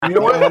You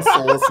know what? No one wants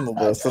to listen to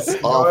this.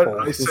 That's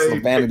awful. This is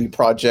a vanity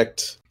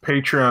project.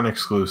 Patreon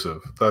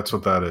exclusive. That's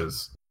what that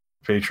is.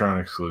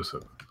 Patreon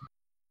exclusive.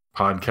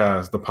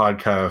 The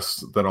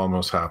podcast that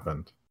almost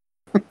happened.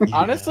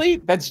 Honestly,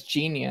 that's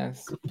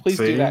genius. Please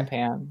do that,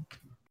 Pam.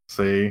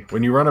 See,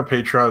 when you run a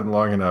Patreon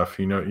long enough,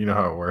 you know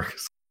how it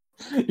works.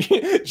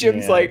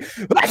 Jim's like,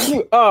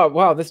 oh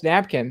wow, this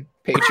napkin.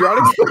 Patreon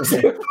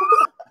exclusive.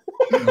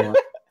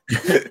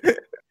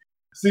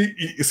 See,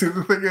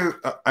 the thing is,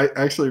 I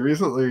actually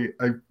recently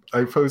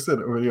I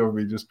posted a video of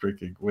me just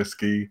drinking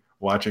whiskey,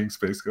 watching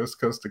Space Ghost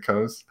Coast to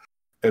Coast,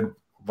 and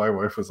my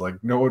wife was like,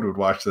 "No one would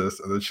watch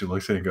this," and then she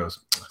looks at it and goes,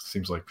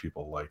 "Seems like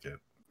people like it."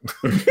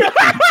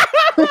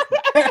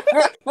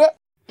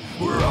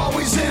 We're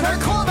always in our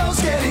clubhouse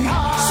getting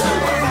high.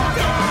 Super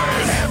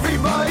fuckers.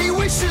 Everybody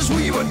wishes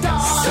we would die.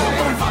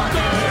 Super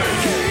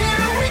fuckers.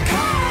 Here we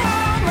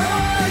come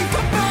like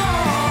a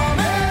bomb.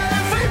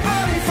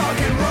 Everybody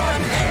fucking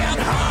run and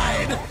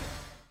hide.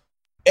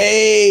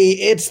 Hey,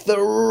 it's the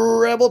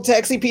Rebel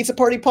Taxi Pizza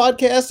Party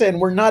podcast, and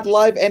we're not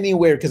live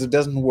anywhere because it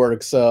doesn't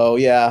work. So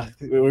yeah,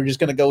 we're just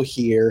gonna go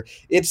here.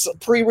 It's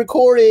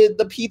pre-recorded,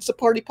 the Pizza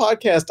Party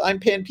podcast. I'm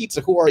Pan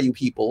Pizza. Who are you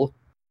people?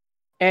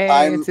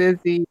 Hey, it's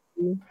Izzy.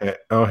 Hey,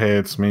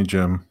 it's me,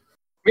 Jim.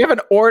 We have an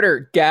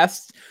order,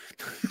 guest.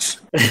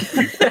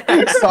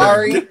 I'm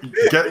sorry.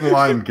 Get in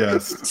line,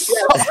 guest.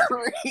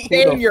 Sorry.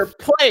 Stay in your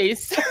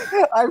place.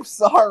 I'm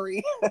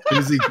sorry.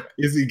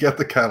 Izzy, get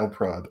the cattle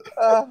prod.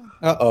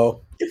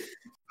 Uh-oh.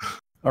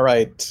 All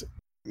right.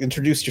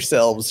 Introduce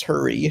yourselves.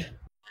 Hurry.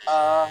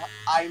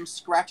 I'm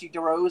Scratchy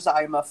DeRose.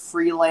 I'm a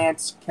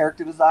freelance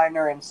character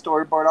designer and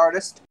storyboard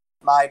artist.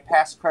 My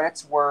past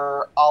credits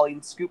were Ollie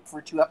and Scoop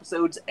for 2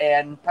 episodes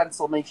and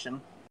Pencilmation.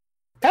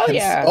 Hell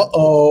yeah.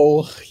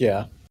 Uh-oh.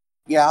 Yeah.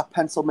 Yeah,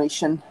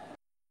 Pencilmation.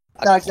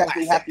 Not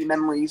exactly happy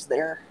memories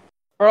there.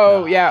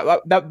 Oh, yeah.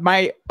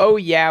 My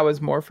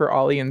was more for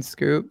Ollie and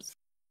Scoops.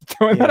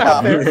 Throwing that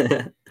out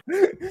there.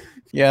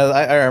 Yeah,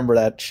 I remember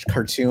that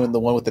cartoon, the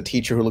one with the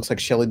teacher who looks like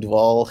Shelley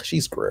Duvall.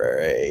 She's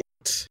great.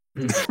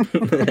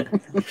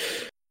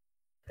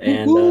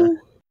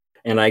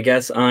 And I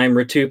guess I'm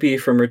Ratupi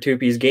from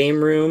Ratupi's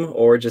Game Room,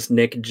 or just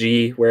Nick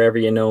G, wherever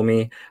you know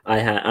me.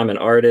 I'm an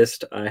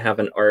artist. I have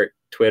an art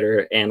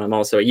Twitter, and I'm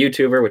also a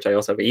YouTuber, which I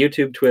also have a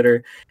YouTube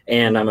Twitter,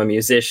 and I'm a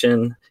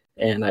musician,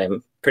 and I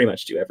pretty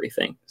much do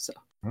everything. So,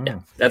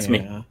 yeah, that's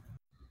me.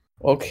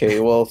 Okay,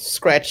 well,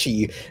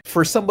 Scratchy,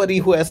 for somebody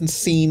who hasn't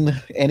seen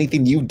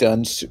anything you've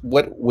done,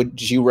 what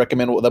would you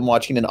recommend them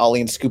watching, an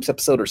Ollie and Scoops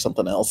episode or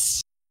something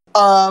else?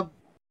 Yeah,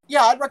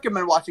 I'd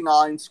recommend watching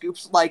Ollie and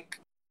Scoops. Like,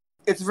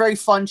 it's a very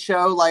fun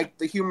show. Like,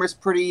 the humor's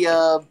pretty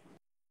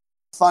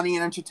funny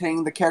and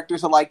entertaining. The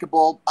characters are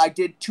likable. I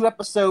did 2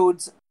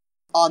 episodes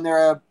on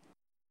their,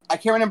 I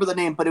can't remember the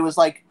name, but it was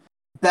like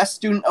Best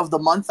Student of the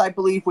Month, I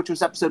believe, which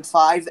was episode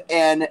 5,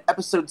 and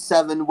episode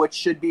 7, which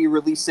should be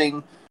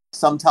releasing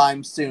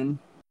sometime soon.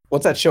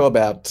 What's that show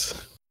about?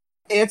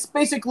 It's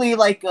basically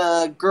like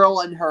a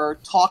girl and her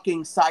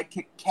talking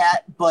sidekick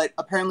cat, but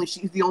apparently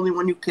she's the only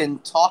one who can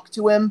talk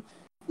to him.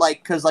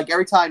 Like, because like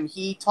every time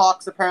he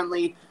talks,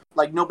 apparently,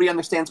 like, nobody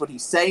understands what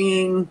he's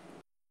saying.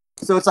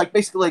 So it's like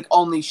basically like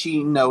only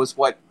she knows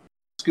what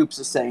Scoops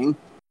is saying.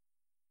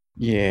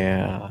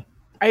 Yeah.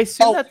 I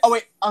assume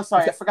wait, I'm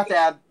sorry, I forgot to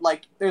add,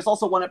 like, there's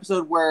also one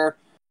episode where,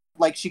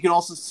 like, she can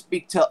also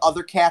speak to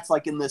other cats,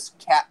 like, in this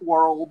cat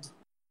world.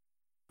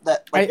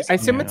 That like, I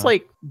assume it's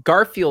like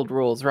Garfield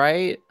rules,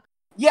 right?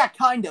 Yeah,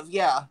 kind of,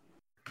 yeah.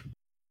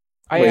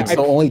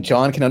 So only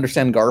John can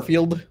understand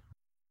Garfield?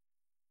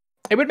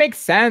 It would make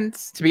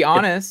sense, to be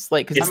honest.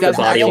 Like, because it's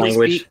the body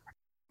language.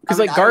 Because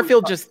like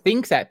Garfield just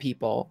thinks at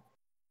people.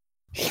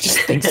 He just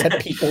thinks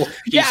at people.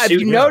 Yeah, if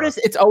you notice,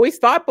 it's always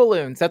thought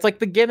balloons. That's like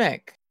the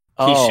gimmick.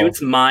 He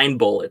shoots mind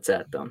bullets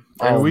at them.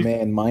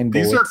 Man, mind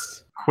bullets. These are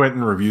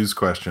Quentin Reviews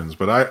questions,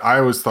 but I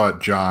always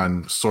thought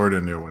John sort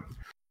of knew what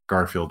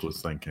Garfield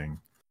was thinking.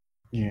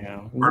 Yeah.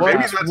 Or what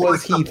maybe that's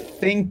was like he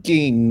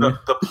thinking?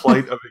 The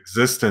plight of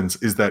existence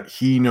is that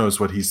he knows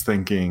what he's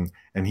thinking,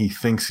 and he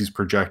thinks he's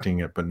projecting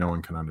it, but no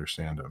one can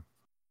understand him.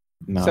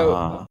 Nah.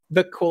 So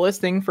the coolest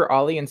thing for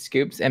Ollie and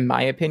Scoops, in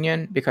my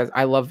opinion, because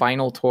I love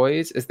vinyl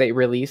toys, is they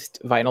released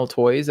vinyl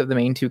toys of the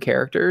main 2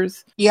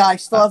 characters. Yeah, I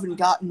still haven't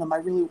gotten them. I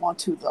really want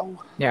to,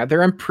 though. Yeah,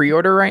 they're in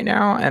pre-order right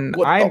now, and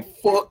the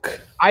fuck?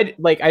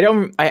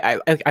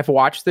 I've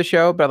watched the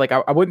show, but like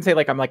I wouldn't say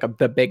like I'm like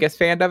the biggest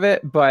fan of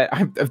it, but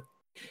I'm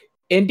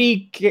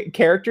indie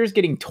characters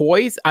getting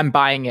toys, I'm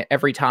buying it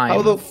every time.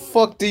 How the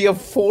fuck do you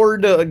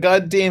afford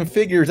goddamn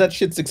figures? That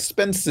shit's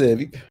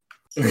expensive.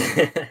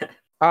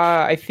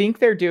 I think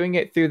they're doing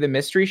it through the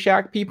Mystery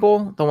Shack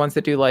people, the ones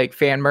that do like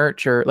fan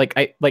merch or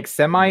like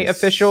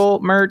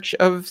semi-official merch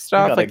of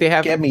stuff. Like they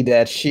have. Get me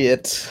that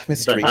shit,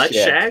 Mystery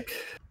Shack.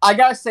 I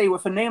gotta say,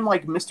 with a name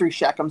like Mystery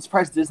Shack, I'm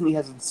surprised Disney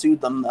hasn't sued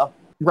them though.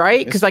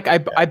 Right? Because like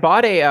I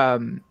bought a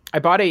I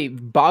bought a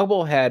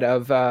bobblehead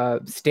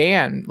of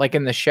Stan, like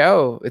in the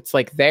show. It's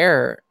like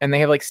there, and they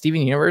have like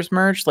Steven Universe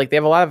merch. Like they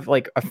have a lot of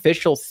like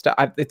official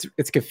stuff.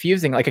 It's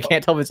confusing. Like I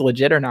can't tell if it's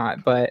legit or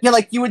not. But Yeah,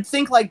 like you would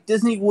think like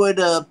Disney would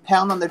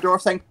pound on their door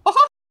saying,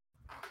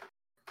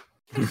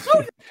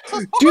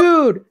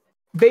 dude,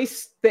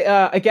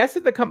 I guess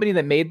it's the company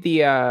that made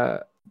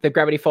the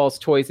Gravity Falls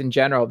toys in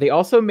general. They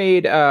also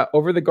made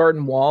Over the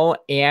Garden Wall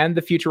and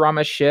the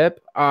Futurama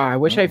ship. I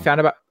wish I found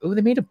about. Oh,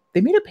 they made a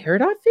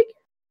Peridot figure.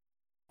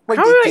 wait,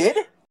 How they did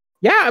did?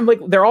 Yeah, I'm like,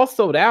 they're all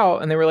sold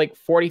out, and they were like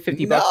 40,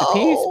 50 bucks a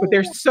piece, but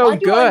they're so Why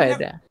do I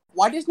good.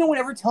 Why does no one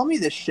ever tell me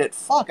this shit?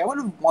 Fuck, I would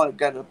have wanted to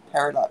get a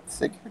Peridot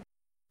figure.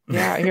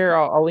 Yeah, here,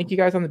 I'll link you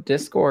guys on the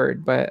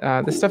Discord, but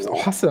this stuff's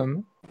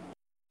awesome.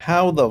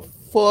 How the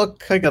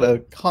fuck? I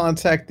gotta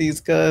contact these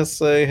guys,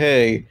 say,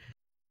 hey,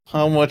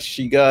 how much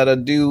you gotta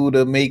do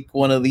to make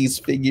one of these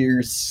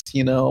figures,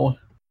 you know?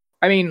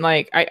 I mean,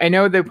 like, I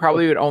know they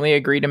probably would only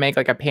agree to make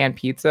like a pan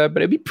pizza,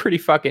 but it'd be pretty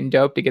fucking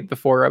dope to get the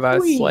four of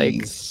us. Like,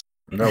 Please.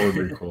 That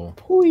would be cool.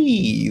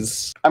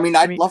 Please. I mean,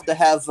 I'd love to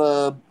have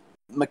a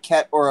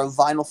maquette or a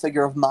vinyl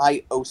figure of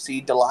my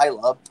OC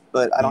Delilah,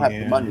 but I don't have the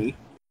Yeah. money.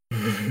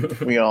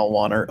 We all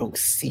want our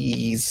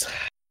OCs.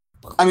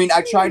 I mean,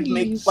 I tried to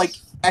make, like,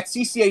 at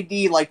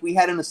CCAD, like, we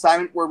had an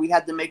assignment where we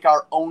had to make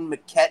our own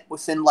maquette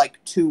within,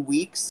 like, 2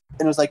 weeks,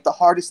 and it was, like, the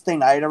hardest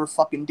thing I'd ever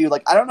fucking do.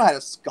 Like, I don't know how to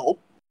sculpt.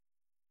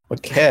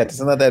 What cat?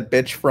 Isn't that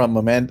bitch from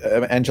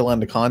Angela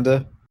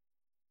Anaconda?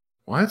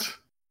 What?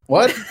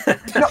 What?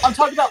 No, I'm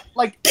talking about,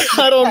 like...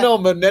 I don't know,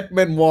 Manette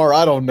Memoir.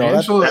 I don't know.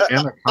 Angela that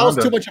Anaconda. was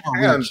too much of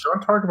a Man, reach.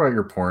 don't talk about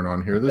your porn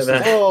on here. This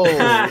is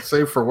Oh,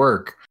 safe for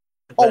work.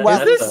 Oh, wow.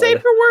 is this safe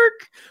for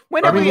work?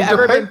 When have we it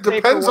ever been safe for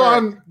depends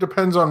work?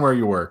 depends on where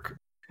you work.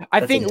 I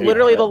That's think a-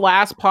 literally yeah. the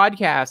last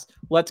podcast,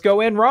 let's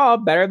go in raw,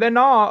 better than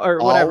all, or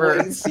whatever.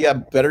 always. Yeah,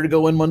 better to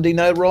go in Monday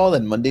Night Raw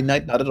than Monday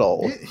Night Not at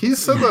all. He's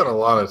said that a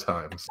lot of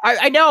times.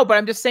 I know, but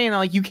I'm just saying,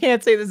 like, you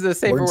can't say this is a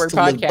safe for Words work to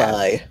live podcast.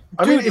 by.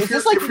 I Dude, mean, is if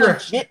this, you're, like, if you're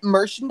legit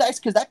merchandise?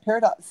 Because that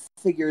Peridot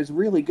figure is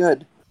really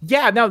good.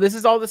 Yeah, no, this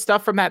is all the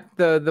stuff from that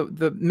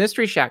the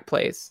Mystery Shack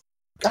place.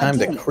 Time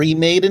to God damn it.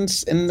 cremate and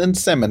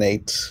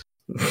inseminate.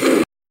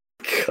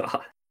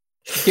 God.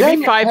 Give Dang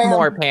me it, 5 Pam.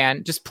 more,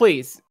 Pan. Just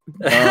please.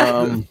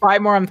 Um,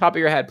 5 more on top of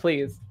your head,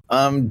 please.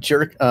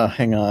 jerk.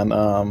 Hang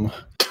on.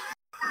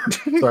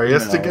 sorry, he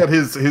has to No. get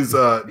his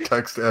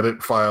text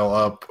edit file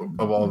up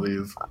of all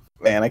these.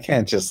 Man, I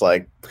can't just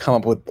like come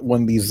up with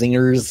one of these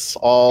zingers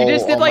all. You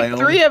just did on my like own.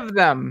 3 of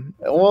them.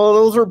 Well,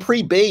 those were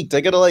pre-baked. I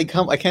gotta like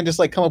come. I can't just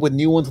like come up with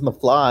new ones on the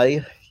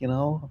fly. You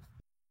know.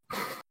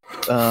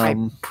 I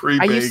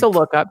Pre-baked. used to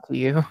look up to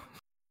you.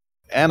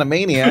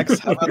 Animaniacs.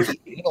 How about the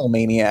Anal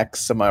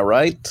Maniacs? Am I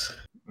right?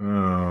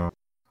 Oh,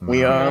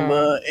 We no. are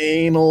the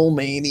Anal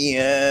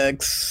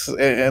Maniacs,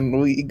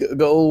 and we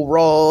go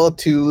raw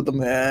to the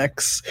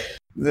max.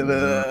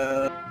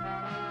 Da-da.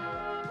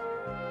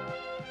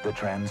 The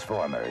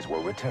Transformers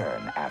will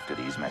return after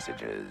these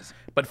messages.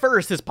 But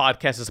first, this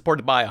podcast is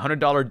supported by $100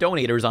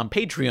 donators on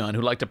Patreon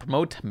who like to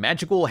promote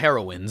Magical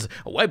Heroines,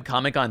 a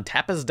webcomic on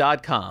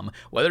tapas.com.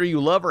 Whether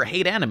you love or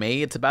hate anime,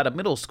 it's about a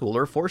middle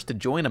schooler forced to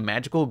join a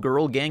magical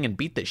girl gang and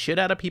beat the shit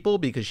out of people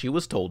because she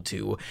was told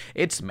to.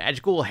 It's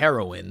Magical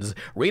Heroines,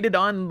 rated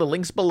on the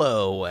links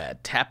below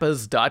at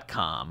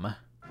tapas.com.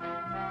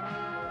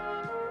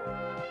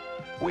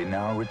 We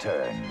now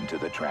return to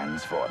the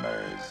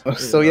Transformers.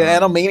 So yeah,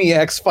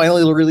 Animaniacs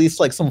finally released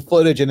like some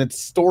footage and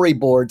its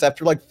storyboards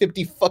after like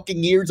 50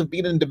 fucking years of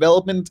being in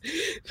development.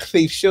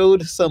 They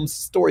showed some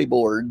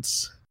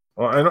storyboards.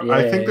 Well,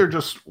 I think Yay. they're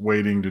just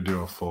waiting to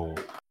do a full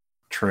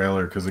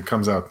trailer because it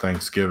comes out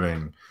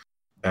Thanksgiving,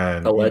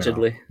 and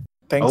Allegedly.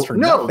 Thanks Oh, for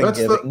no, nothing that's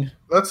the- giving.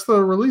 that's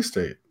the release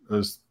date.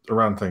 Is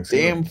around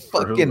Thanksgiving. Damn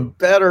for fucking Hulu.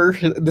 better.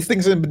 This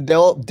thing's been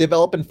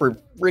developing for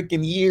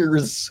freaking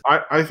years.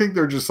 I think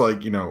they're just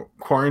like,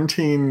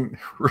 quarantine,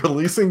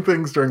 releasing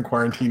things during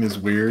quarantine is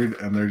weird,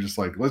 and they're just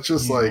like, let's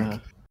just like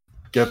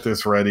get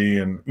this ready,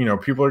 and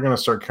people are gonna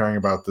start caring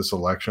about this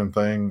election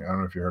thing. I don't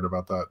know if you heard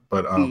about that,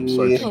 but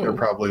so I think they're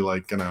probably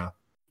like gonna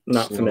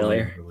Not slowly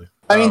familiar. release-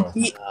 I mean,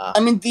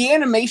 Oh. the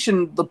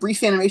animation, the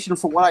brief animation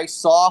for what I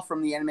saw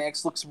from the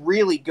Animax looks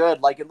really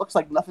good. Like, it looks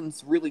like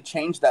nothing's really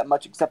changed that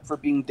much except for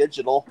being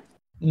digital.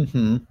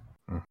 Mm-hmm.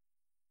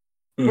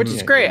 Which is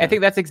Yeah, great. yeah. I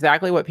think that's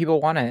exactly what people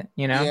wanted,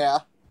 Yeah.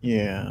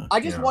 Yeah. I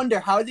just Yeah. wonder,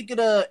 how are they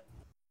gonna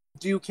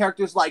do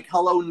characters like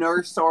Hello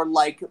Nurse or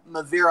like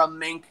Mavira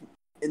Mink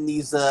in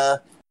these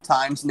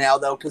times now,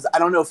 though? Because I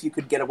don't know if you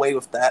could get away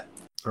with that.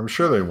 I'm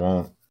sure they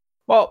won't.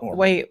 Well, Or-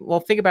 wait. Well,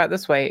 think about it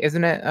this way.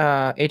 Isn't it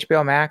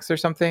HBO Max or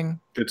something?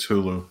 It's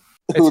Hulu.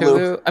 It's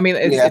Hulu. I mean,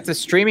 Yeah. it's a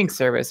streaming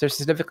service. There's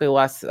significantly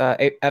less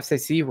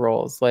FCC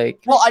rules. Like,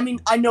 Well, I mean,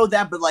 I know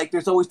that, but like,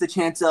 there's always the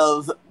chance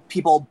of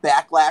people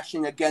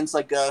backlashing against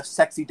like a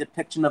sexy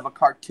depiction of a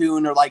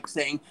cartoon, or like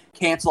saying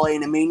cancel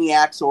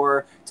Animaniacs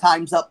or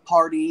Time's Up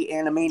Party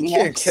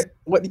Animaniacs.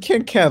 You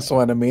can't cancel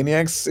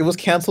Animaniacs. It was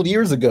canceled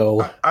years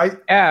ago.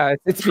 yeah,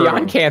 it's True.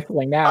 beyond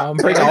canceling now. I'm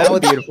bringing I all know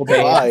the beautiful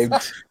days.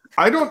 Survived.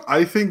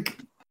 I think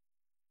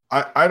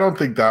I don't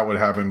think that would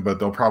happen, but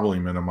they'll probably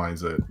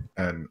minimize it.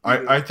 And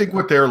I think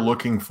what they're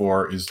looking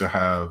for is to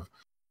have,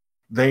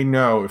 they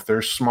know if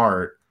they're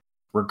smart,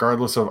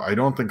 regardless of, I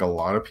don't think a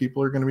lot of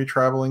people are going to be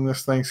traveling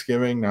this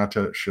Thanksgiving, not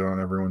to shit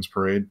on everyone's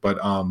parade, but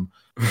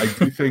I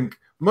do think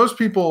most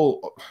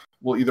people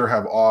will either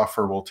have off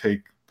or will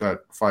take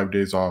that 5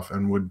 days off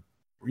and would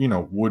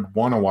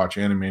want to watch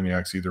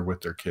Animaniacs either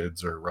with their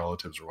kids or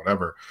relatives or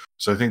whatever.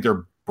 So I think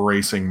they're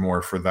bracing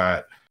more for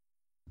that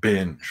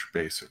binge,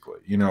 basically.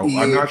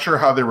 I'm not sure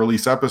how they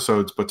release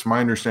episodes, but to my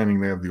understanding,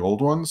 they have the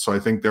old ones. So I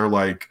think they're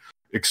like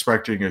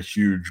expecting a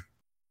huge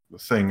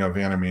thing of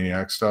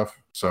Animaniac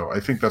stuff. So I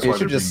think that's why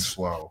they're being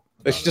slow.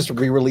 They should just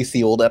re-release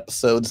the old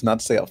episodes,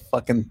 not say a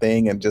fucking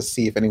thing, and just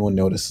see if anyone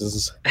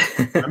notices.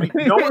 I mean,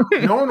 no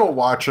one will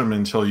watch them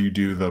until you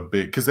do the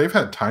big, because they've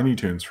had Tiny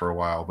Toons for a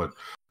while, but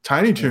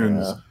Tiny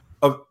Toons,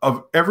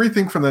 of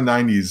everything from the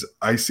 90s,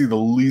 I see the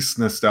least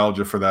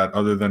nostalgia for that,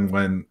 other than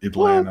when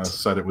Atlanta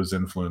said it was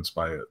influenced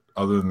by it.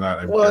 Other than that,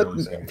 I've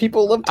barely seen it.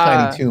 People love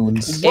Tiny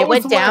Toons. It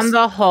went down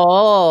the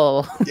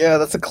hole. Yeah,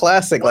 that's a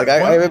classic. Like, I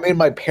haven't made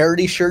my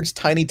parody shirts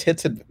Tiny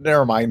Tits, and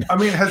never mind. I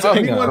mean, has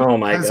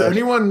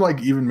anyone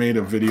like even made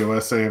a video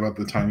essay about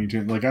the Tiny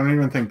Toons? Like, I don't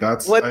even think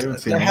that's. What? I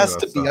haven't seen There has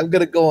to be. I'm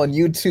gonna go on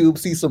YouTube,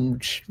 see some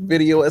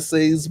video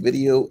essays.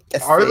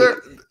 Are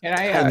there?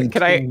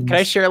 Can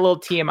I share a little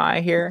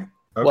TMI here?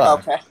 Okay. Well,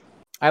 Okay.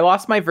 I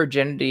lost my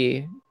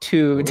virginity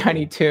to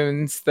Tiny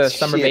Toons, the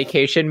summer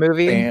vacation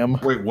movie.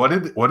 Damn. Wait, what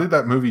did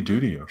that movie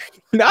do to you?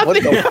 Nothing.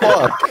 What the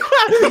fuck?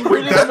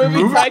 Where did the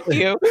movie like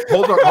you?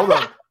 Hold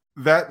on.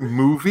 That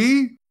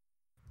movie?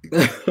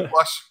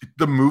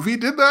 The movie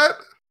did that?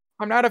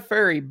 I'm not a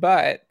furry,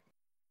 but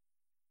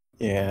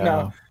Yeah.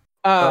 no.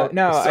 I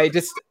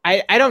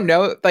don't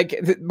know. Like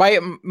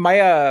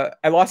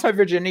I lost my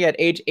virginity at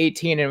age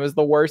 18, and it was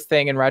the worst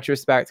thing in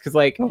retrospect because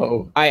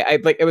I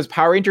like it was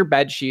Power Ranger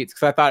bed sheets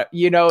because I thought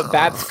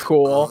that's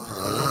cool.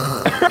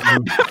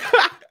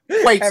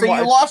 Wait, so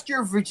you lost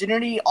your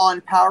virginity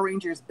on Power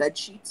Rangers bed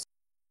sheets?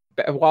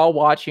 While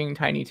watching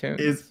Tiny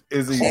Toons.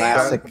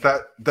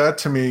 That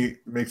to me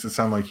makes it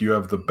sound like you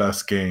have the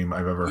best game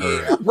I've ever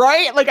heard.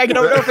 Right? Like I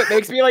don't know if it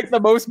makes me like the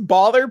most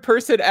baller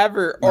person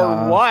ever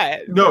or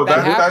what. No,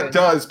 that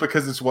does,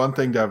 because it's one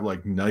thing to have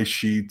like nice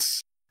sheets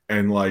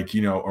and like,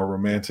 a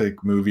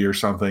romantic movie or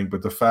something,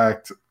 but the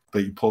fact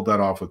that you pulled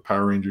that off with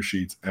Power Ranger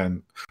sheets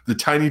and the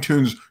Tiny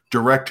Toons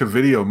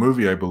direct-to-video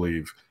movie, I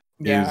believe,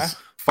 is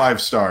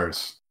 5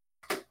 stars.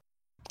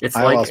 It's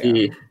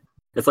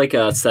like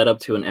a setup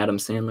to an Adam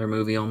Sandler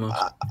movie almost.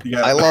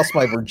 I lost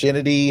my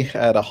virginity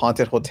at a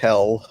haunted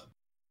hotel.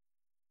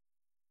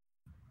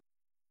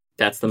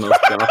 That's the most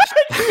goth.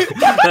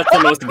 That's the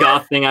most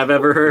goth thing I've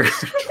ever heard.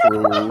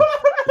 True.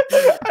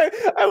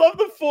 I love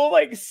the full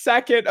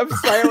second of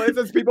silence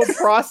as people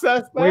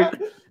process that.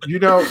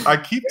 I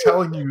keep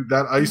telling you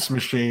that ice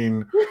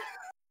machine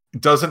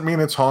doesn't mean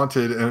it's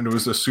haunted, and it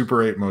was a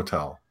Super 8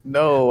 motel.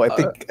 No, I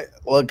think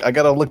look, I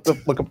gotta look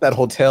up that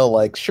hotel.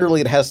 Like, surely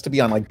it has to be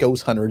on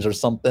Ghost Hunters or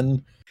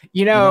something.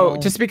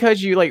 Just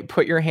because you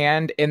put your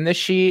hand in the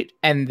sheet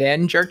and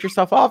then jerked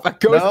yourself off, a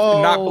ghost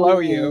did not blow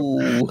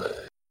you.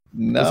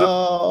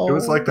 No, it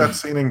was like that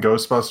scene in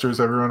Ghostbusters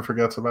everyone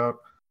forgets about.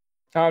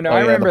 Oh no,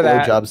 I remember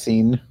that blowjob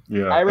scene.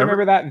 Yeah, I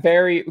remember that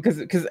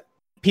because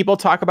people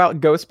talk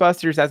about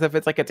Ghostbusters as if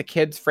it's a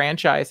kid's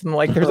franchise, and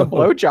there's a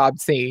blowjob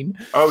scene.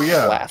 Oh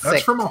yeah, Classic.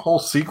 That's from a whole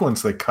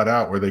sequence they cut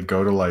out where they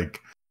go to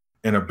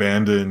an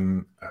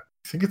abandoned, I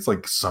think it's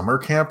summer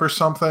camp or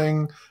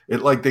something.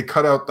 They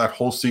cut out that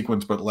whole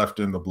sequence but left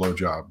in the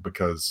blowjob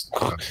because.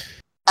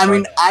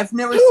 I've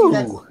never seen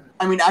that.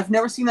 I've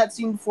never seen that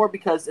scene before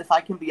because, if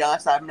I can be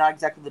honest, I'm not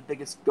exactly the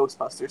biggest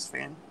Ghostbusters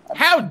fan.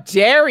 How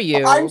dare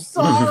you? I'm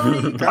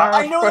sorry.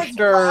 I know it's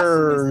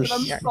blasphemous, but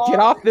I'm sorry. Get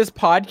off this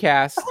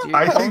podcast. Dude.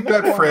 I think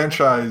that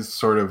franchise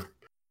sort of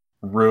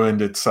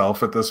ruined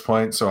itself at this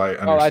point, so I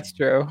understand. Oh, that's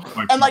true.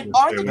 And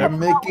aren't they They're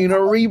making a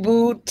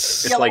reboot?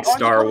 It's like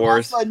Star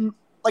Wars.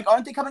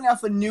 Aren't they coming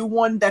out with a new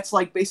one that's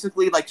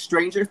basically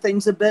Stranger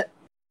Things a bit?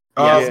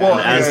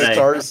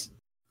 Stars.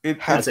 It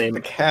has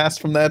the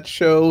cast from that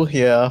show.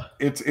 Yeah,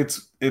 it's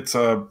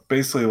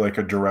basically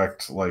a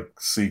direct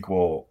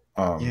sequel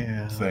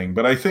thing.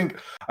 But I think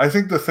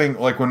the thing,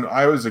 when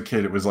I was a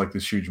kid, it was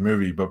this huge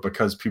movie, but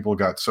because people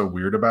got so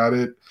weird about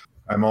it,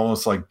 I'm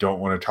almost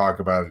don't want to talk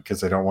about it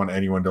because I don't want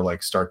anyone to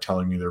start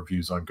telling me their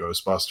views on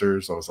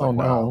Ghostbusters. I was like,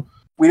 wow.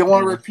 We don't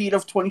want a repeat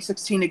of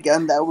 2016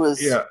 again. That was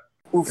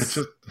oof. It's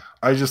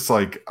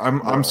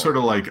I'm sort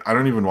of I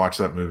don't even watch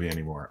that movie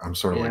anymore. I'm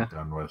sort of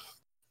done with.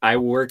 I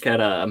work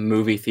at a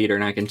movie theater,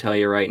 and I can tell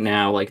you right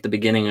now, the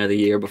beginning of the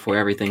year before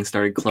everything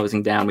started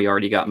closing down, we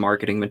already got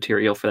marketing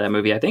material for that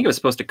movie. I think it was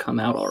supposed to come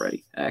out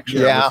already,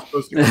 actually. Yeah.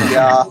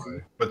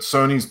 But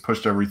Sony's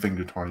pushed everything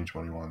to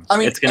 2021.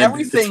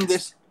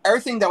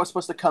 Everything that was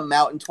supposed to come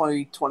out in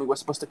 2020 was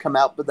supposed to come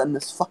out, but then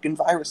this fucking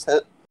virus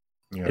hit.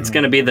 Yeah. It's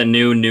going to be the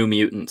New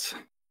Mutants.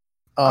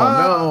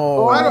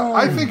 Oh no!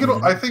 I think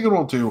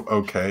it'll do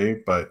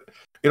okay, but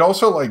it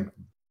also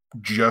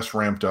just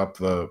ramped up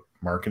the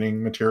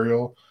marketing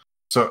material.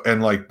 So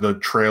and like the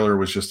trailer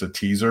was just a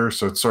teaser,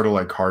 so it's sort of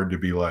like hard to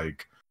be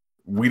like,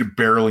 we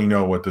barely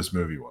know what this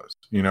movie was.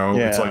 You know,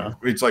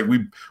 it's like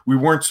we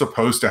weren't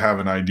supposed to have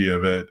an idea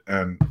of it.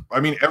 And I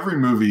mean, every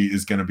movie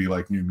is going to be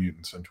like New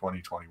Mutants in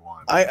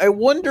 2021. I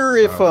wonder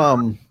if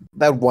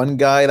that one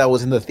guy that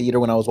was in the theater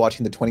when I was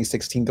watching the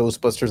 2016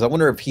 Ghostbusters, I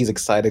wonder if he's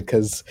excited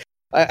because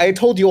I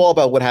told you all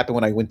about what happened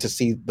when I went to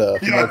see the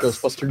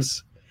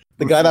Ghostbusters.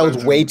 The guy that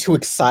was way too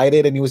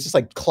excited and he was just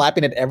like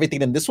clapping at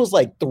everything. And this was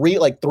like 3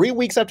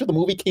 weeks after the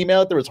movie came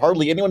out. There was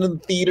hardly anyone in the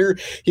theater.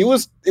 It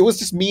was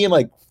just me and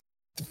like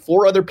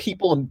 4 other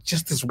people and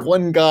just this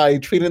one guy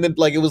treating it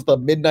like it was the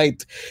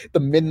midnight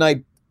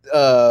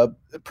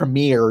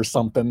premiere or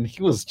something.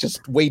 He was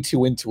just way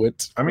too into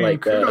it. I mean,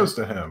 like, kudos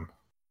to him.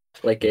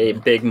 Like a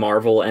big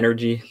Marvel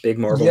energy,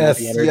 movie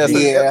energy. Yes.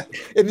 Yeah.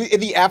 In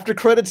the after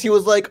credits, he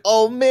was like,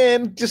 "Oh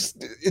man,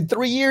 just in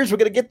 3 years, we're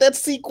gonna get that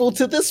sequel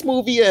to this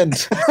movie." And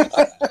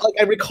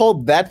I recall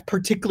that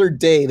particular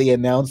day they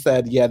announced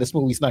that this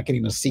movie's not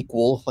getting a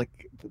sequel. Like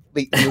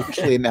they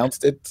officially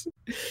announced it.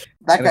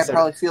 That guy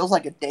probably feels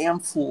like a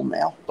damn fool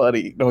now.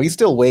 Buddy, no, he's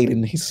still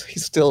waiting. He's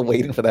still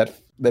waiting for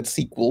that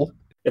sequel.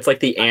 It's like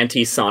the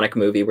anti-Sonic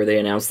movie where they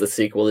announced the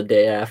sequel the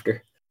day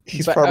after.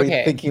 He's probably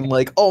thinking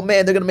like, "Oh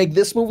man, they're gonna make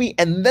this movie,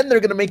 and then they're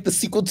gonna make the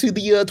sequel to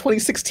the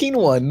 2016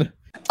 one."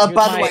 By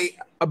the way,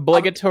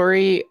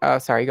 obligatory.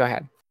 Sorry, go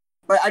ahead.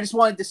 But I just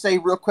wanted to say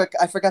real quick,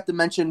 I forgot to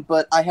mention,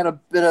 but I had a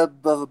bit of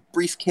a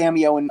brief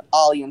cameo in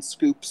Ollie and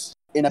Scoops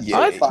in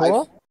episode 5.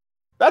 Cool.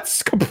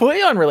 That's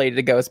completely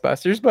unrelated to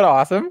Ghostbusters, but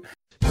awesome.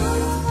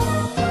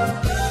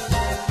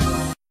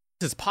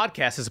 This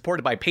podcast is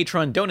supported by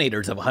Patreon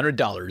donators of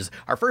 $100.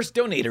 Our first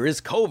donator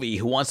is Covey,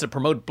 who wants to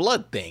promote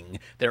Blood Thing,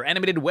 their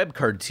animated web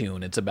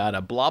cartoon. It's about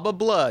a blob of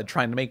blood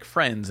trying to make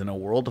friends in a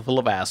world full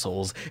of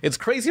assholes. It's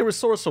crazy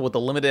resourceful with the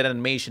limited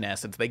animation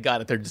assets they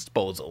got at their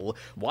disposal.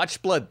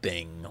 Watch Blood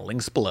Thing.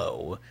 Links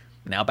below.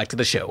 Now back to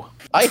the show.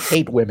 I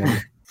hate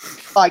women.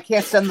 I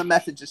can't send the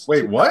messages.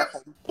 Wait, what?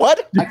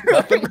 What?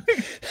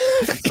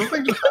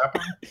 Something just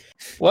happened.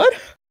 What?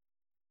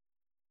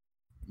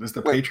 Is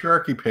the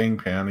patriarchy paying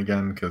Pan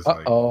again? Because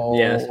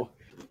yes.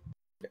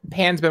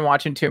 Pan's been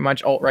watching too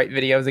much alt-right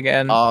videos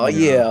again. Oh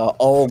yeah,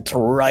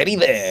 alt-righty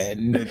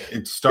then.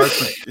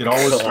 It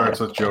always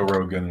starts with Joe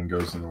Rogan and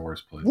goes in the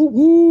worst place.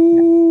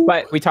 Woo-woo.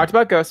 But we talked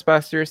about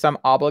Ghostbusters, so I'm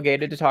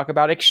obligated to talk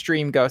about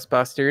Extreme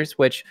Ghostbusters,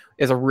 which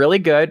is a really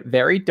good,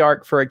 very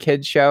dark for a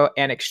kid's show,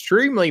 and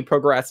extremely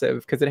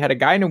progressive because it had a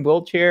guy in a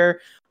wheelchair,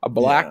 a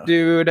black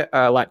dude,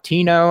 a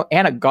Latino,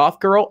 and a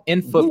goth girl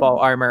in football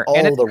armor.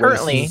 And it's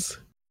currently races.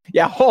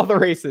 all the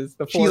races.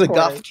 She's a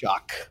goth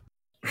jock.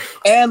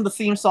 And the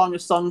theme song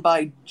is sung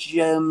by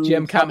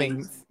Jim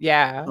Cummings.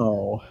 Yeah.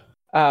 Oh.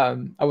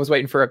 I was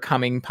waiting for a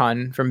coming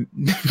pun from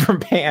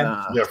Pan.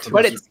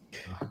 But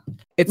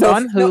it's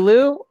on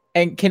Hulu.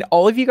 And can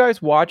all of you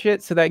guys watch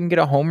it so that I can get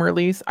a home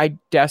release? I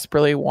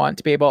desperately want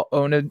to be able to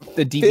own the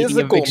DVD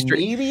Physical of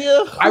Extreme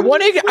media. I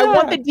want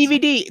the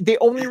DVD. They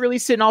only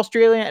released it in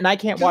Australia, and I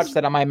can't watch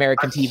that on my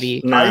American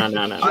TV. No.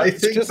 I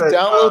think just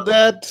download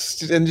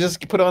that and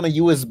just put it on a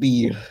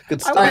USB. Good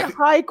stuff. I want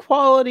high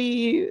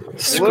quality.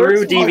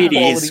 Screw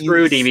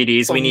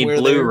DVDs. We need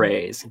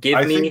Blu-rays.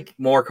 Give me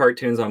more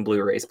cartoons on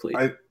Blu-rays, please.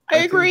 I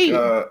agree.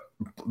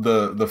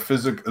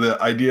 The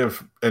idea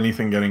of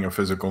anything getting a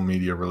physical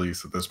media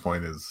release at this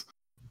point is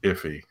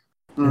iffy.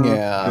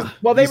 Yeah.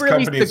 Well, they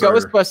released the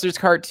Ghostbusters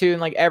cartoon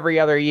like every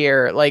other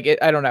year. Like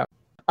I don't know.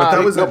 But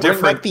that was a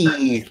different.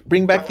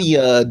 Bring back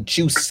the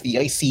juice, the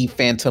icy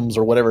phantoms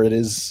or whatever it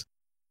is.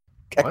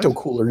 Ecto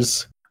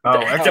coolers. Oh,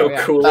 Ecto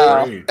Cooler.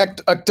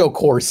 Ecto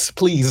Course,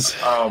 please.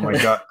 Oh my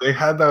god, they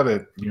had that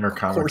at New York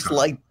Comic Con. Course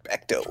Light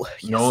Ecto.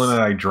 Yes. Nolan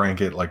and I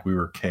drank it like we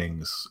were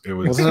kings. It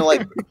was. Wasn't it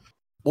like?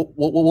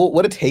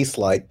 What it tastes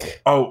like?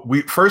 Oh,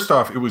 first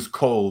off, it was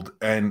cold,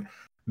 and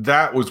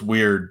that was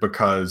weird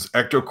because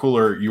Ecto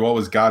Cooler, you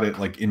always got it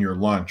like in your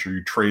lunch, or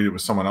you traded it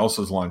with someone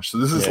else's lunch. So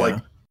this is like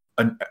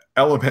an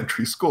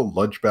elementary school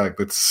lunch bag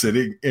that's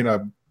sitting in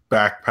a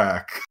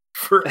backpack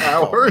for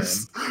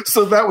hours.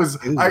 So that was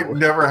I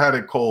never had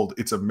it cold.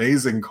 It's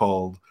amazing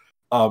cold.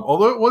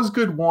 Although it was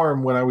good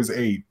warm when I was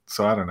 8,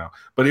 so I don't know.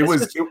 But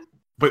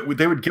but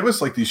they would give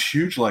us like these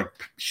huge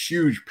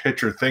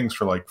pitcher things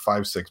for like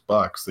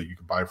 $5-6 that you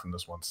could buy from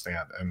this one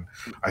stand. And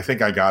I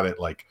think I got it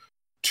like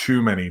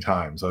too many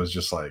times. I was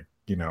just like,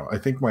 I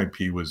think my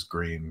pee was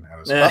green.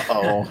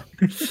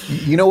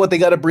 You know what they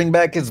got to bring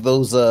back is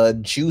those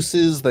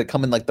juices that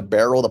come in like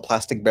the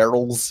plastic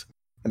barrels.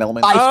 An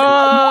element. I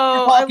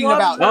know what you're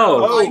talking about.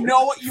 I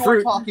know what you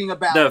were talking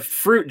about. The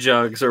fruit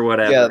jugs or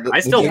whatever. Yeah, I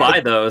still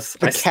buy those.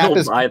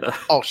 Buy those.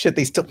 Oh shit,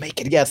 they still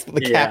make it. Yes, the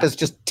cap is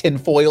just tin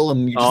foil,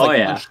 and you just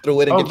punch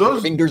through it and get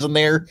your fingers in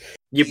there.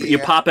 You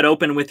pop it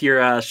open with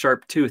your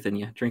sharp tooth and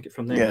you drink it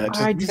from there. Yeah,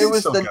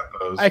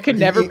 I could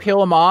never peel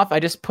them off. I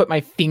just put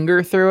my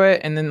finger through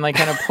it and then like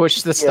kind of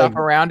push the stuff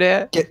around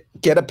it.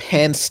 Get a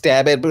pen,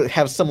 stab it, but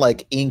have some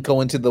like ink go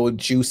into the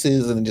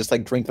juices and then just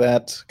like drink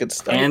that. Good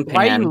stuff.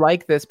 Why do you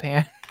like this,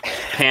 Pan?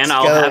 Pan,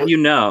 I'll have you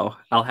know.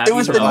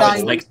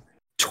 It's like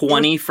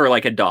 20 for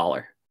like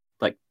 $1.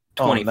 Like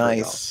 $20.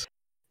 nice.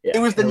 Yeah. It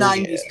was the Hell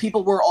 90s. yeah.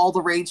 People were all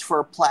the rage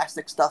for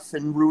plastic stuff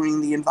and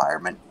ruining the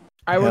environment.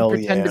 I would Hell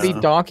pretend to be yeah.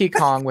 Donkey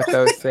Kong with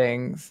those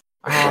things.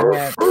 Oh,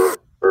 man.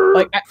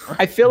 Like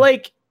I feel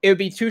like it would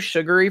be too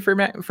sugary for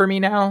me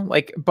now.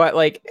 Like, but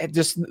like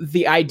just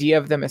the idea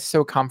of them is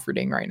so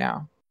comforting right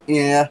now.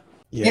 Yeah.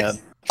 Yeah.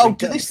 Oh, Drink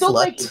do that they still slut.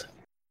 like?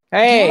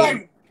 Hey, You know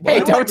hey, what I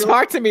don't really-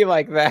 talk to me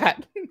like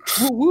that.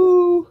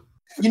 Woo!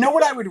 You know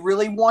what I would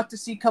really want to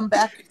see come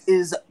back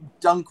is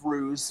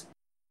Dunkaroos.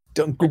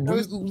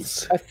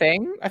 Dunkaroos. A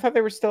thing? I thought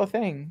they were still a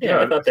thing.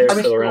 Yeah, I thought they were I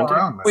mean, still around.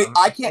 man. Wait,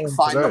 I can't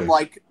find them Today.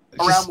 like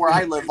around Just- where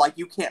I live. Like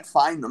you can't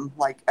find them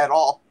like at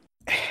all.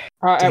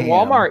 At Damn.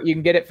 Walmart, you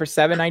can get it for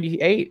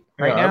 $7.98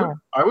 right Yeah, now.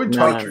 I would No,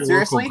 talk to your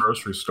seriously? local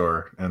grocery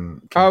store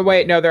and. Oh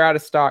wait, no, they're out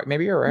of stock.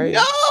 Maybe you're right.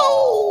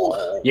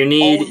 No. You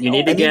need Oh, you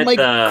need no. to I get my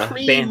the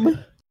cream.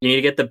 you need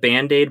to get the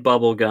Band-Aid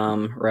bubble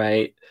gum,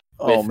 right?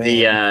 Oh With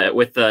man.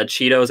 with the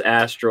Cheetos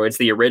Asteroids,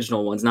 the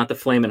original ones, not the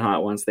flaming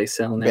hot ones they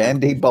sell now.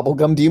 Band-Aid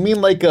bubblegum. Do you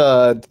mean like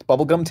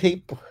bubblegum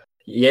tape?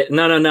 Yeah,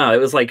 no. It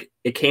was like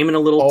it came in a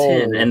little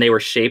tin, Oh. and they were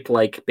shaped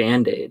like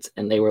Band-Aids,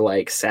 and they were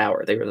like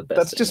sour. They were the best.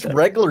 That's things just ever.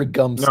 regular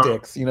gum No,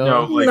 sticks, you know?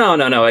 no. Like-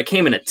 No. It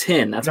came in a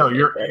tin. That's No, what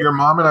made it better. your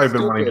mom and I have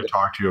been wanting to Stupid.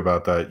 talk to you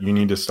about that. You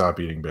need to stop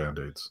eating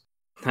Band-Aids.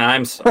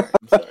 I'm sorry.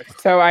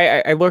 So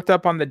I looked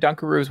up on the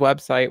Dunkaroos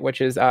website,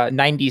 which is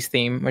 90s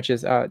theme, which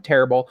is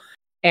terrible.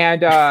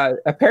 And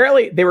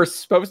apparently they were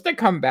supposed to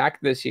come back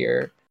this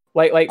year.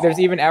 Like there's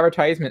even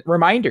advertisement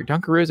reminder,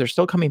 Dunkaroos are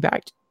still coming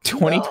back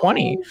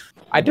 2020.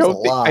 I That was don't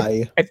a think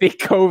lie. I think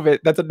COVID.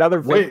 That's another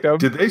Wait, victim.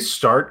 did they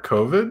start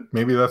COVID?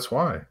 Maybe that's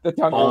why. The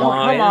Dunkaroos. Oh,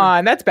 Come yeah.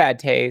 on, that's bad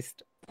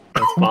taste.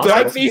 That's Like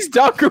possible. these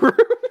Dunkaroos.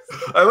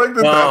 I like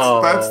that.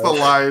 No. That's the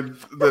line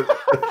that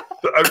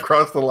I've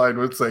crossed the line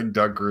with saying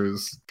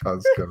Dunkaroos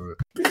caused COVID.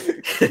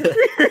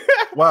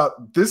 Wow,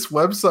 this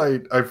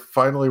website, I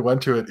finally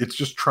went to it. It's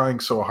just trying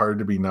so hard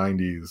to be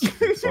 90s.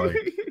 It's like,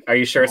 Are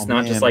you sure it's Oh,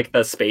 not just man. like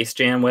the Space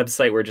Jam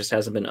website where it just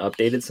hasn't been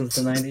updated since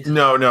the 90s?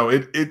 no,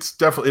 it's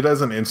definitely, it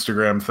has an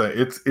Instagram thing.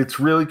 It's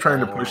really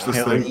trying to push this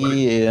Hell thing. But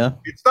yeah.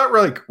 it's not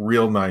like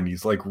real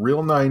 90s. Like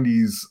real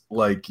 90s,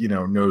 like, you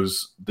know,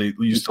 knows they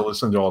used to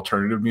listen to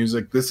alternative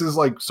music. This is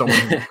like someone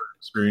who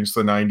experienced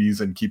the 90s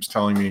and keeps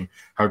telling me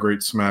how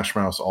great Smash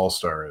Mouth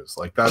All-Star is.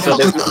 Like that's So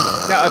this-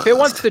 Now, if it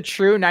wants the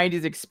true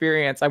 90s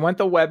experience, I want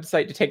the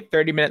website to take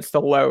 30 minutes to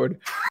load.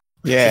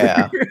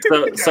 Yeah.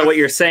 so what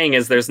you're saying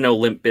is there's no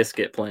Limp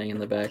Bizkit playing in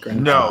the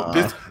background. no,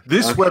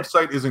 this Okay.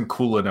 website isn't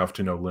cool enough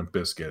to know Limp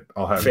Bizkit.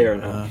 I'll have Fair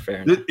you know. enough. Fair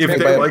enough. If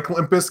Maybe they I- like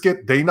Limp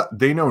Bizkit, they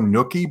know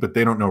Nookie, but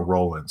they don't know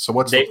Roland. So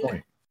what's They- the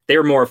point?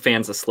 They're more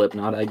fans of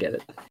Slipknot. I get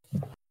it.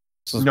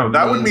 No,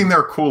 that would mean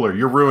they're cooler.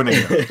 You're ruining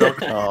it.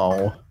 Don't-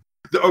 Oh.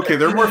 Okay,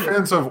 they're more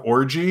fans of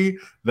Orgy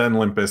than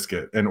Limp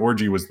Bizkit, and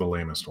Orgy was the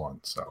lamest one.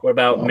 So What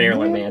about Oh,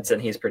 Marilyn man.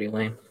 Manson? He's pretty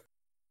lame.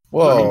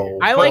 Whoa.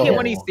 I like it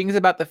when whoa. he sings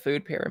about the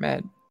food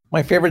pyramid.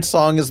 My favorite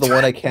song is the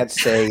one I can't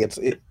say. It's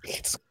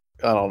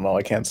I don't know.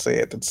 I can't say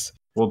it. It's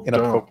well,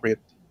 inappropriate.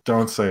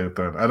 don't say it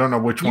then. I don't know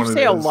which You one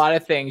say it a is. lot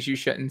of things you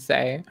shouldn't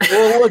say.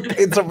 Well, look,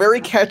 it's a very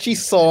catchy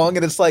song,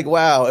 and it's like,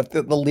 wow, if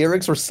the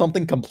lyrics were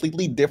something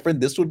completely different,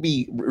 this would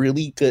be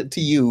really good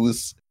to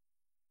use.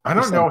 I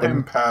don't know something.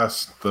 him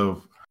past the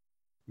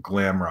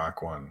glam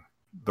rock one.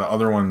 The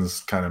other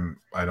one's kind of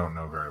I don't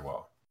know very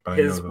well. But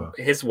I know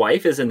His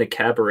wife is into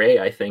cabaret,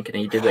 I think, and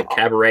he did a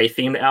cabaret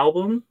themed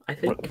album. I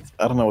think.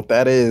 I don't know what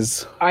that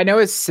is. I know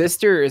his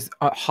sister is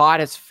hot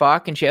as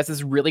fuck, and she has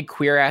this really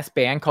queer ass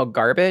band called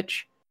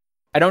Garbage.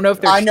 I don't know if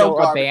they're I know still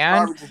a Garbage.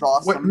 band. Garbage is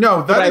awesome. Wait, no,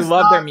 But that I is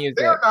love their not- music.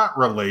 They're not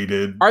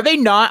related. Are they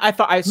not?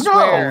 I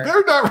swear. No,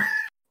 they're not.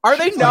 Are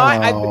they not?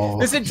 No.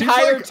 This She's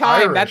entire like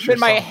time, that's Irish been or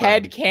my something.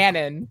 head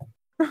canon.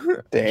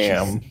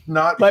 Damn.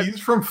 Not. But- He's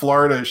from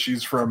Florida.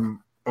 She's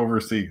from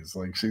overseas.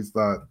 Like she's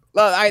not.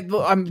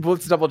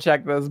 Let's double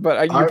check this,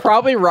 but you're I-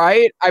 probably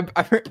right.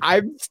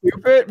 I'm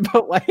stupid,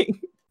 but like,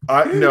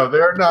 No,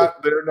 they're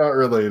not. They're not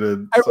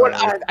related. Sorry.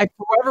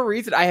 for whatever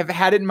reason, I have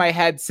had it in my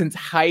head since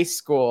high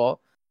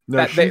school. No,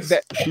 that they-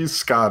 she's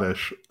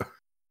Scottish.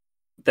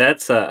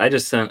 That's I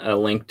just sent a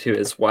link to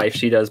his wife.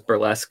 She does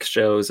burlesque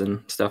shows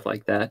and stuff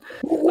like that.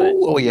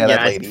 Oh yeah, yeah, that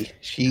I- lady.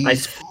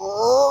 She's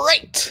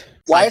great.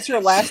 Why is her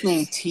last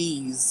name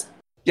Tease?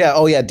 Yeah.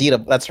 Oh yeah,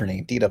 Dita. That's her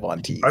name. Dita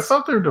Von Teese. I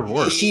thought they're Is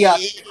divorced. she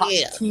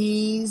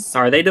Tease?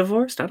 Are they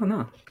divorced? I don't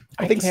know.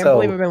 I think can't so.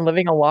 believe I've been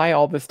living a lie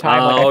all this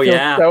time. Like, Oh, I feel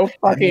yeah. so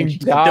fucking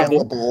dumb.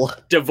 Indelible.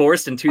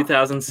 Divorced in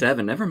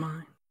 2007. Never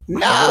mind. No.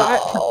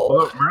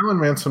 Well, Marilyn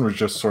Manson was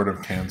just sort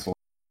of canceled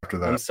after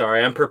I'm that.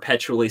 sorry. I'm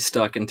perpetually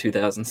stuck in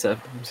 2007.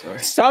 I'm sorry.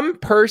 Some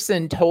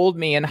person told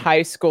me in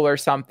high school or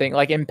something,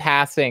 like in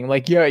passing,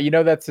 like, yeah, you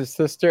know, that's his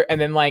sister. And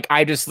then, like,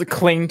 I just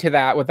cling to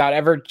that without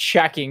ever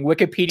checking.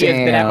 Wikipedia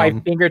has been at my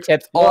Damn.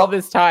 fingertips all Well-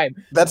 this time.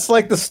 That's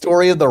like the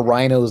story of the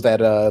rhinos that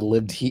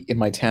lived in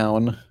my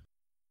town.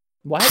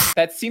 What?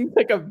 That seems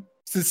like a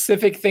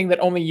specific thing that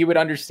only you would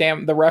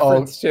understand the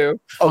reference to.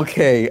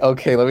 Okay,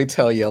 let me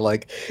tell you.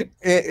 Like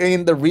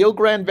in the Rio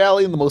Grande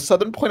Valley, in the most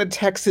southern point of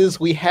Texas,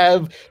 we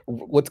have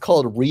what's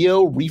called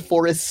Rio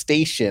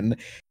Reforestation,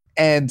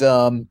 and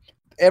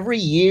every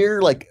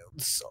year, like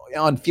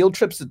on field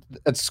trips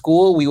at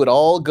school, we would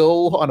all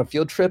go on a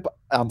field trip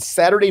on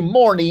Saturday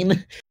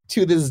morning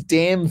to this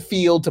damn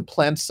field to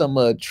plant some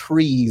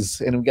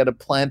trees, and we got to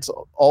plant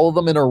all of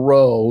them in a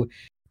row.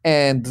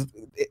 And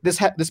this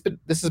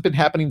has been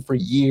happening for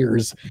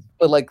years,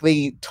 but like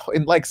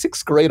in like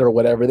 6th grade or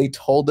whatever, they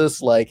told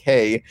us like,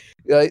 hey,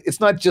 it's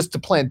not just to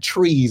plant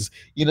trees.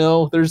 You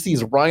know, there's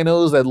these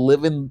rhinos that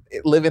live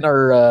in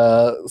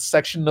our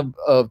section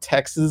of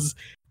Texas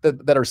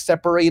that are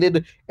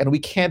separated, and we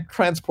can't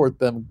transport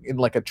them in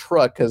like a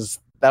truck because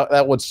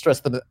that would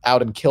stress them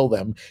out and kill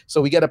them.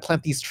 So we got to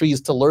plant these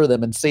trees to lure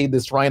them and save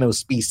this rhino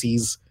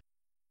species.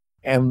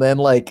 And then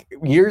like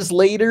years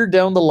later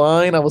down the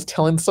line, I was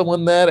telling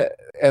someone that,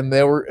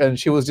 and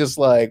she was just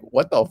like,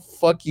 "What the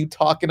fuck you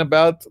talking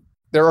about?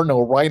 There are no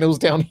rhinos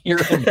down here."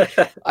 And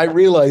I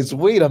realized,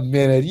 wait a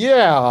minute,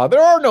 yeah,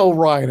 there are no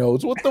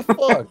rhinos. What the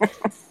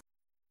fuck?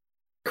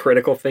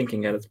 Critical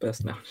thinking at its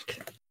best now.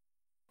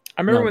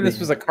 I remember when this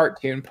was a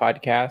cartoon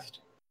podcast.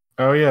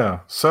 Oh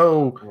yeah.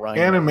 So Rhinos.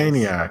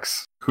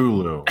 Animaniacs,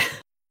 Hulu.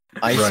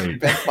 I Right.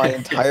 spent my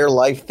entire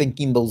life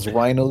thinking those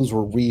rhinos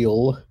were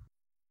real.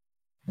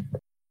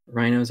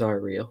 Rhinos are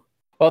real.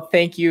 Well,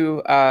 thank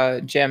you,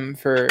 Jim,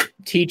 for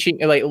teaching,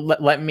 like,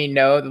 letting me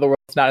know that the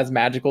world's not as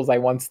magical as I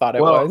once thought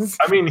it was.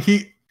 I mean,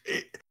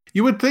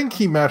 you would think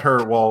he met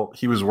her while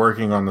he was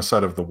working on the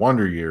set of The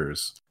Wonder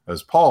Years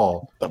as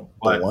Paul, The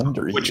but-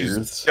 Wonder which Years.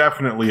 is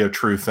definitely a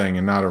true thing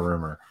and not a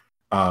rumor.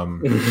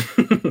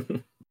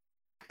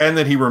 And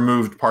that he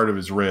removed part of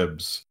his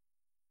ribs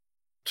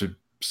to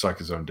suck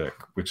his own dick,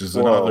 which is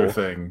another Whoa.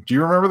 thing. Do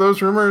you remember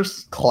those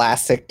rumors?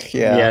 Classic,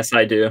 yeah. Yes,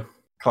 I do.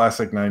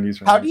 Classic 90s rumors.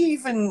 How do you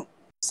even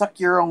suck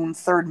your own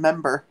third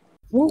member?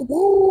 Woo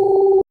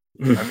woo.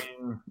 I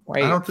mean,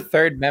 Wait, I don't thi-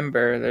 third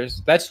member.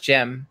 That's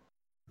Jim.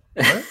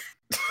 what?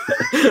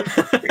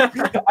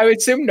 I would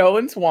assume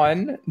Nolan's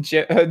one.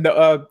 Sorry.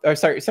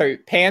 Pan's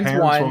Pan's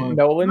one. one.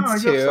 Nolan's No, I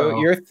guess two. so.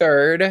 You're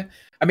third.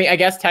 I mean, I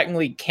guess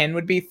technically Ken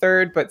would be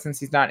third, but since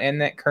he's not in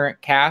that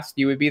current cast,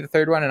 you would be the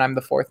third one, and I'm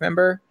the fourth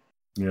member.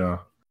 Yeah.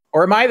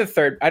 Or am I the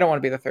third? I don't want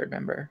to be the third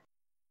member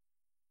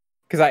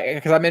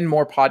because I'm in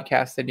more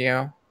podcasts than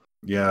you.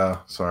 Yeah.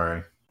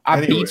 Sorry. I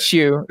Anyway. beat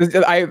you.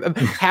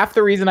 Half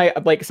the reason I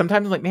like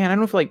sometimes I'm like, man, I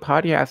don't feel like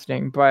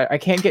podcasting, but I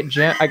can't get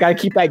Jim. I gotta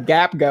keep that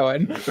gap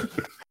going.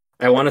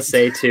 I want to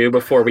say too,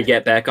 before we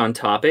get back on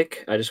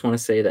topic, I just want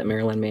to say that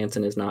Marilyn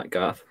Manson is not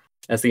goth.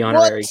 As the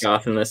honorary What?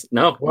 goth in this.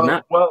 No, Well,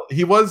 not.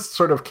 he was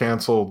sort of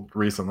canceled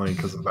recently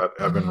because of that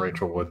Evan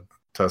Rachel Wood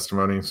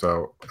testimony.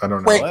 So I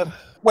don't know. Wait.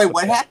 Wait,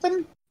 what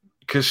happened?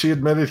 Because she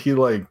admitted she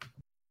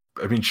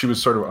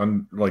was sort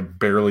of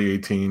barely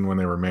 18 when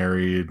they were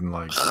married, and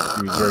like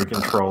he was very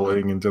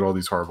controlling and did all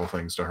these horrible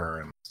things to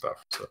her and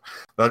stuff. So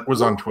that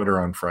was on Twitter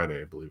on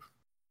Friday, I believe.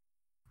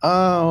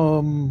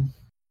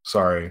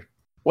 Sorry.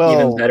 Well,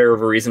 Even better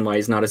of a reason why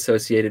he's not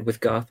associated with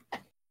goth.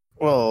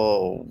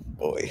 oh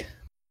boy.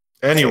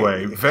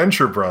 Anyway,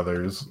 Venture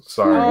Brothers.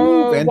 Sorry.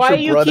 Oh, Venture why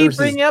do you Brothers keep is-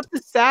 bringing up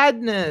the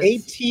sadness?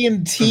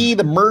 AT&T,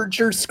 the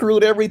merger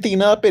screwed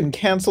everything up and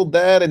canceled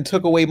that and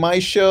took away my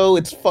show.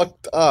 It's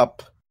fucked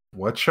up.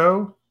 What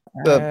show?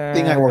 The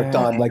thing I worked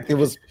on, like there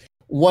was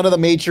one of the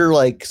major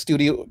like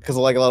studio, because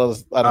like a lot of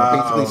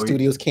basically Oh,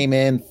 studios came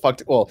in,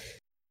 fucked. Well,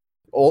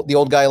 the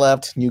old guy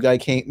left,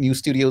 new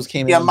studios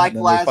came Yeah, in. Mike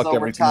and then they fucked Laszlo everything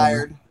over.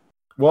 retired.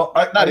 Well,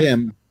 Not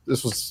him.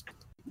 This was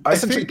I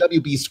essentially think,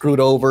 WB screwed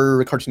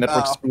over, Cartoon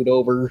Network Oh. screwed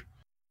over.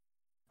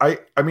 I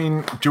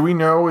mean, do we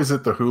know, is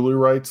it the Hulu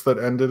rights that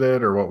ended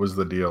it, or what was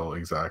the deal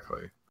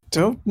exactly?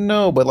 Don't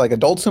know, but like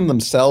Adult Swim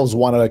themselves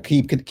wanted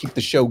to keep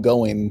the show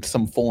going in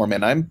some form,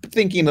 and I'm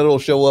thinking it'll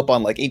show up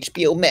on like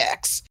HBO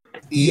Max.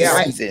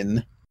 Yeah,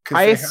 season. 'Cause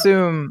I they have-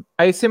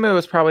 assume it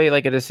was probably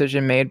like a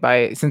decision made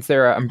by, since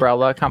they're an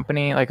umbrella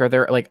company, like, or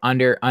they're like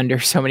under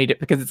so many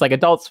because it's like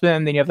Adult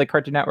Swim, then you have like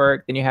Cartoon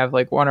Network, then you have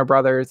like Warner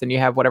Brothers, then you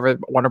have whatever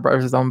Warner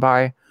Brothers is owned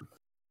by.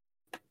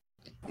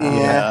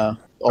 Yeah,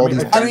 all mean,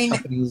 these I mean-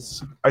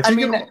 companies. I think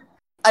mean,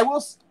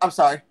 I'm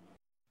sorry.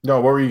 no,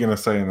 what were you gonna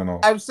say? And then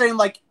I was saying,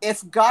 like,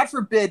 if God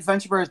forbid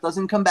Venture Brothers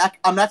doesn't come back,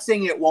 I'm not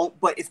saying it won't,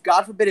 but if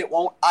God forbid it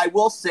won't, I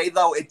will say,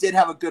 though, it did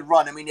have a good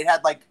run. I mean, it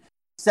had, like,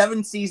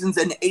 7 seasons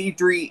and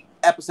 83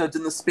 episodes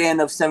in the span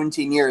of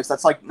 17 years.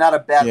 That's, like, not a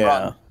bad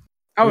run.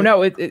 Oh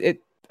no,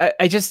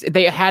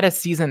 they had a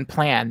season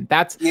plan.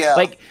 That's Yeah.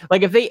 like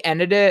if they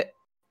ended it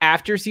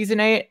after season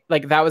 8,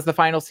 like that was the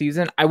final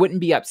season, I wouldn't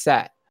be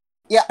upset.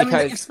 Yeah, I mean,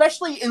 Because-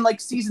 especially in, like,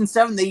 season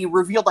 7, they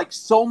revealed, like,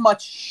 so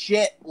much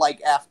shit,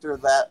 like, after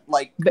that.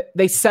 Like,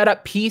 They set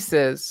up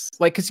pieces,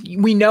 like, because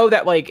we know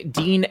that like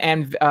Dean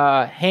and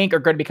Hank are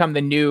going to become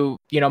the new,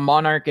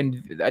 Monarch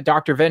and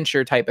Dr.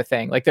 Venture type of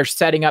thing. Like they're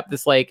setting up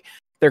this, like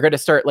they're going to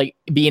start like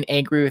being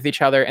angry with each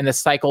other, and the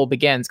cycle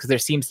begins because there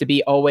seems to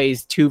be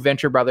always 2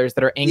 Venture brothers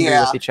that are angry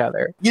Yeah. with each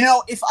other.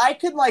 if I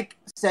could, like,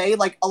 say,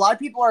 like, a lot of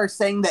people are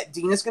saying that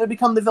Dean is going to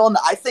become the villain.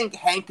 I think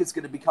Hank is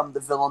going to become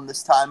the villain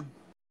this time.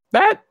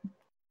 That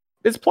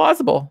is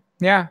plausible.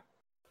 Yeah.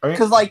 I mean,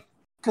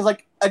 Because,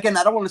 again,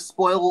 I don't want to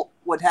spoil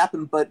what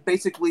happened, but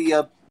basically,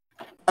 I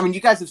mean, you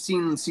guys have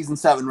seen season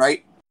 7,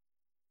 right?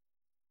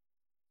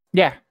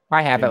 Yeah,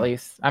 I have Yeah. at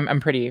least. I'm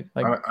pretty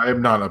like. I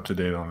am not up to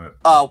date on it.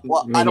 Oh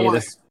well, Me I don't want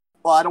neither. to.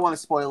 Well, I don't want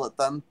to spoil it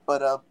then.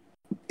 But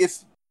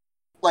if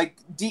like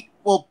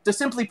to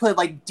simply put,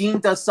 like Dean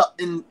does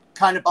something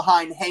kind of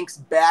behind Hank's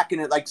back,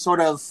 and it like sort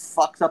of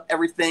fucks up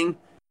everything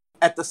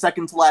at the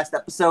second to last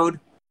episode.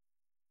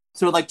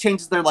 So it like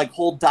changes their like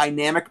whole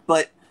dynamic.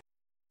 But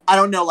I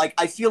don't know. Like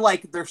I feel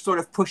like they're sort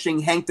of pushing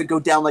Hank to go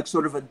down like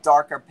sort of a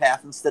darker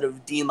path instead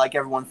of Dean, like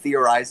everyone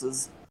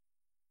theorizes.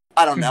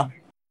 I don't know.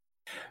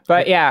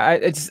 But yeah,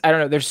 I don't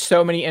know. There's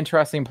so many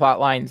interesting plot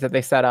lines that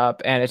they set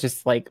up, and it's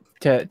just like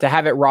to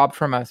have it robbed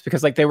from us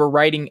because like they were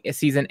writing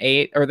season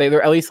 8, or they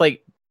were at least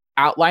like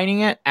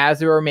outlining it as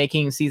they were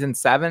making season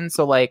 7.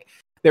 So like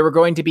they were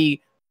going to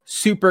be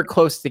super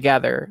close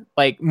together,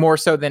 like more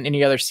so than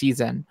any other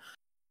season.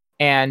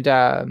 And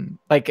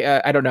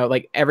I don't know,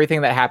 like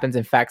everything that happens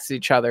infects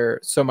each other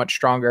so much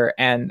stronger.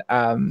 And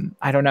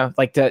I don't know,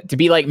 like to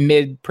be like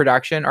mid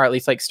production, or at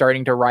least like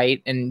starting to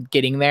write and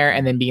getting there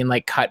and then being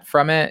like cut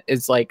from it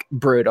is like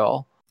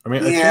brutal. I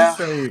mean, Yeah. I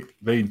think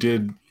they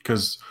did,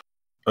 because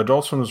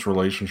Adult Swim's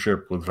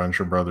relationship with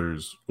Venture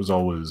Brothers was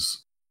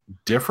always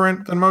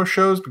different than most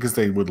shows because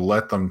they would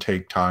let them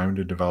take time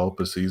to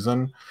develop a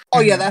season. Oh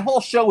yeah, that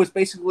whole show was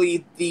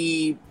basically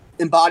the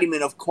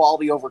embodiment of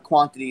quality over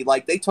quantity.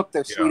 Like they took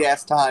their sweet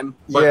ass time.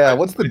 But yeah, I-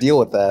 what's the deal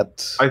with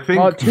that? I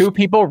think Well, 2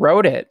 people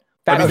wrote it.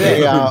 That's mean, it.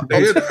 Yeah.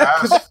 they had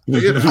asked.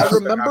 They had I asked to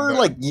remember have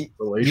like that years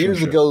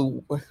relationship.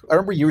 ago. I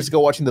remember years ago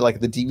watching the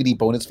DVD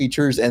bonus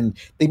features, and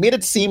they made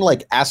it seem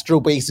like Astro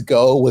Base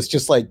Go was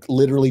just like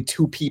literally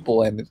 2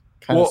 people, and it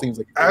kind of Well, seems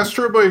like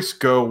Astro Base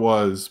Go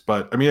was,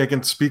 but I mean, I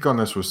can speak on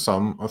this with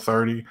some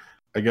authority,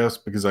 I guess,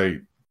 because I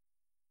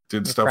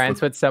did You're stuff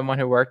friends with someone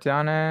who worked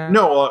on it.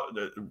 No,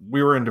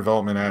 we were in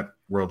development at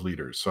World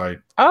Leaders, so I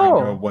Oh.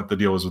 know what the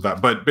deal was with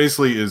that. But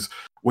basically, is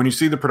when you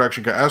see the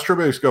production, Astro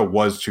Base Go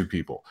was 2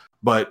 people,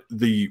 but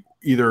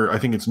I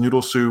think it's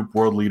Noodle Soup,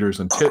 World Leaders,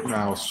 and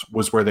Titmouse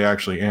was where they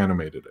actually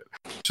animated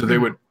it. So they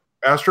would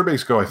Astro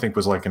Base Go, I think,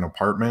 was like an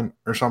apartment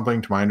or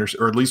something, to my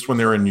understanding, or at least when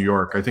they were in New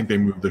York. I think they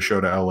moved the show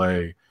to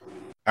LA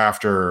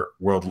after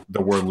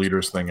the World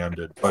Leaders thing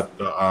ended. But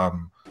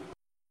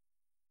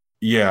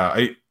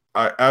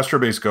Astro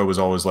Base Go was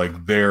always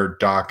like their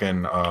Doc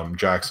and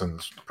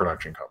Jackson's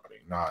production company,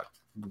 not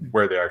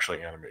where they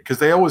actually animated, because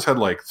they always had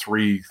like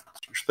 3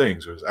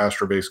 things. It was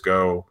Astro Base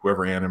Go,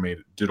 whoever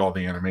did all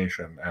the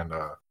animation, and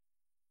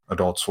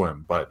Adult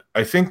Swim. But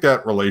I think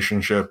that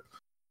relationship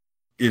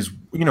is,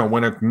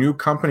 when a new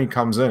company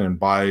comes in and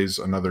buys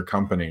another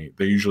company,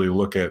 they usually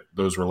look at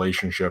those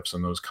relationships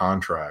and those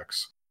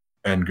contracts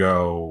and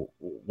go,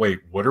 wait,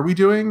 what are we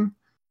doing?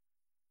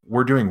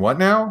 We're doing what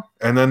now?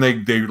 And then they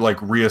like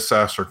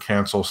reassess or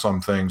cancel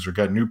some things or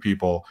get new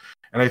people.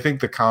 And I think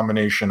the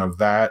combination of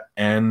that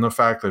and the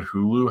fact that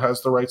Hulu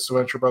has the rights to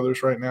Venture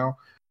Brothers right now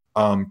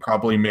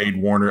probably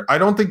made Warner. I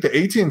don't think the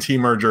AT&T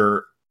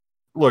merger.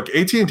 Look,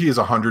 AT&T is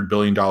 $100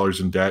 billion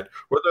in debt.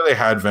 Whether they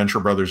had Venture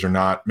Brothers or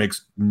not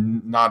makes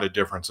not a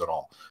difference at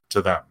all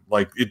to them.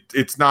 Like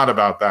it's not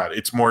about that.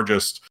 It's more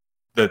just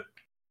that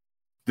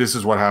this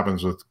is what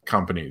happens with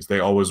companies. They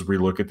always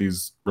relook at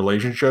these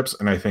relationships,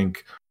 and I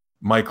think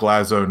Mike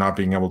Lazo not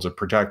being able to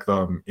protect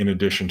them, in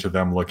addition to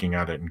them looking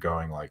at it and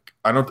going like,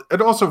 and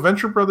also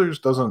Venture Brothers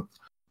doesn't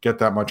get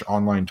that much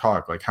online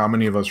talk. Like, how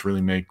many of us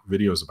really make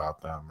videos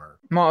about them? Or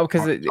Well,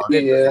 because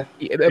Yeah.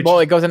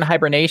 it goes into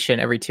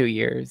hibernation every 2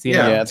 years. You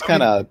know? yeah, it's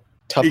kind of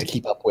tough to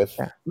keep up with.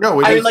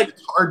 no, I mean,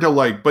 it's hard to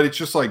like, but it's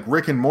just like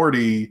Rick and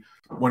Morty.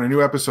 When a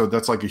new episode,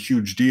 that's like a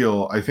huge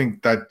deal. I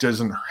think that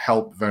doesn't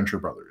help Venture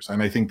Brothers,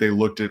 and I think they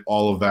looked at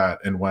all of that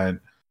and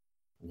went,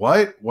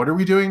 what are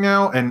we doing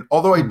now? And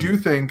although I do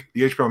think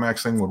the HBO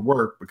Max thing would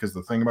work, because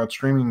the thing about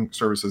streaming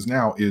services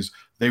now is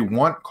they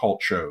want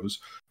cult shows,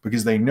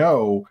 because they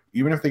know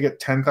even if they get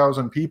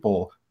 10,000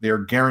 people, they're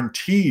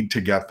guaranteed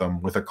to get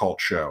them with a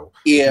cult show.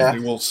 Yeah.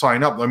 Because they will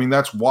sign up. I mean,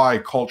 that's why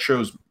cult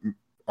shows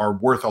are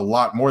worth a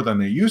lot more than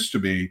they used to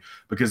be,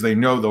 because they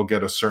know they'll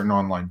get a certain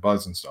online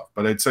buzz and stuff.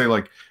 But I'd say,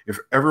 like, if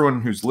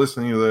everyone who's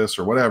listening to this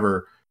or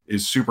whatever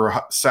is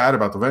super sad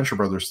about the Venture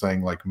Brothers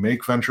thing, like,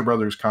 make Venture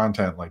Brothers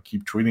content, like,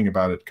 keep tweeting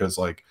about it, because,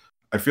 like,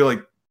 I feel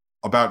like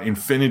about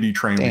Infinity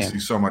Train we see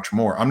so much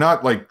more. I'm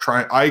not like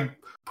I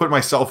put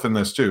myself in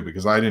this too,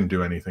 because I didn't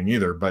do anything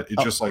either, but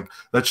it's just like,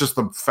 that's just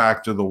the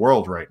fact of the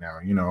world right now.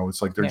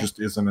 It's like there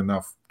just isn't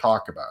enough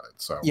talk about it.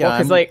 So Yeah,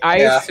 because like I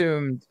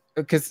assumed,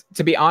 because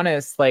to be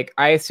honest, like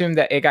I assumed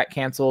that it got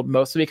canceled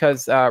mostly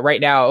because right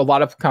now a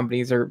lot of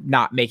companies are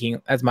not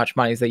making as much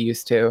money as they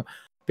used to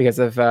because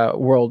of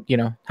world,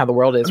 how the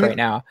world is right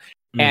now.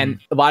 And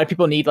a lot of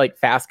people need like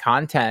fast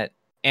content,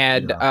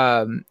 and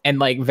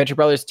like Venture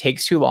Brothers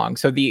takes too long.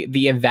 So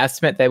the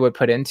investment they would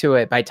put into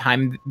it, by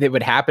time that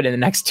would happen in the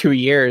next 2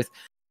 years,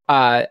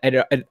 I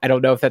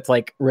don't know if that's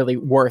like really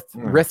worth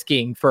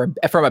risking from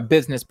a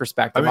business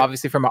perspective.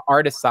 Obviously from an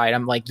artist side,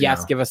 I'm like,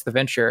 yes, give us the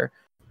Venture.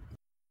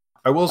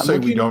 I will say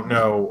we don't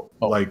know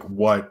like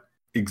what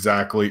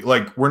exactly,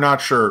 like we're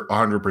not sure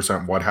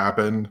 100% what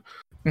happened,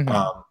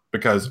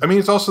 because I mean,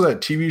 it's also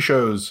that TV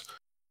shows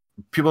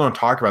people don't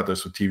talk about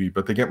this with TV,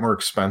 but they get more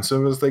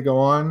expensive as they go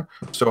on.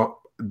 So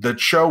the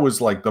show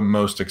was like the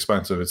most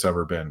expensive it's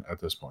ever been at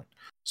this point.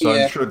 So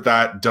Yeah. I'm sure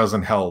that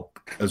doesn't help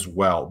as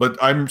well. But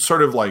I'm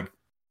sort of like,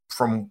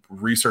 from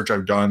research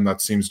I've done,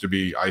 that seems to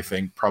be, I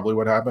think, probably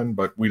what happened.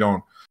 But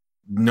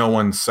no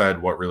one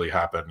said what really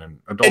happened, and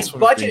Adult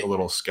Swim is being a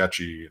little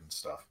sketchy and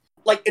stuff.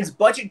 Like, its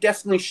budget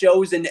definitely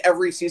shows in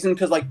every season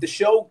because, like, the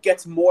show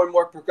gets more and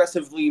more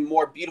progressively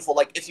more beautiful.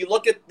 Like, if you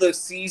look at the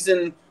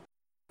season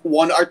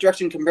 1 art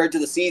direction compared to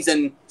the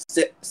season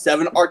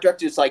 7 art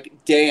direction, it's like,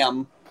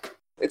 damn.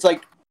 It's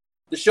like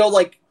the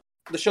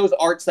show's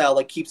art style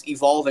like keeps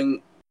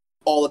evolving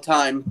all the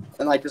time,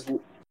 and like just that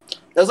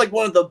was like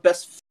one of the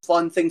best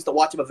fun things to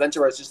watch of Adventure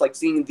Wars, just like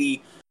seeing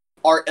the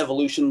art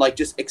evolution like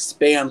just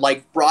expand.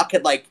 Like Brock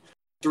had like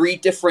 3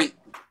 different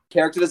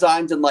character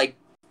designs and like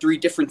 3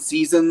 different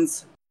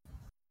seasons.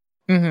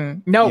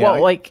 No, Yeah,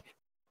 well, like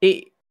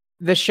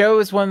the show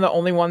is one of the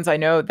only ones I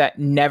know that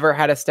never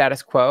had a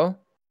status quo.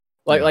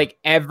 Like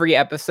every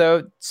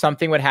episode,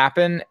 something would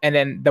happen, and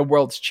then the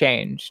world's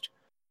changed,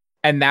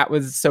 and that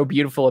was so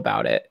beautiful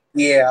about it.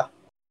 Yeah.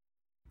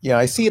 Yeah,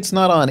 I see it's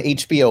not on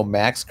HBO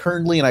Max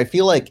currently, and I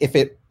feel like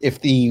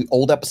if the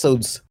old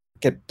episodes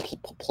get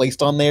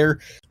placed on there,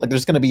 like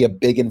there's going to be a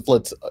big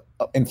influx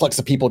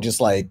of people just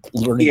like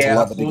learning to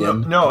love it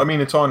again. No, I mean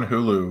it's on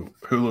Hulu.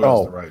 Hulu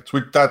has the rights.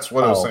 That's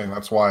what I was saying.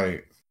 That's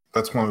why.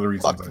 That's one of the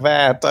reasons. Fuck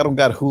that! I don't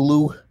got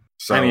Hulu.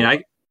 So, I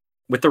mean,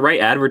 with the right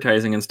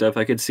advertising and stuff,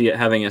 I could see it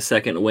having a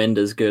second wind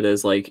as good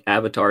as like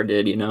Avatar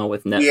did,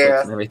 with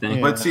Netflix and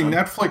everything. But see,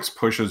 Netflix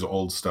pushes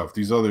old stuff.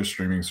 These other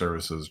streaming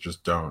services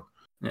just don't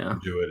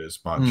do it as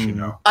much,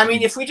 I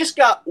mean, if we just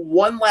got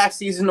one last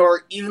season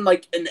or even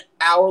like an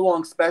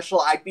hour-long special,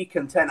 I'd be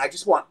content. I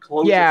just want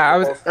closure. Yeah, I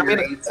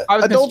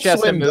was Adult just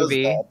a Swim does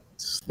movie.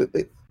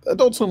 that.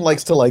 Adult Swim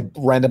likes to like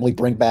randomly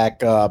bring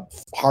back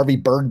Harvey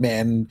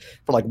Birdman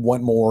for like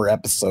one more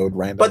episode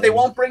randomly. But they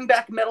won't bring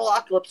back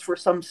Metalocalypse for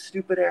some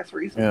stupid ass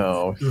reason.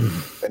 No,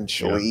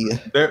 eventually.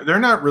 They're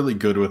not really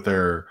good with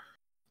their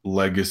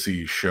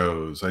legacy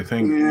shows. I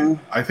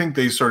think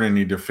they sort of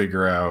need to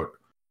figure out.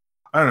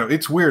 I don't know.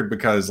 It's weird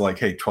because like,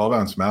 hey,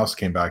 12-ounce Mouse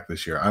came back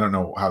this year. I don't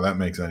know how that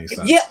makes any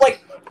sense. Although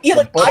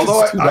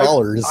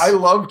 $2. I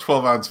love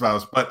 12-ounce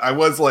Mouse, but I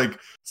was like,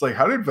 it's like,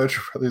 how did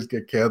Venture Brothers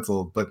get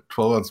canceled, but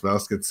 12-ounce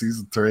Mouse gets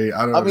season 3?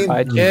 I don't know.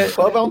 I mean,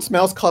 12-ounce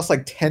Mouse costs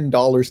like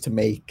 $10 to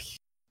make.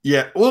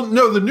 Yeah. Well,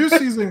 no, the new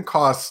season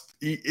cost.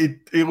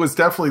 It was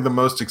definitely the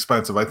most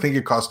expensive. I think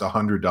it cost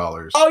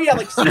 $100. Oh yeah,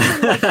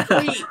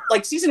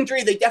 like season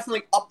 3, they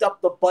definitely upped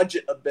up the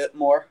budget a bit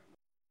more.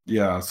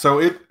 Yeah.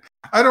 So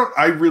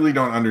I really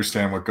don't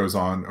understand what goes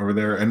on over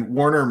there, and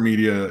Warner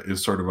Media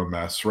is sort of a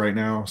mess right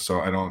now.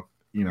 So I don't,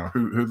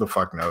 who the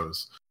fuck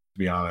knows, to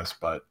be honest.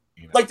 But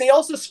like they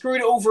also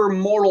screwed over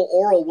Mortal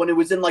Oral when it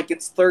was in like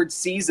its 3rd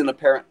season,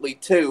 apparently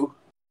too.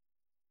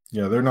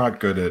 Yeah, they're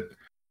not good at.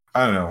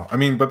 I don't know. I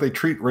mean, but they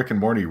treat Rick and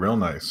Morty real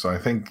nice. So I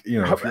think if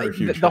you're a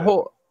huge the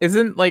whole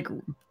isn't like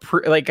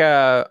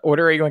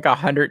ordering like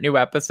 100 new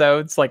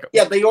episodes. Like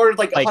they ordered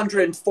like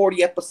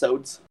 140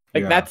 episodes.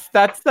 Like that's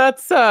not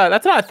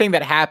a thing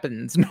that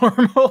happens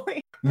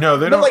normally. No,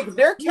 they don't. Like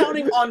they're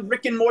counting on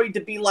Rick and Morty to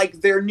be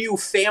like their new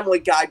Family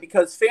Guy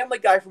because Family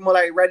Guy, from what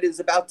I read, is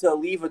about to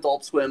leave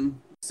Adult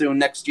Swim soon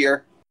next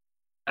year.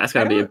 That's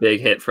gotta be a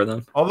big hit for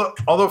them.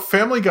 Although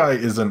Family Guy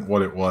isn't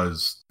what it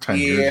was 10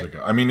 years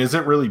ago. I mean, is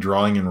it really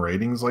drawing in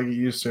ratings like it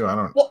used to? I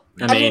don't. Well,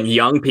 I mean,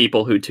 young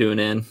people who tune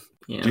in.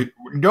 Yeah. Do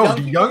young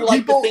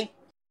people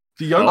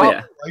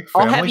like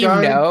Family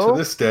Guy to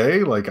this day?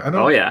 Like I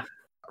don't. Oh yeah.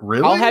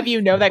 Really? I'll have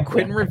you know that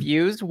Quentin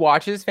Reviews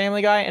watches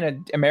Family Guy and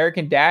an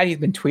American Dad. He's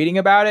been tweeting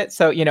about it,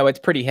 so it's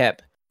pretty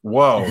hip.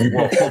 Whoa,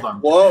 hold on.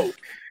 Whoa.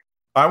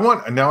 I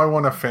want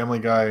a Family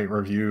Guy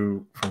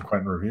review from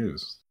Quentin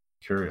Reviews.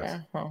 Curious. Yeah,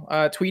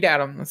 well, tweet at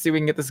him. Let's see if we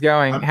can get this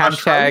going.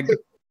 Hashtag.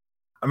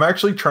 I'm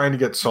actually trying to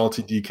get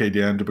Salty DK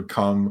Dan to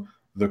become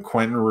the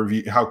Quentin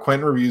Review. How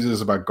Quentin Reviews is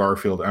about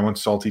Garfield. I want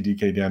Salty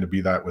DK Dan to be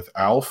that with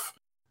Alf.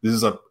 This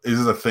is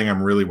a thing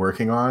I'm really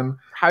working on.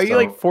 How are you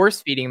like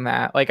force feeding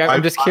that? Like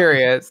I'm just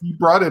curious. He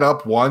brought it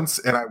up once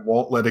and I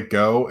won't let it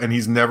go. And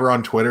he's never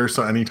on Twitter,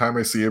 so anytime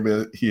I see him,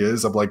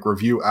 I'm like,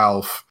 review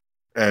Alf,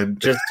 and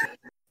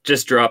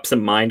just drop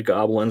some mind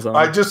goblins on.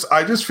 I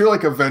just feel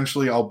like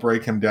eventually I'll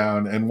break him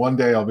down, and one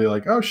day I'll be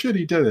like, oh shit,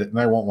 he did it, and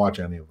I won't watch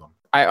any of them.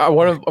 I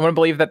want to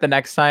believe that the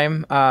next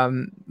time,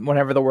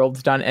 whenever the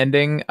world's done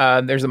ending,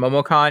 there's a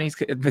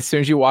MomoCon. As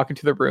soon as you walk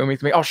into the room, he's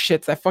gonna be, oh shit,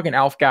 it's that fucking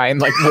Alf guy,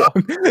 and like,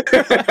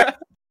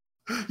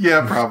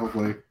 yeah,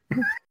 probably.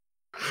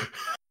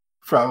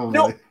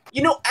 Probably.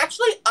 No,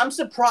 actually, I'm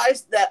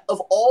surprised that of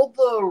all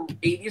the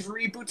 80s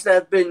reboots that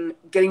have been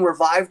getting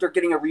revived or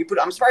getting a reboot,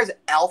 I'm surprised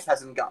Alf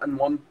hasn't gotten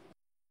one.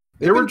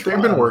 They've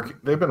been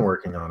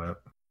working on it.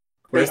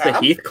 Where's the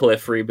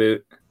Heathcliff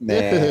reboot?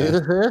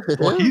 Nah.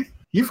 Well,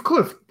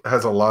 Heathcliff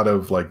has a lot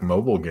of like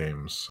mobile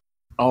games.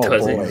 Oh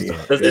boy.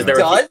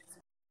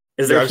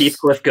 Is there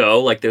Heathcliff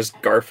Go? Like there's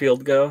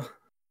Garfield Go?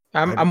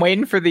 I'm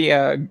waiting for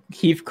the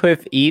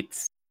Heathcliff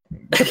Eats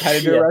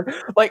competitor.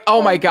 Like,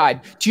 oh my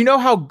god, do you know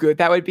how good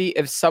that would be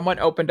if someone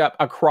opened up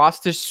across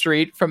the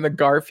street from the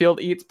Garfield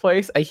Eats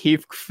place a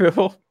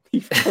Heathcliff?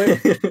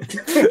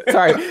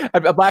 Sorry,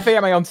 I'm laughing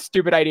at my own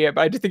stupid idea,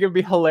 but I just think it would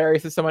be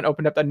hilarious if someone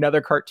opened up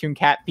another cartoon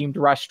cat themed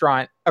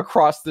restaurant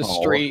across the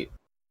street,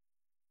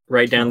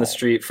 right down the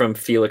street from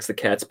Felix the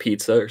Cat's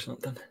Pizza or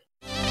something.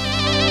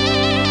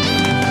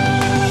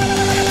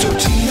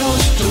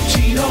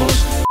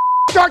 Totinos.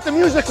 Start the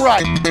music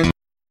right.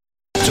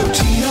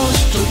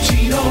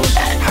 Totinos.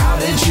 How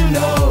did you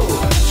know?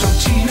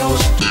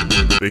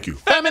 Totinos. Thank you.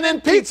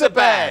 Feminine pizza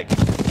bag.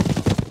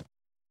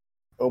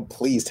 Oh,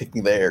 please take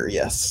me there.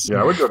 Yes.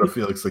 Yeah, I would go to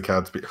Felix the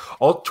Cat's.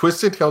 All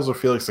Twisted Tales of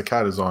Felix the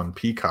Cat is on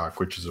Peacock,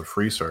 which is a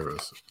free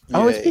service.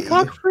 Oh, is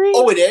Peacock free?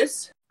 Oh, it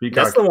is? Peacock.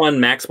 That's the one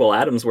Maxwell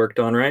Adams worked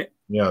on, right?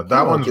 Yeah,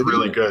 that one's good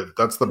really one. good.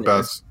 That's the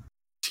best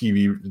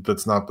TV.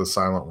 That's not the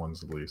silent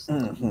ones, at least in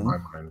my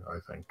mind. I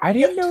think. I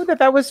didn't know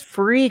that was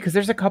free because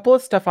there's a couple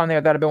of stuff on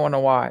there that I've been wanting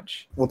to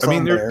watch. What's I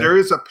mean, on there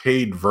is a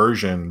paid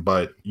version,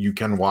 but you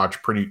can watch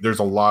there's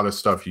a lot of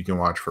stuff you can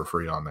watch for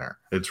free on there.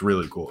 It's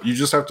really cool. You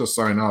just have to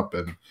sign up,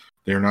 and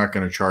they're not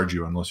going to charge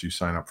you unless you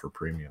sign up for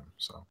premium.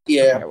 So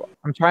Yeah. Okay, well,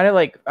 I'm trying to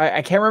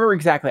I can't remember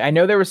exactly. I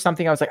know there was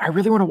something I was like, I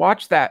really want to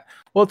watch that.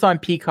 Well, it's on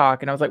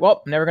Peacock, and I was like,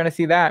 well, never gonna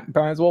see that.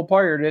 Might as well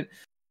pirate it.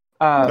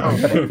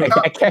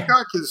 I can't.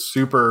 Peacock is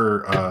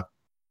super.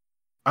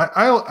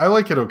 I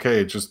like it okay.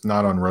 It's just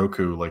not on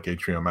Roku like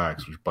HBO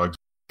Max, which bugs me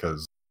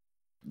because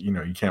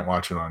you can't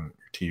watch it on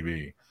your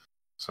TV.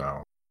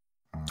 So.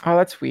 Oh,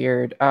 that's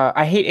weird.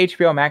 I hate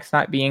HBO Max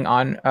not being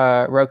on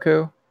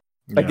Roku.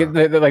 Like Yeah.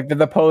 they're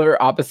the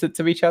polar opposites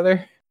of each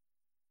other.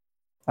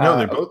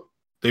 No,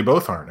 they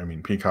both aren't. I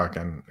mean, Peacock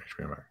and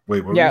HBO Max.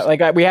 Wait, what? Yeah,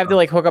 like we have to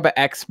hook up an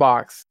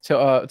Xbox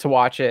to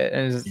watch it,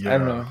 and it's just, I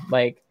don't know.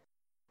 Like,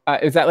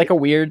 is that like a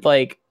weird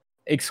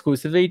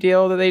exclusivity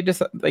deal that they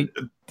just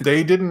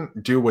They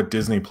didn't do what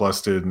Disney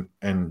Plus did,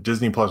 and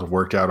Disney Plus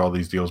worked out all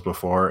these deals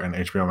before, and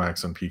HBO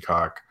Max and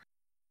Peacock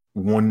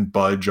wouldn't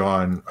budge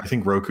on. I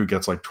think Roku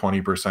gets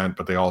 20%,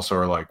 but they also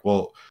are like,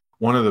 well,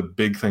 one of the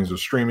big things with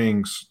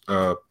streaming,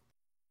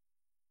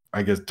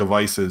 I guess,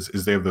 devices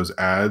is they have those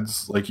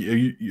ads. Like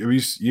you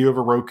have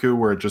a Roku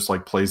where it just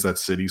plays that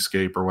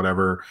cityscape or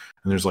whatever,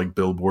 and there's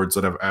billboards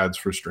that have ads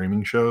for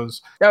streaming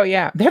shows. Oh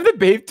yeah, they have the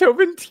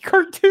Beethoven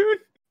cartoon.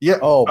 Yeah.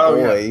 Oh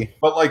boy. Yeah.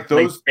 But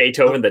those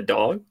Beethoven the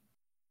dog.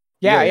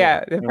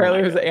 Yeah.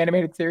 Apparently, it was an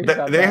animated series.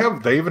 they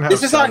even have.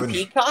 This is on Savage-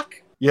 Peacock?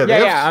 Yeah,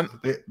 Yeah,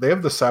 they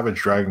have the Savage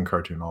Dragon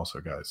cartoon also,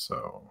 guys.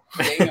 So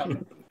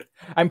Damn.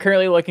 I'm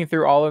currently looking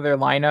through all of their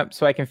lineup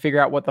so I can figure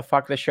out what the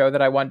fuck the show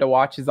that I wanted to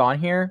watch is on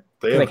here.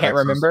 they 'Cause have I can't Exo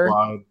Remember.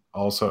 Squad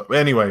also.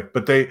 Anyway,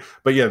 but they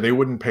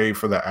wouldn't pay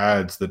for the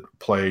ads that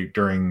play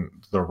during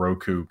the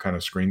Roku kind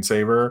of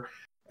screensaver.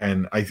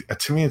 And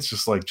to me, it's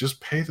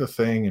just pay the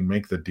thing and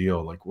make the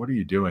deal. What are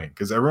you doing?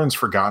 Because everyone's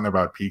forgotten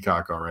about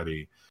Peacock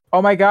already.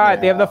 Oh my god,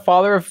 they have the Yeah.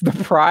 Father of the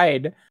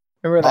Pride.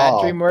 Remember that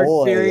DreamWorks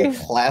boy, series?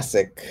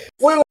 classic.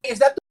 Wait, is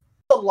that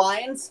the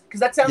Lions? Because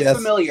that sounds Yes.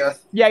 familiar.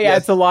 Yeah, Yes,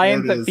 it's a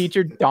Lions it that is.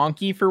 featured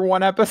Donkey for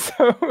one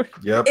episode.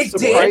 Yep. It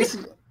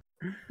did?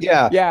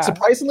 Yeah. Yeah.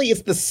 Surprisingly,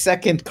 it's the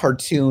second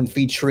cartoon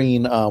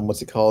featuring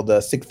what's it called?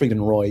 Siegfried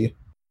and Roy.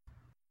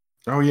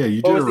 Oh yeah,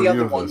 you What did a was the review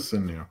other of one? this,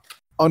 didn't you?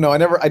 Oh no, I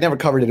never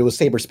covered it. It was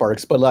Saber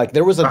Sparks, but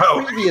there was a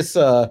Oh. previous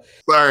Sorry.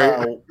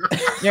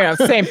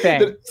 Same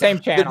thing, same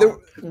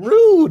channel.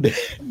 rude.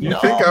 You No.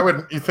 think I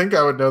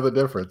would know the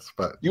difference,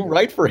 but You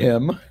write for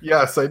him.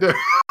 yes, I do.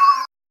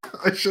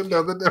 I should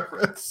know the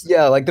difference.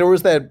 Yeah, there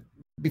was that.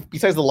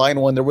 Besides the Lion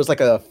one, there was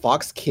a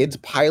Fox Kids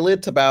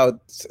pilot about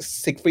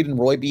Siegfried and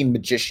Roy being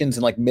magicians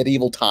in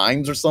medieval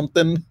times or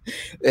something.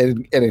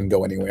 It didn't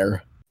go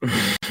anywhere.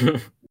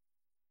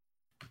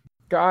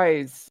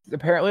 Guys,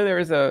 apparently there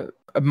was a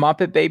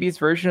Muppet Babies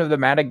version of the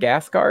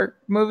Madagascar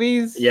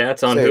movies. Yeah,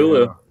 it's on Say,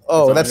 Hulu.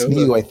 Oh, on that's Hulu.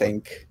 new, I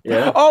think.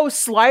 Yeah. Oh,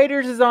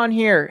 Sliders is on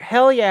here.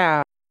 Hell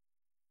yeah.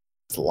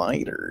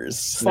 Sliders.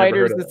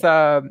 Sliders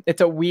heard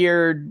it's a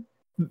weird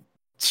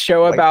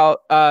show Like-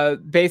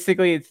 about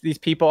basically it's these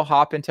people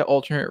hop into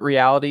alternate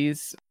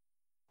realities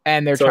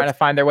and they're So trying to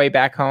find their way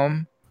back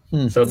home.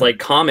 So it's like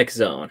Comic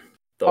Zone.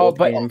 The Oh, old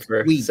but- game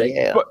for We- Sega.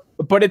 yeah.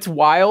 But it's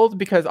wild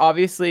because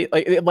obviously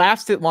it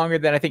lasted longer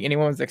than I think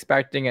anyone was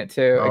expecting it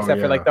to, Oh, except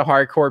for yeah. the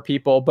hardcore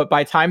people. But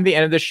by the time the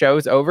end of the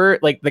show's over,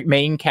 the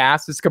main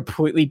cast is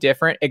completely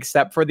different,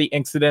 except for the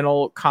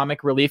incidental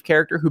comic relief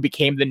character who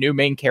became the new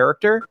main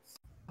character.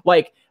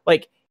 Like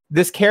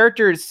this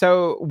character is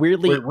so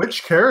weirdly Wait,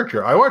 which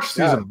character? I watched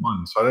season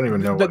 1, so I don't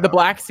even know. the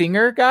black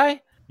singer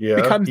guy yeah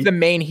becomes he- the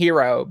main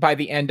hero by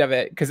the end of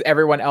it because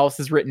everyone else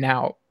is written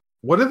out.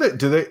 What do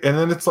they? And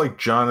then it's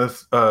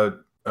Jonathan,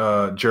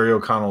 Jerry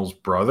O'Connell's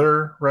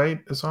brother, right?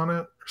 Is on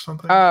it or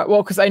something.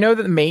 Well, because I know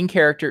that the main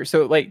character,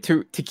 so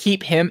to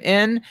keep him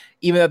in,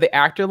 even though the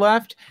actor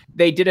left,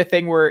 they did a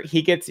thing where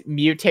he gets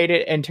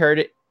mutated and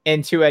turned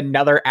into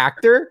another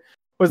actor.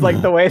 Was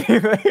the way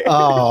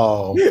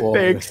Oh, boy.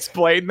 they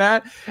explained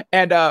that.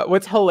 And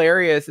what's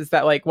hilarious is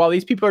that while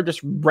these people are just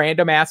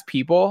random ass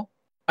people,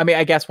 I mean,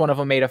 I guess one of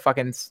them made a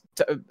fucking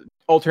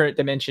alternate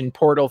dimension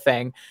portal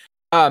thing.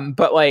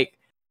 But like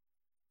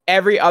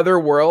every other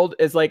world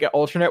is like an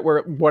alternate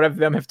where one of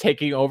them have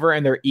taken over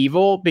and they're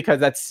evil because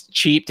that's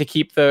cheap to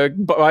keep the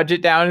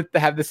budget down to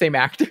have the same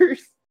actors.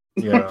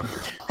 Yeah.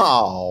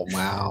 Oh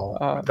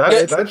wow.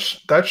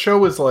 That show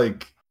was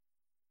like,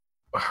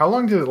 how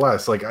long did it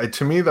last? Like,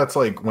 to me, that's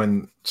like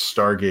when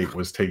Stargate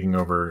was taking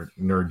over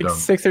nerddom. Like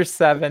 6 or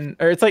 7,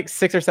 or it's like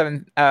 6 or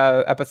 7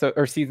 episodes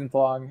or seasons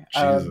long.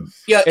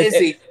 Jesus. Yeah,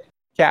 Izzy.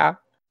 Yeah.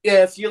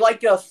 Yeah, if you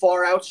like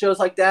far out shows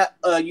like that,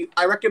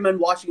 I recommend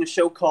watching a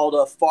show called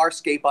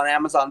Farscape on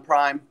Amazon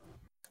Prime.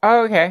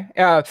 Oh, okay.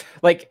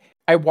 Like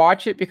I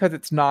watch it because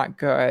it's not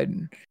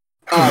good.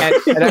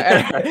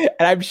 And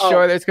I'm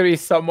sure there's going to be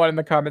someone in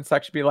the comment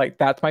section be like,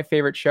 that's my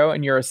favorite show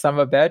and you're a son of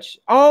a bitch.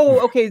 Oh,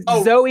 okay.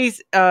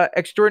 Zoe's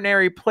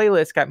Extraordinary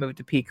Playlist got moved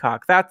to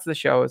Peacock. That's the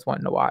show I was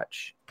wanting to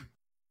watch.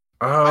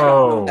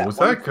 Oh, was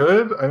that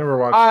good? I never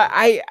watched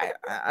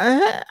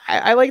it.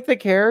 I like the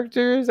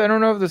characters. I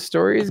don't know if the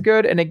story is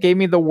good, and it gave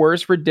me the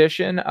worst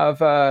rendition of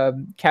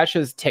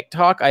Kesha's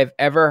TikTok I've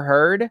ever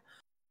heard.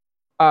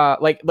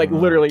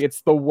 Literally,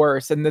 it's the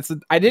worst. And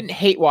I didn't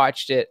hate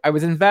watched it. I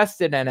was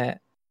invested in it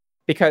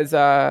because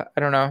I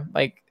don't know,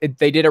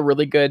 they did a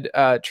really good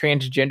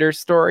transgender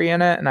story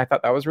in it, and I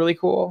thought that was really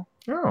cool.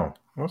 Oh.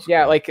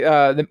 Yeah,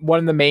 cool. One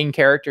of the main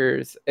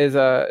characters is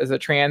a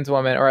trans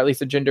woman, or at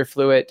least a gender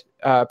fluid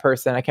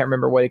person. I can't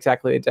remember what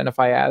exactly they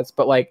identify as,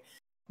 but like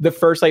the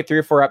first 3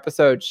 or 4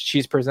 episodes,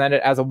 she's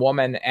presented as a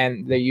woman,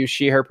 and they use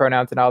she/her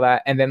pronouns and all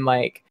that. And then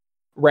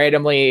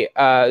randomly,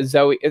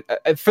 Zoe,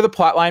 for the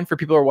plot line, for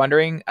people who are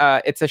wondering,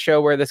 it's a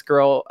show where this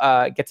girl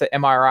gets an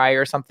MRI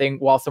or something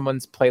while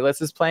someone's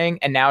playlist is playing,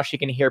 and now she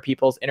can hear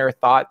people's inner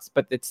thoughts,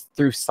 but it's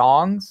through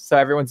songs. So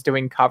everyone's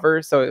doing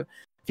covers. So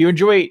if you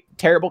enjoy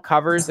terrible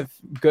covers of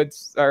good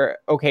or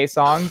okay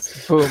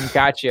songs, boom,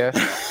 gotcha.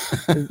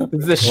 This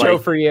is a show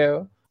for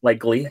you. Like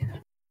Glee?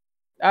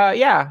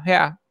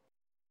 Yeah.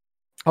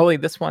 Only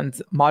this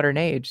one's modern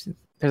age.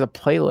 There's a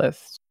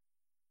playlist.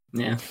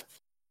 Yeah.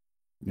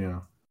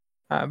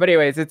 But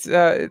anyways, it's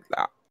I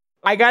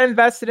got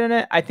invested in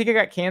it. I think I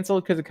got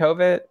canceled because of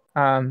COVID.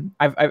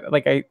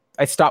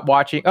 I stopped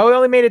watching. Oh, it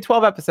only made it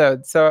 12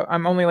 episodes, so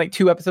I'm only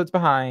 2 episodes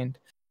behind.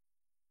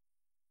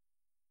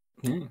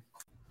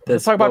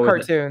 Let's talk about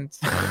cartoons.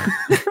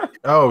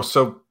 Oh,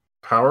 so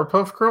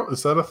Powerpuff Girl,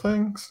 is that a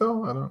thing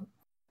still? I don't.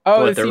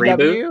 Oh, What, the the CW?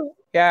 reboot?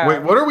 Yeah.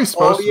 Wait, what are we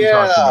supposed to be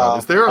talking about?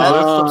 Is there a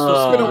list?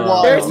 It's been a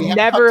while. There's We have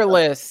never a talked-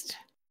 list.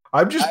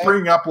 I'm just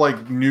bringing up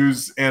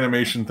news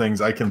animation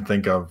things I can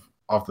think of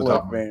off the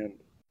top of my head. man.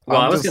 Well,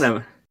 I'm I was just-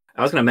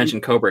 gonna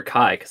mention Cobra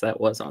Kai because that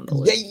was on the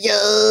list.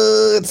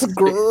 Yeah, it's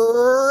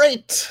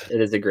great.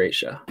 It is a great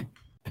show.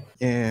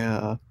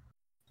 Yeah.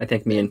 I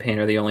think me and Payne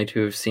are the only two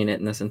who've seen it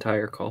in this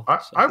entire call.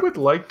 I would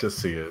like to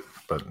see it,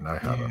 but I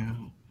haven't. Yeah.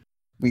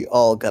 We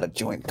all gotta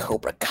join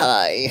Cobra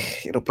Kai.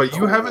 It'll be But you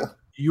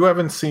cool.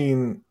 haven't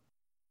seen.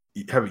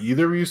 Have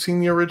either of you seen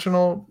the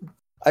original?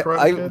 Karate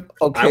I Kid?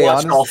 okay. I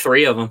watched all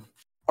 3 of them.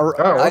 Oh,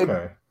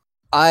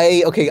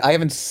 okay. I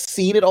haven't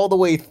seen it all the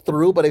way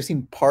through, but I've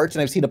seen parts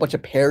and I've seen a bunch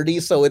of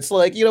parodies. So it's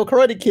like,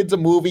 Karate Kid's a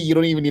movie you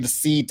don't even need to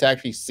see to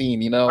actually see. I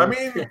mean,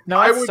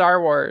 No, it's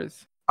Star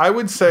Wars. I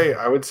would say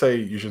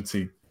you should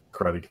see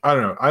Karate. I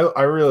don't know.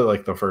 I really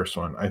like the first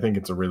one. I think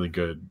it's a really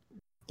good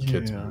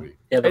kids movie.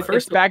 Yeah, the It's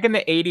first back in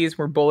the 80s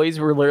where bullies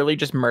were literally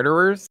just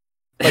murderers.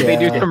 They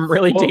do some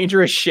really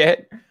dangerous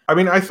shit. I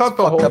mean, I thought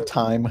the Fucked up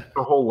time.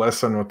 whole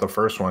lesson with the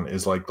first one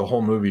is the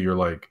whole movie. You're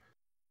like,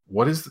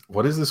 what is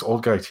this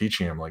old guy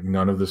teaching him?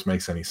 None of this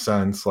makes any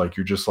sense. You're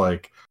just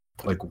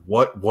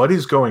what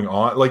is going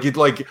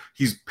on?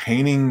 He's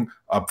painting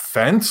a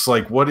fence.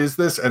 What is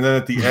this? And then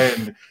at the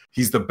end,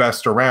 he's the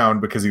best around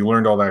because he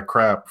learned all that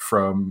crap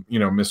from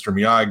Mr.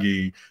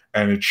 Miyagi,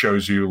 and it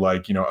shows you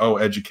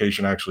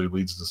education actually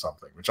leads to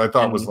something, which I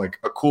thought was a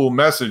cool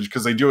message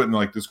because they do it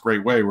in this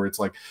great way where it's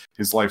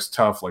his life's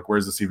tough.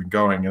 Where's this even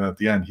going? And at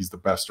the end, he's the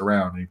best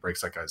around, and he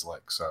breaks that guy's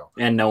leg. So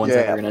and no one's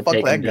ever gonna fuck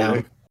take that him down.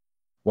 guy.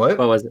 what?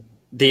 What was it?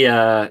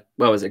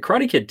 What was it?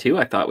 Karate Kid 2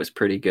 I thought was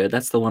pretty good.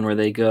 That's the one where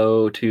they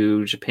go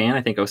to Japan,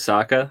 I think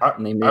Osaka,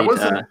 and they made I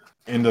wasn't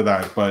into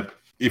that, but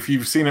if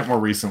you've seen it more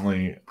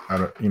recently, I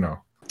don't.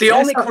 The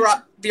only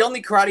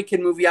Karate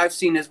Kid movie I've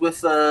seen is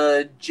with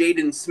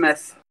Jaden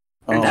Smith.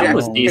 And that Jack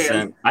was Chan.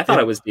 decent. I thought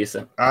it was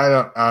decent. I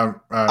don't.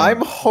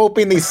 I'm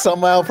hoping they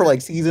somehow for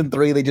season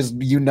 3 they just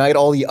unite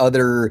all the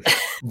other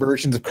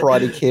versions of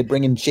Karate Kid,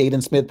 bring in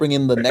Jaden Smith, bring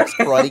in the next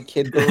Karate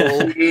Kid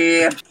girl.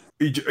 Yeah.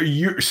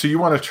 So you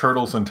want a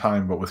Turtles in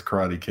Time, but with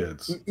Karate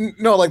Kids?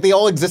 No, they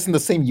all exist in the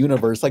same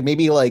universe.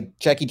 Maybe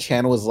Jackie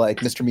Chan was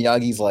Mr.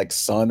 Miyagi's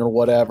son or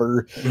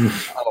whatever. I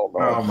don't know.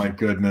 Oh my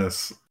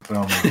goodness!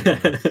 Oh my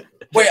goodness.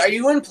 Wait, are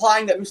you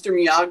implying that Mr.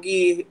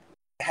 Miyagi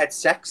had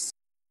sex?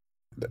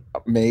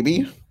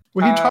 Maybe.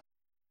 Well, he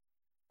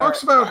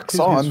talks about his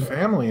on.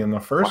 family in the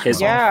first His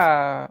one.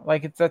 Yeah,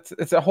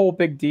 it's a whole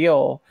big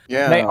deal.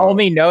 Yeah. And I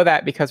only know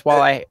that because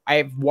while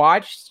I've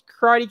watched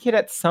Karate Kid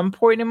at some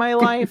point in my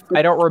life,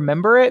 I don't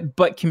remember it,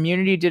 but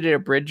Community did an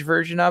abridged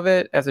version of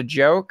it as a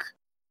joke.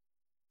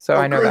 So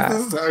I know Chris, that.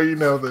 This is how you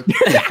know that.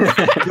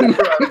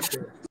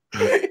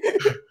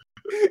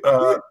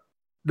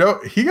 No,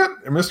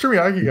 Mr.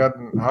 Miyagi got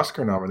an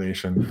Oscar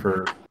nomination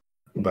for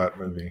that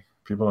movie.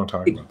 People don't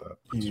talk about that.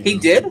 He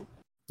did?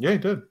 Yeah, he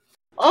did.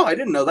 Oh, I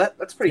didn't know that.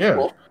 That's pretty Yeah.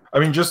 cool. I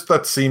mean, just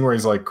that scene where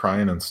he's like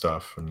crying and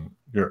stuff, and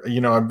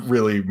I'm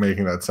really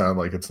making that sound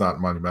like it's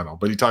not monumental,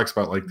 but he talks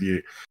about like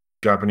the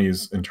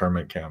Japanese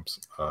internment camps.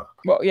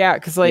 Well, yeah,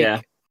 because like, Yeah.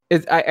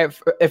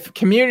 if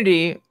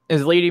Community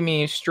is leading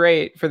me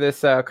straight for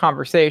this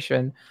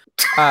conversation,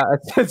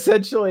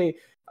 essentially,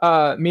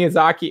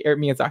 Miyazaki.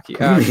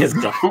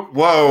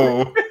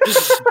 Whoa!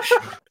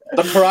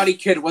 The Karate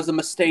Kid was a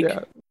mistake. Yeah.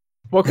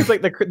 Well, because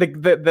like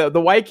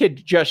the white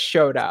kid just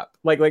showed up,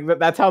 like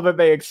that's how that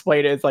they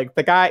explain it. It's like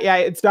the guy, yeah,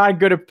 it's not a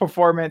good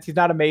performance, he's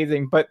not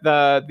amazing, but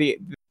the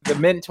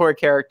mentor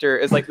character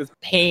is like this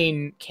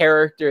pain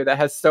character that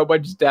has so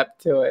much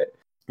depth to it.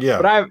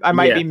 Yeah, but I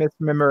might be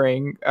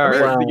misremembering.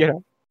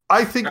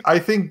 I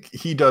think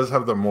he does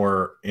have the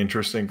more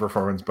interesting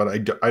performance, but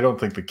I don't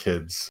think the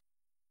kid's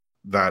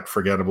that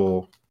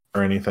forgettable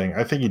or anything.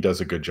 I think he does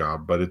a good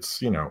job, but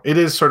it's it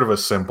is sort of a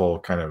simple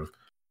kind of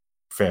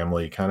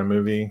family kind of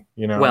movie,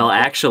 Well,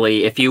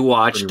 actually, if you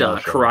watched Pretty well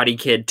shown. Karate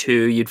Kid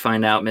 2, you'd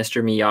find out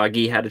Mr.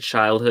 Miyagi had a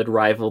childhood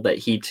rival that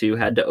he too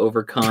had to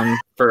overcome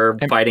for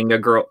fighting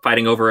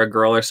over a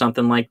girl or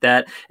something like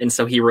that, and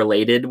so he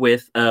related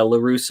with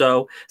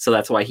LaRusso, so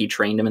that's why he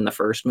trained him in the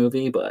first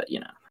movie. But you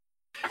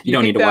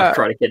don't need to watch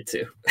Karate Kid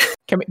 2.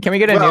 Can we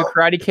get a new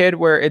Karate Kid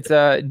where it's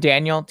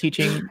Daniel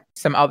teaching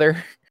some other?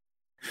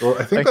 Well,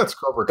 I think that's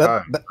Cobra Kai.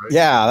 Right?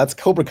 Yeah, that's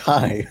Cobra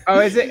Kai. Oh,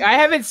 is it? I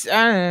haven't.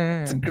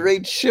 It's a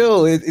great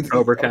show.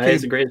 Cobra Kai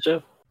is a great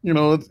show.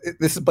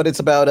 But it's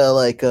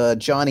about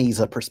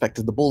Johnny's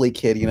perspective, the bully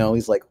kid.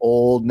 He's like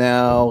old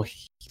now.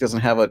 He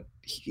doesn't have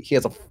he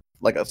has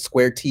a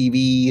square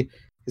TV.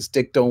 His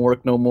dick don't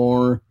work no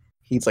more.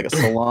 He eats like a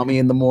salami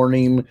in the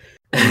morning.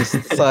 And he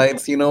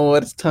decides,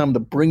 it's time to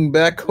bring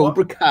back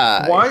Cobra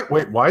Kai.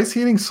 Why is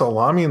he eating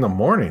salami in the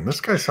morning?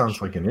 This guy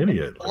sounds like an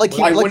idiot. Like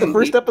the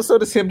first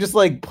episode is him just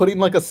like putting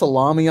like a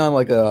salami on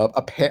like a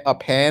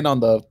pan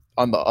on the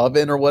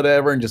oven or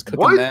whatever, and just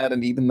cooking that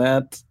and eating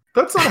that.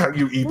 That's not how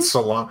you eat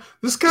salami.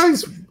 This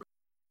guy's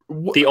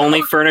the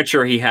only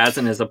furniture he has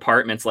in his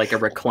apartment's like a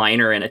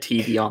recliner and a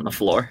TV on the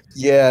floor.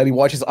 Yeah, and he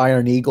watches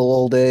Iron Eagle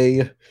all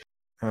day.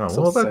 Oh,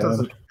 so well, that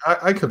doesn't.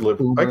 I could live.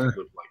 I could live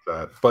like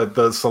that, but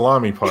the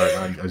salami part,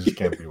 I just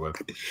can't be with.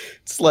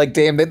 It's like,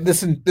 damn,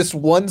 this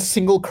one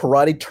single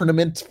karate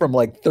tournament from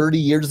like 30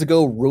 years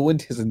ago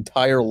ruined his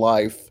entire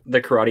life.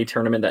 The karate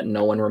tournament that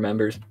no one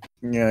remembers.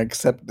 Yeah,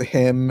 except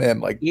him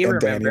and like He and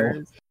Daniel.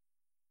 remembers.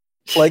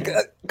 Like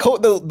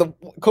the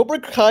Cobra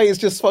Kai is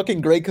just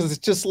fucking great because it's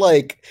just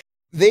like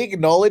they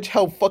acknowledge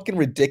how fucking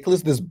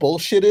ridiculous this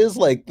bullshit is.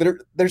 Like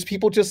there's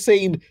people just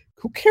saying,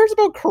 who cares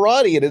about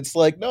karate? And it's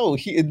like, no,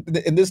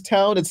 in this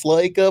town, it's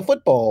like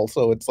football.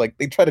 So it's like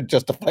they try to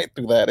justify it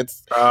through that.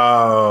 It's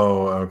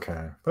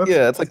okay.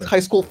 It's like high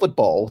school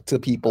football to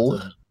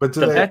people. But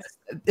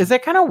is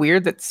that kind of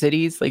weird that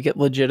cities like get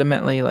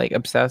legitimately like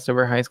obsessed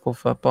over high school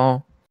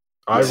football?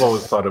 I've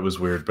always thought it was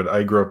weird, but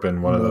I grew up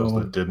in one of those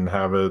that didn't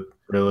have it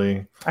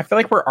really. I feel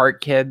like we're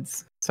art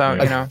kids, so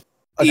Yeah.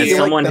 I feel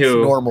someone like that's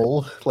who-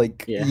 normal,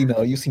 like Yeah.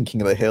 you've seen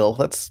King of the Hill.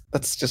 That's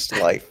just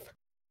life.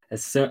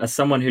 As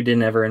someone who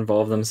didn't ever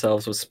involve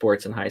themselves with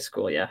sports in high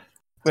school, yeah.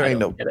 There I ain't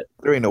don't get it.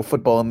 there ain't no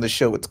football in this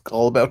show. It's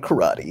all about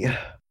karate.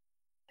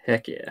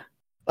 Heck yeah.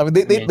 I mean,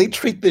 they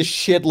treat this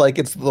shit like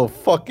it's the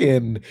fuck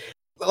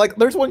like.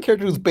 There's one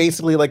character who's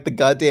basically like the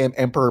goddamn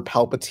Emperor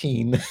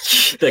Palpatine.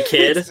 The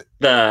kid,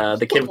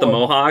 the kid with the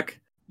mohawk.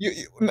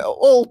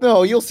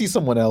 No, you'll see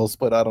someone else,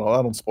 but I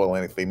don't spoil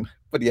anything.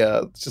 But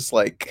yeah, it's just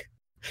like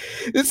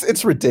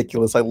it's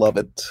ridiculous. I love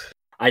it.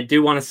 I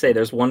do want to say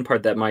there's one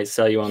part that might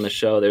sell you on the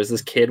show. There's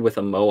this kid with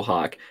a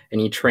mohawk,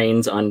 and he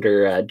trains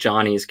under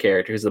Johnny's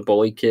character, who's the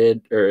bully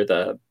kid, or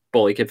the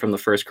bully kid from the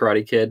first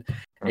Karate Kid.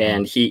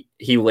 And he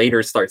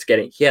later starts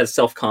he has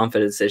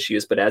self-confidence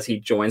issues, but as he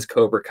joins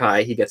Cobra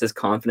Kai, he gets his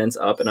confidence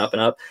up and up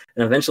and up.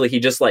 And eventually he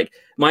just like,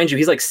 mind you,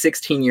 he's like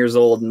 16 years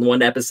old. In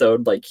one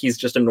episode, like he's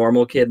just a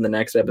normal kid. In the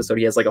next episode,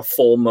 he has like a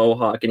full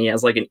mohawk and he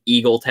has like an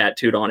eagle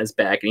tattooed on his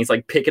back. And he's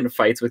like picking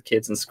fights with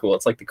kids in school.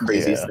 It's like the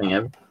craziest thing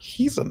ever.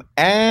 He's an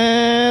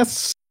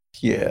ass.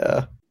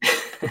 Yeah.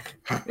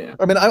 Yeah.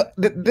 I mean,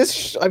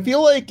 I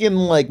feel like in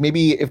like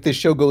maybe if this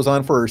show goes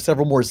on for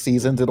several more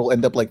seasons, it'll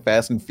end up like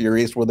Fast and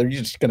Furious, where they're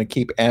just gonna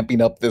keep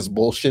amping up this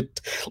bullshit.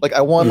 Like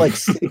I want like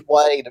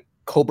citywide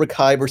Cobra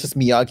Kai versus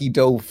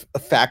Miyagi-Do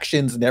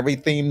factions and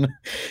everything.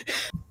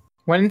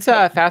 When's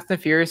Fast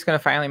and Furious gonna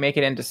finally make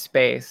it into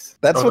space?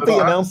 That's what they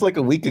announced like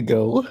a week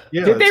ago.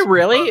 Yeah, Did they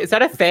really? Is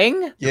that a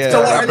thing? Yeah.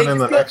 So That'll are happen they in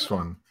the just next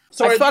one.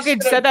 So I are they fucking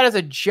just said that as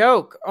a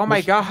joke. Oh my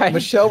god.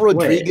 Michelle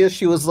Rodriguez,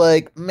 she was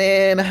like,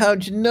 "Man,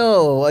 how'd you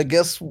know? I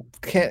guess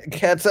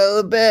cat's out of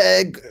the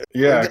bag.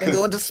 Yeah, We're gonna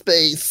go into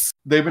space."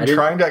 they've been I didn't-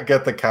 trying to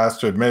get the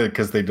cast to admit it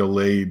because they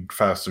delayed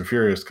Fast and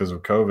Furious because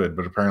of COVID,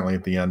 but apparently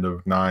at the end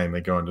of 9 they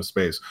go into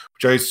space,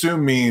 which I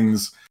assume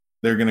means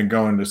they're going to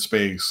go into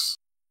space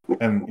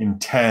and in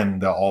 10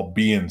 they'll all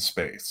be in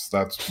space.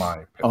 That's my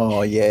pitch.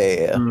 Oh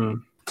yeah.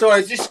 So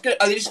are they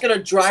just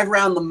gonna drive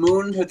around the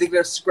moon? Are they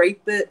gonna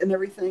scrape it and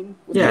everything?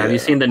 Yeah, have you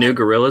seen the new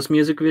Gorillaz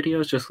music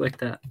videos? Just like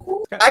that.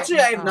 Actually,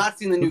 I have not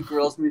seen the new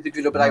Gorillaz music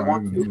video, but I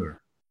want to. Either.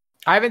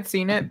 I haven't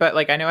seen it, but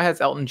like I know it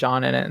has Elton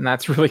John in it, and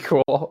that's really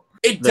cool.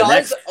 It The does.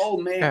 next- Oh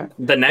man.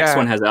 The next Yeah.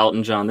 one has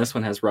Elton John. This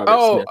one has Robert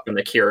Oh. Smith from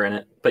The Cure in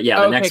it. But yeah,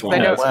 the Okay, next 'cause one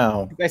I know- has.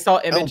 Wow. I saw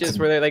images Elton.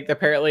 where they like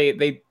apparently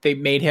they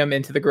made him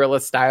into the Gorilla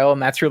style,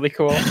 and that's really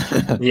cool.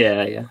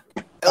 Yeah.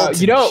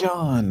 Elton you know-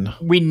 John.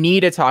 We need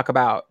to talk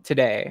about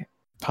today,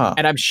 Huh.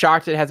 and I'm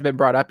shocked it hasn't been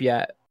brought up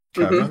yet.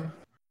 Kevin?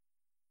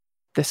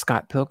 The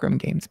Scott Pilgrim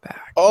game's back.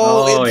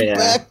 Oh, Oh, it's yeah.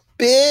 back,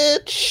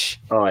 bitch!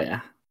 Oh yeah.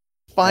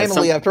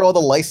 Finally, some- after all the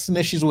license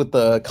issues with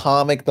the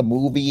comic, the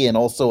movie, and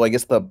also I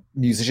guess the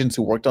musicians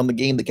who worked on the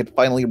game, they could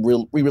finally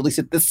re-release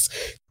it this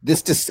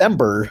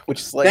December, which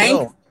is like, Thank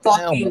oh,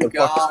 fucking motherfucker.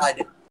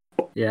 God.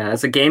 Yeah,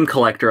 as a game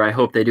collector, I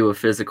hope they do a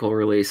physical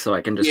release so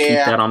I can just keep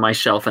Yeah. that on my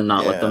shelf and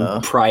not let Yeah.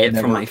 them pry it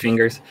Never. from my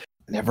fingers.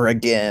 Never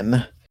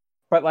again.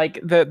 But like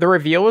the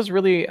reveal was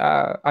really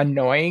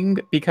annoying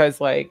because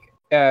like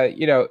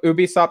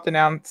Ubisoft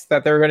announced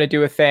that they were going to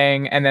do a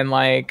thing, and then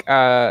like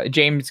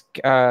James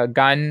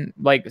Gunn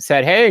like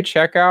said, "Hey,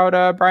 check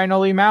out Brian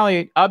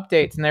O'Malley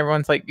updates," and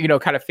everyone's like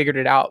kind of figured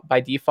it out by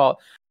default.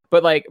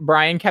 But like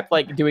Brian kept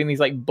like doing these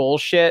like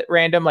bullshit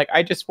random like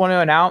I just want to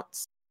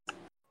announce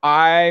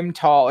I'm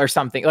tall or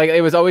something. Like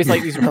it was always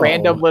like these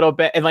random little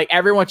bit, and like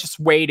everyone's just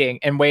waiting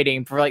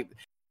for like.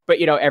 But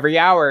every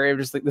hour it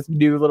was just like this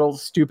new little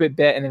stupid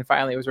bit, and then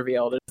finally it was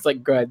revealed. It's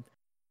like good.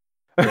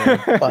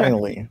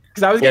 Finally.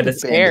 Because I was Yeah, getting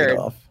this- scared.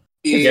 Off.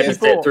 You have Yeah. to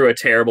sit through a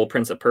terrible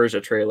Prince of Persia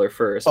trailer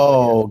first.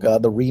 Oh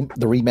god, the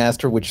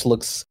remaster, which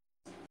looked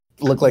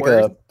like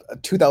a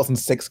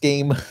 2006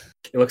 game.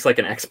 It looks like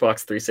an Xbox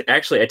 360.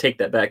 Actually, I take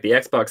that back. The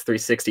Xbox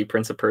 360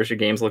 Prince of Persia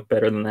games look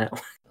better than that.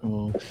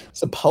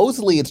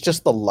 Supposedly, it's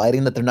just the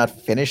lighting that they're not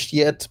finished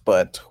yet,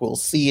 but we'll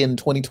see in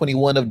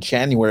 2021 of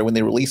January when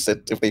they release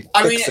it if they fix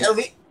I mean,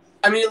 it.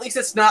 at least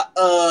it's not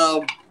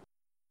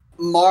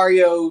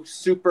Mario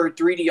Super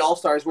 3D All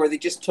Stars where they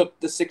just took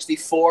the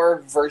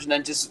 64 version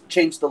and just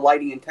changed the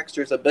lighting and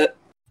textures a bit.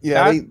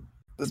 Yeah, the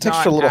It's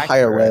texture a not little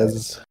higher accurate.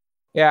 res.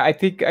 Yeah, I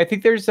think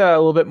there's a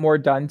little bit more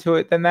done to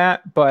it than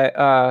that,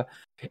 but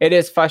it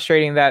is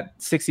frustrating that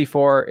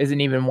 64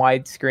 isn't even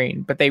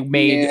widescreen. But they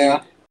made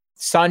Yeah.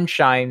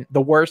 Sunshine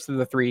the worst of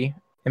the three,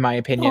 in my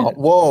opinion. Oh,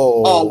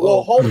 whoa. Oh,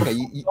 well, hold okay,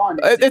 on.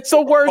 It's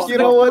the worst. You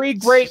know what? Three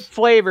great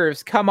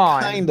flavors. Come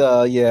on.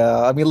 Kinda,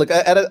 yeah. I mean, look,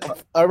 I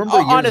remember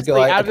years Honestly,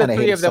 ago, I out of the kinda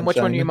three hated of them, which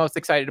one are you Sunshine. most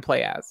excited to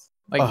play as?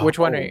 Like, Oh, which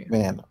one are you?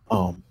 Man,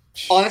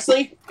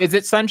 Honestly, Is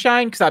it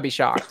Sunshine? Because I'd be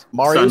shocked.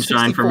 Mario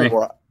Sunshine for me.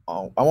 64.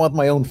 Oh, I want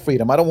my own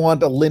freedom. I don't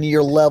want a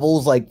linear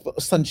levels like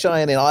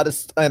Sunshine and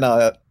Odyssey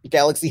and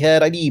Galaxy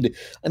Head. I need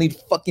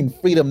fucking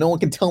freedom. No one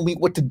can tell me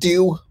what to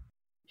do.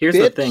 Here's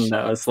Bitch. the thing,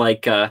 though. It's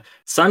like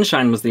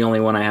Sunshine was the only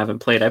one I haven't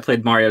played. I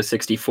played Mario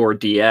 64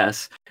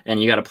 DS,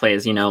 and you got to play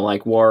as,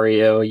 like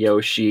Wario,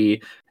 Yoshi,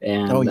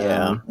 and Oh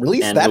yeah,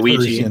 release and that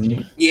Luigi.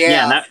 version.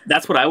 yeah. and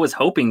that's what I was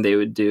hoping they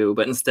would do,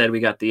 but instead we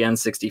got the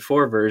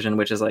N64 version,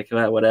 which is like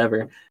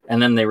whatever.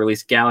 And then they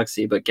released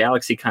Galaxy, but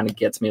Galaxy kind of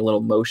gets me a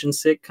little motion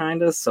sick,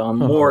 kind of. So I'm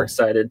more Oh.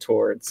 excited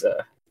towards.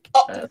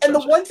 And the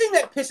one thing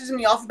that pisses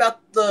me off about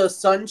the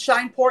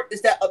Sunshine port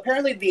is that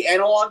apparently the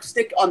analog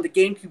stick on the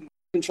GameCube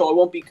controller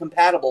won't be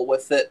compatible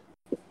with it.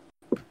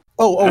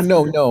 Oh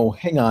no,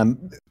 hang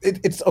on.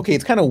 It's okay.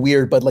 It's kind of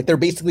weird, but like they're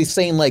basically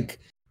saying like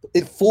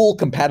full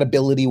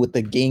compatibility with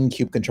the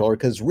GameCube controller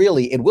because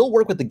really it will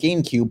work with the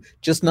GameCube,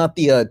 just not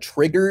the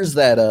triggers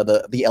that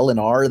the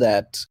LNR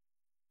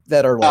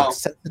that are like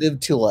sensitive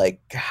to like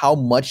how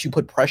much you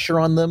put pressure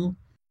on them.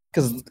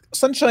 Because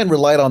Sunshine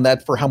relied on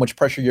that for how much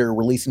pressure you're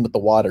releasing with the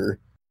water.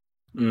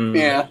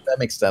 Yeah. That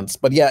makes sense.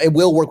 But yeah, it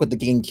will work with the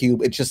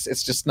GameCube. It's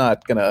just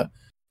not gonna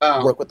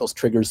work with those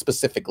triggers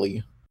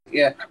specifically.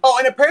 Yeah. Oh,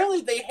 and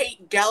apparently they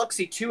hate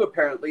Galaxy 2,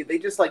 apparently. They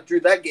just, drew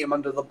that game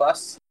under the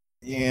bus.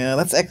 Yeah,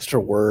 that's extra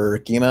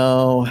work, you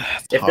know.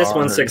 It's If this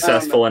one's hard.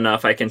 successful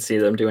enough, I can see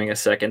them doing a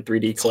second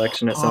 3D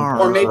collection at some hard.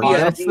 point. Or maybe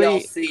a Honestly-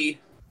 DLC.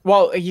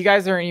 Well, you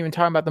guys aren't even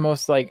talking about the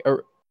most like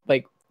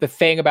the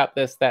thing about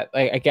this that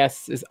I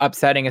guess is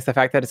upsetting is the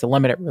fact that it's a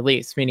limited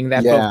release, meaning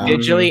that Yeah. both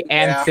digitally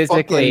and Yeah,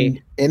 physically.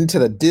 Fucking into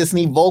the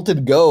Disney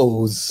vaulted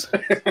goes.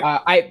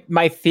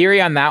 My theory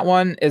on that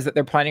one is that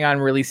they're planning on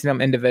releasing them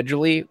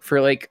individually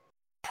for like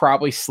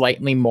probably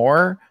slightly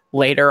more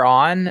later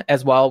on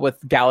as well with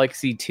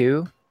Galaxy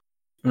 2.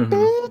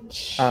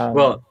 Mhm.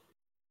 Well,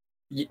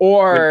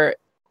 or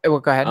well,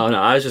 go ahead. Oh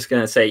no, I was just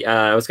gonna say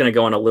I was gonna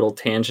go on a little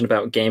tangent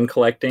about game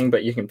collecting,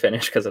 but you can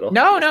finish because it'll.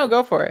 No,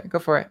 go for it. Go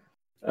for it.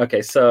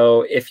 Okay,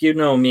 so if you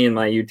know me and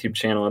my YouTube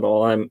channel at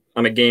all, I'm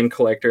a game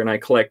collector and I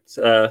collect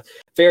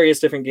various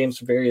different games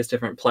from various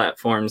different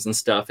platforms and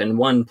stuff. And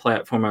one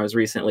platform I was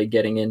recently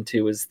getting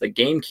into is the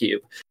GameCube.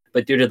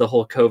 But due to the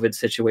whole COVID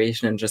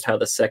situation and just how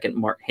the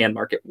second-hand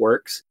market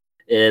works,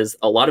 is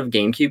a lot of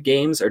GameCube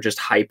games are just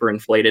hyper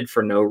inflated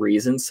for no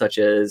reason, such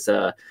as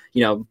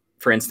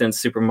for instance,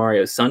 Super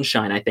Mario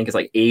Sunshine, I think is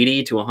like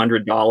 $80 to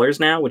 $100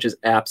 now, which is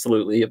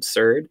absolutely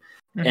absurd.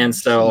 And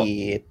so,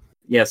 Shit.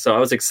 yeah, so I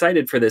was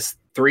excited for this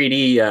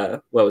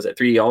 3D,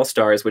 3D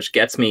All-Stars, which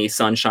gets me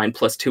Sunshine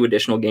plus 2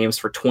 additional games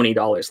for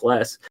 $20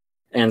 less.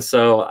 And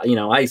so,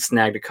 I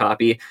snagged a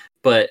copy.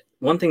 But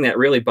one thing that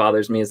really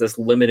bothers me is this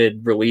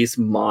limited release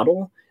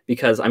model.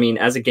 Because,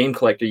 as a game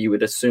collector, you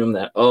would assume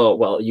that,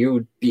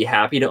 you'd be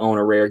happy to own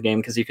a rare game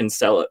because you can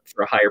sell it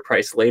for a higher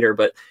price later.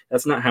 But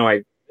that's not how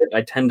I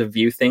tend to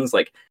view things.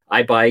 Like,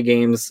 I buy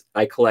games,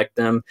 I collect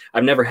them.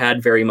 I've never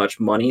had very much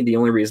money. The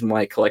only reason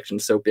why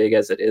collection's so big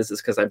as it is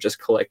because I've just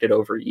collected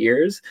over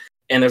years.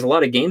 And there's a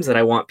lot of games that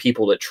I want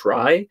people to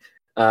try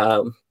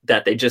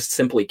that they just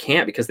simply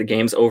can't because the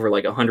game's over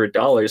like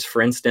 $100.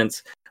 For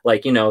instance,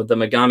 like, the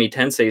Megami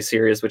Tensei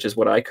series, which is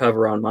what I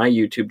cover on my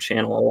YouTube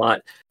channel a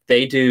lot.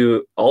 They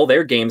do all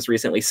their games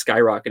recently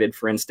skyrocketed.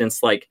 For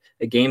instance, like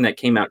a game that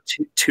came out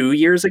 2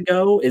 years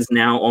ago is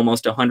now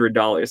almost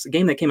 $100. A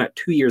game that came out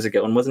 2 years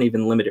ago and wasn't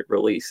even limited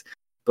release.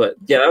 But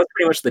yeah, that was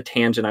pretty much the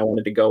tangent I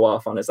wanted to go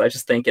off on. Is I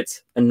just think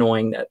it's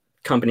annoying that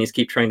companies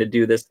keep trying to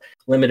do this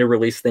limited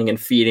release thing and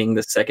feeding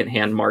the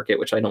secondhand market,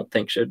 which I don't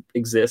think should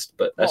exist.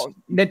 But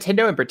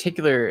Nintendo in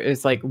particular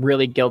is like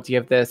really guilty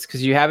of this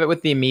because you have it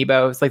with the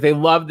amiibos. Like they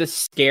love the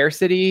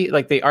scarcity,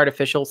 like the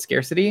artificial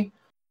scarcity.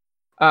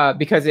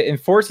 Because it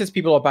enforces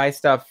people to buy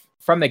stuff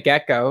from the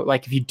get-go.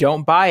 Like, if you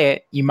don't buy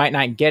it, you might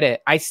not get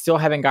it. I still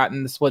haven't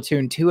gotten the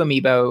Splatoon 2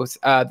 amiibos.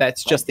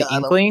 That's just the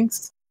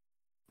Inklings.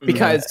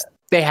 Because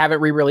they haven't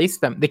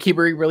re-released them. They keep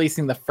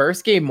re-releasing the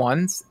first game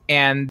ones.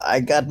 And I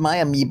got my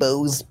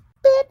amiibos.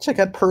 Bitch, I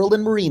got Pearl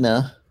and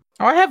Marina.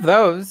 Oh, I have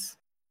those.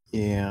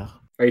 Yeah.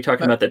 Are you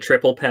talking about the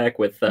triple pack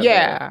with...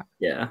 yeah.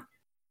 Yeah.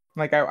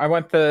 Like, I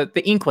want the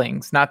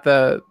Inklings, not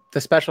the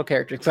special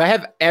characters. Because I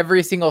have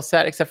every single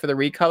set except for the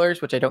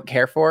recolors, which I don't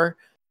care for,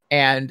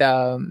 and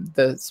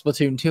the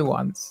Splatoon 2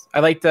 ones.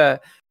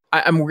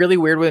 I'm really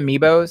weird with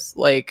amiibos.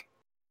 Like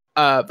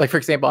for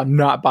example, I'm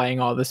not buying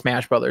all the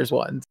Smash Brothers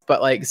ones,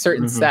 but like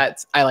certain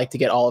sets, I like to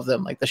get all of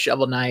them, like the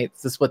Shovel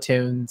Knights, the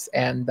Splatoons,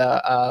 and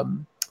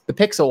the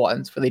Pixel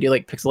ones, where they do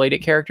like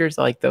pixelated characters.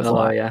 I like those a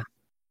lot. Yeah.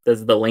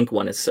 The Link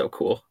one is so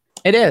cool.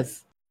 It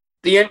is.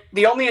 The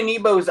only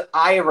amiibos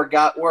I ever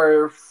got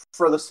were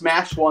for the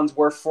Smash ones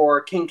were for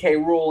King K.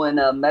 Rool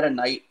and Meta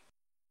Knight.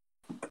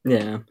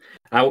 Yeah.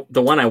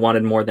 The one I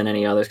wanted more than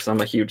any others because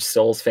I'm a huge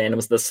Souls fan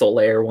was the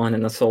Solaire one,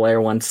 and the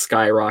Solaire one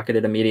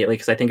skyrocketed immediately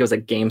because I think it was a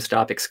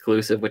GameStop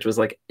exclusive, which was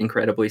like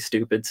incredibly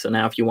stupid. So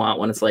now if you want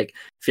one, it's like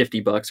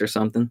 $50 or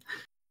something.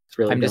 It's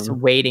really I'm just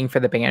waiting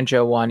for the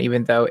Banjo one,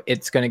 even though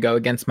it's going to go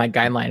against my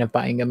guideline of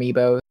buying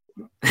amiibos.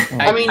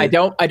 I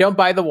don't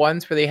buy the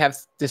ones where they have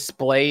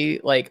display,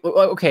 like,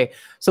 okay,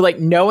 so like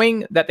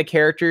knowing that the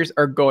characters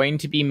are going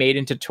to be made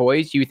into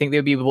toys, you think they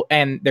would be able,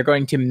 and they're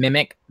going to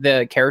mimic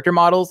the character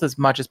models as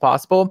much as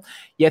possible.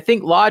 You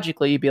think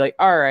logically you'd be like,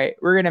 all right,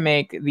 we're gonna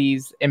make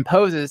these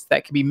imposes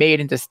that can be made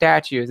into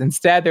statues.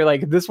 Instead, they're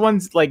like, this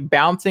one's like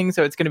bouncing,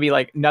 so it's gonna be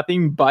like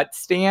nothing but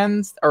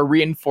stands or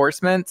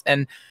reinforcements.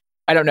 And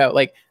I don't know,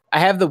 like I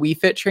have the Wii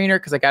Fit trainer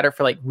because I got her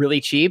for like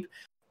really cheap,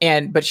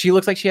 but she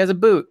looks like she has a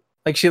boot.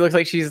 Like, she looks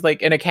like she's,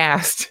 like, in a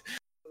cast.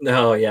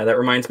 Oh, yeah, that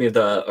reminds me of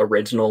the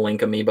original Link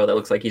amiibo that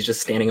looks like he's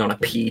just standing on a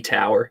P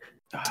tower.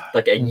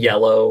 Like a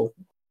yellow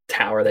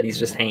tower that he's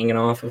just hanging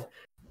off of.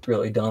 It's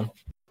really dumb.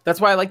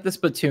 That's why I like the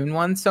Splatoon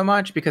one so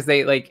much, because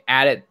they, like,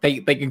 add it,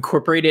 they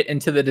incorporate it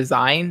into the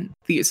design,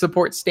 the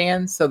support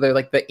stands, so they're,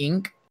 like, the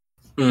ink.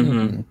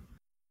 Mm-hmm.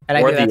 And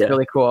I think that's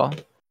really cool.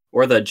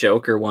 Or the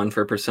Joker one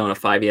for Persona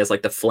 5, he has,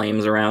 like, the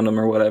flames around him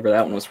or whatever.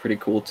 That one was pretty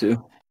cool,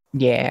 too.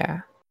 Yeah.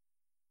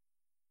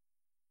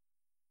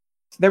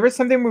 There was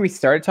something where we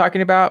started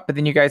talking about, but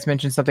then you guys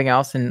mentioned something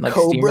else and like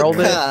steamrolled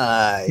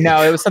it.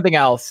 No, it was something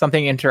else,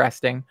 something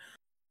interesting.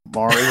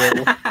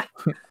 Mario.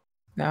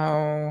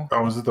 No.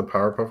 Oh, was it the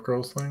Powerpuff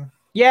Girls thing?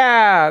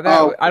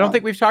 Yeah, I don't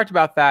think we've talked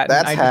about that.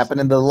 That's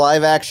happening. The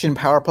live-action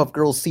Powerpuff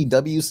Girls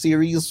CW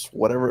series,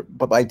 whatever,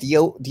 but by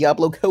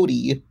Diablo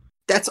Cody.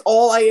 That's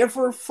all I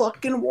ever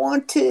fucking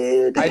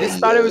wanted. I just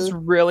thought it was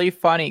really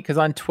funny because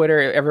on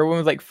Twitter, everyone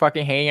was like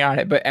fucking hanging on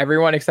it, but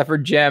everyone except for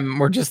Jim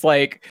were just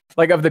like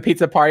of the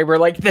pizza party, we're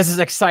like, this is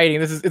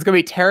exciting. It's gonna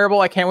be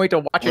terrible. I can't wait to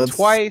watch it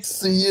twice.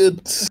 See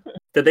it.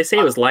 Did they say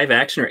it was live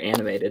action or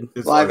animated?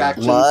 It's live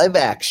action. Live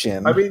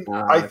action. I mean,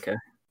 okay.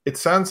 It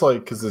sounds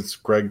like because it's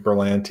Greg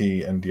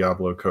Berlanti and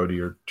Diablo Cody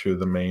are two of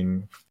the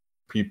main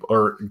people,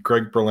 or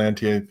Greg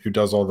Berlanti, who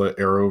does all the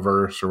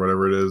Arrowverse or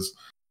whatever it is.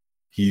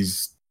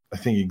 He's, I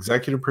think,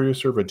 executive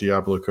producer, but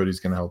Diablo Cody's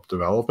going to help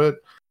develop it.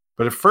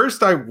 But at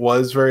first I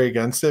was very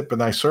against it,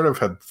 but I sort of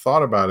had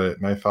thought about it,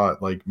 and I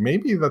thought, like,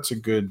 maybe that's a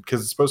good,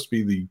 because it's supposed to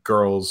be the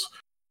girls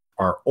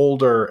are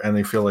older and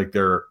they feel like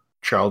their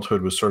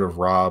childhood was sort of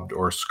robbed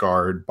or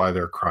scarred by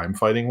their crime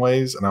fighting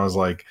ways. And I was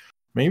like,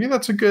 maybe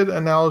that's a good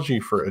analogy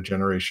for a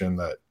generation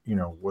that, you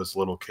know, was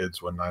little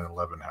kids when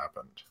 9/11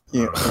 happened.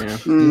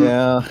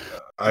 Yeah.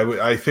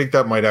 I think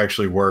that might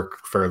actually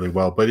work fairly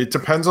well, but it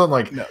depends on,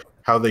 like,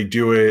 how they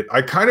do it.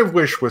 I kind of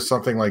wish with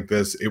something like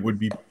this, it would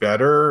be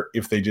better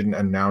if they didn't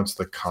announce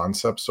the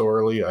concept so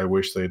early. I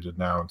wish they'd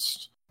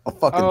announced A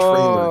fucking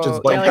trailer,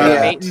 just like like a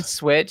that. bait and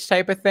switch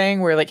type of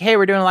thing, where like, hey,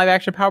 we're doing a live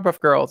action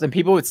Powerpuff Girls, and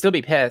people would still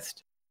be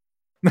pissed.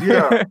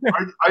 Yeah,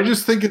 I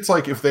just think it's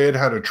like if they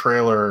had a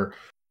trailer.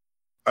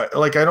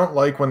 I don't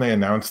like when they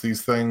announce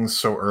these things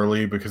so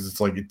early because it's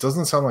like it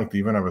doesn't sound like they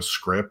even have a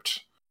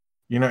script.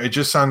 It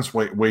just sounds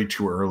way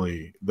too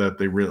early that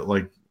they really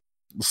like.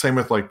 Same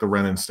with like the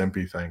Ren and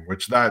Stimpy thing,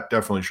 which that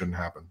definitely shouldn't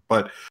happen.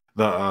 But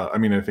I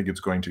think it's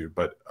going to.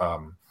 But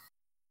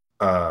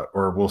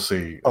or we'll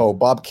see. Oh,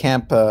 Bob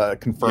Camp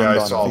confirmed Yeah, I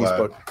on saw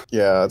Facebook. that.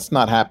 Yeah, it's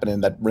not happening.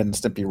 That Ren and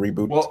Stimpy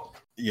reboot. Well,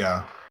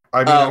 yeah.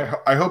 I mean,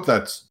 I hope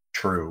that's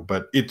true,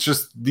 but it's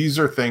just these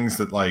are things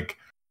that like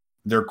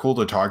they're cool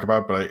to talk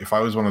about. But if I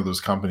was one of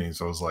those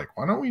companies, I was like,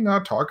 why don't we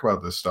not talk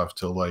about this stuff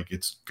till like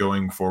it's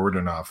going forward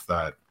enough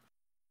that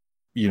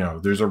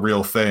there's a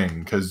real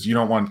thing, because you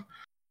don't want.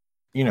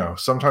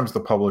 Sometimes the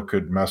public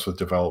could mess with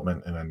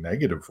development in a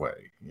negative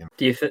way.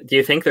 Do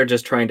you think they're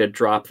just trying to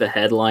drop the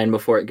headline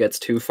before it gets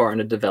too far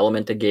into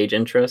development to gauge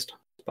interest?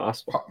 It's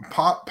possible.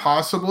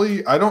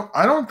 Possibly. I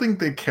don't think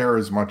they care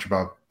as much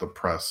about the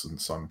press in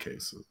some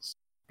cases.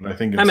 But I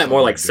think I meant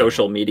more like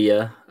social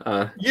media.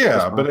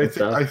 Yeah, but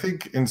stuff. I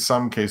think in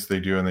some case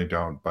they do and they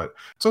don't. But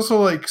it's also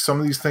like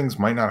some of these things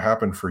might not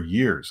happen for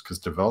years because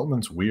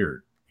development's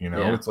weird.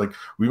 It's like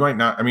we might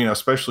not. I mean,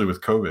 especially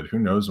with COVID, who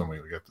knows when we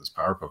get this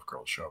Powerpuff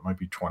Girls show? It might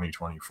be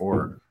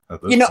 2024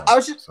 at this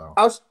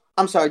point.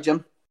 I'm sorry,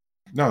 Jim.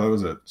 No, that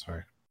was it.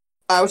 Sorry.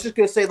 I was just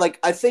gonna say, like,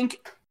 I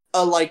think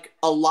a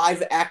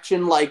live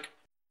action like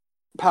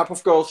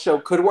Powerpuff Girls show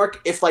could work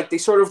if like they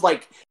sort of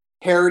like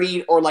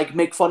parody or like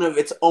make fun of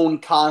its own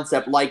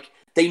concept. Like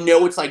they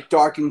know it's like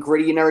dark and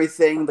gritty and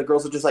everything. The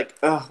girls are just like,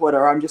 ugh,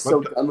 whatever. I'm just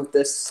so done with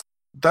this.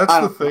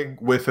 That's the thing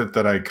with it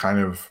that I kind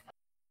of.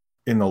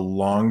 In the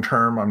long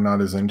term, I'm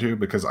not as into,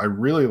 because I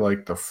really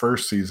liked the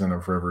first season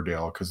of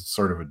Riverdale because it's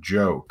sort of a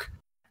joke.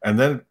 And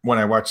then when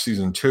I watched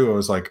season 2, I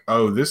was like,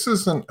 oh, this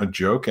isn't a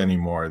joke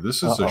anymore.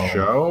 This is a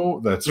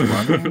show that's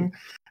running.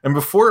 And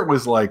before it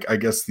was like, I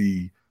guess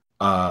the,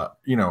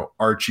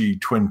 Archie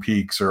Twin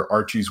Peaks or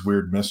Archie's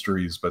Weird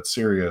Mysteries, but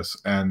serious.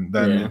 And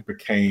then it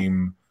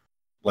became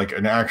like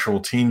an actual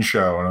teen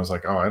show. And I was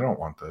like, oh, I don't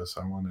want this.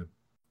 I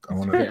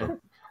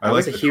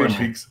like the Twin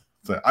Peaks.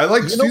 I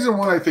like season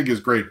 1. I think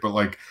is great, but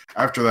like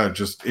after that,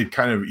 just it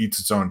kind of eats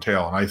its own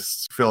tail, and I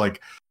feel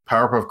like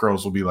Powerpuff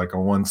Girls will be like a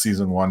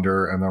 1-season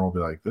wonder, and then we'll be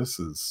like, "This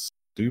is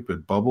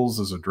stupid." Bubbles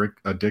is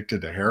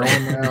addicted to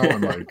heroin now,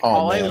 and like,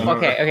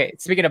 okay.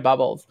 Speaking of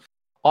Bubbles,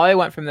 all I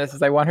want from this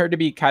is I want her to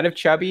be kind of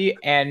chubby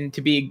and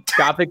to be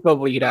Gothic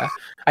Lolita.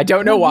 I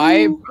don't know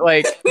why,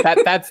 like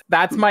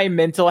that's my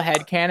mental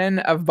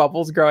headcanon of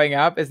Bubbles growing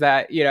up. Is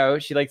that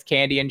she likes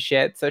candy and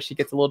shit, so she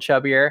gets a little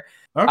chubbier.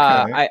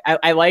 Okay.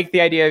 I like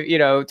the idea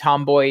of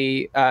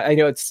tomboy. I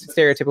know it's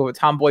stereotypical, but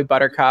tomboy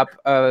Buttercup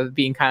of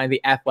being kind of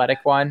the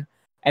athletic one,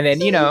 and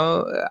then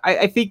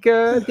I think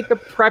a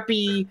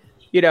preppy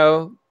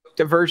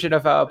version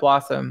of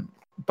Blossom,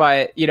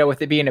 but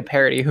with it being a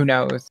parody, who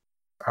knows?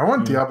 I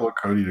want Diablo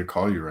Cody to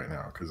call you right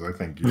now because I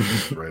think you're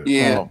just right.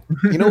 Yeah.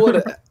 You know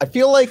what? I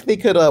feel like they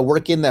could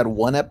work in that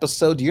one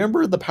episode. Do you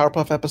remember the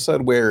Powerpuff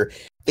episode where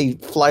they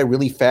fly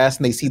really fast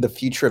and they see the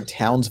future of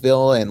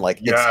Townsville and like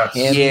Yes. it's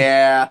him?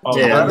 Yeah. Oh,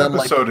 Yeah. that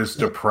episode is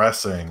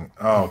depressing.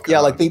 Oh, God. Yeah,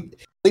 like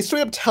they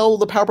straight up tell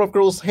the Powerpuff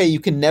Girls, hey, you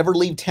can never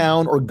leave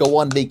town or go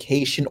on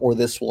vacation or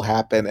this will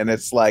happen. And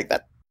it's like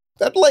that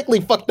likely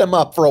fucked them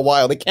up for a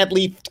while. They can't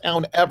leave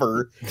town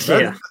ever.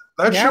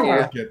 That show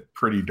will get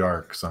pretty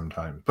dark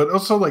sometimes. But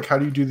also, like, how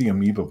do you do the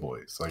Amoeba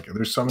Boys? Like,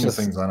 there's so many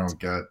things I don't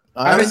get.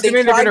 I'm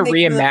assuming they're going to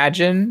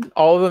reimagine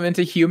all of them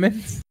into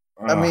humans.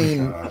 I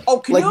mean, God. Oh,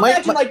 can you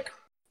imagine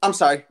I'm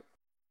sorry.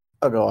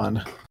 Oh, go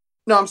on.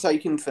 No, I'm sorry. You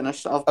can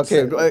finish.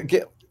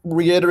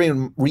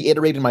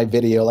 Reiterating my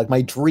video, like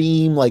my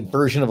dream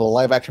version of a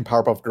live action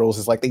Powerpuff Girls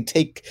is like they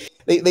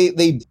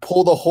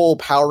pull the whole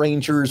Power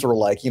Rangers or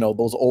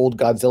those old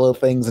Godzilla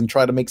things and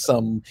try to make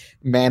some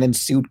man in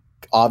suit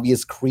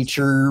obvious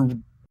creature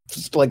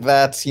just like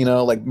that,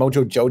 like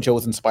Mojo Jojo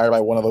was inspired by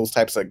one of those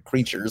types of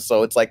creatures,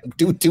 so it's like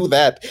do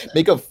that,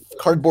 make a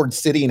cardboard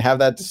city and have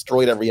that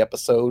destroyed every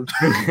episode.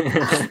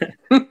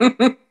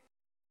 I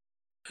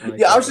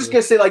was just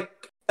gonna say, like,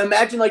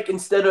 imagine like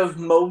instead of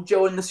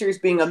Mojo in the series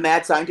being a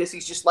mad scientist,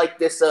 he's just like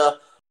this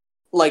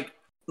like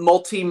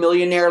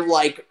multi-millionaire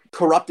like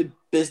corrupted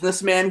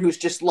businessman who's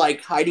just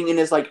like hiding in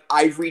his like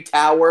ivory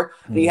tower.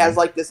 And he has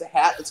like this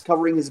hat that's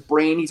covering his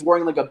brain. He's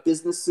wearing like a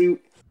business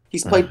suit.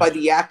 He's played by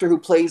the actor who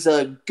plays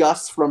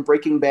Gus from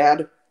Breaking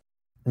Bad.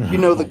 You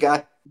know the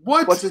guy.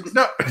 What? What's his...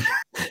 No.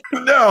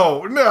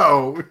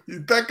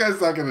 That guy's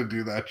not going to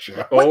do that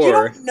shit. What, you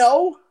don't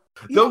know?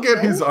 They'll get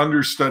his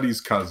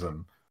understudy's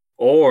cousin.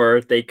 Or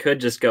they could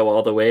just go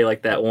all the way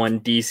like that one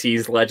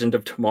DC's Legend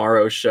of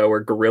Tomorrow show where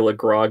Gorilla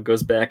Grodd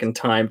goes back in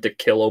time to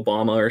kill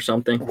Obama or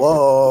something.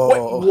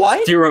 Whoa.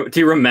 What? Do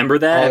you remember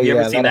that? Have you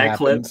ever seen that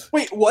clip?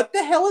 Wait, what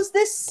the hell is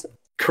this?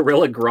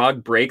 Gorilla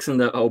Grog breaks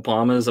into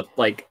Obama's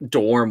like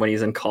dorm when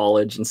he's in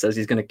college and says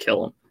he's gonna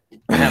kill him.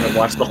 I haven't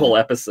watched the whole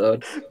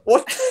episode.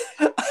 What?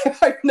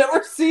 I've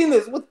never seen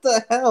this. What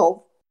the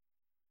hell?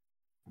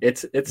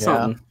 It's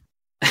something.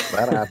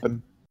 That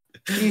happened.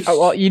 Oh,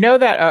 well, you know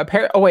that.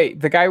 Oh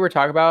wait, the guy we're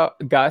talking about,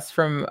 Gus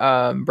from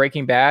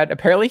Breaking Bad.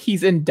 Apparently,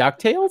 he's in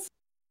DuckTales.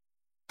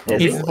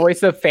 He's the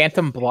voice of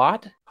Phantom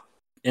Blot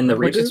In the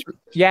which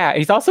reboot? is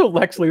he's also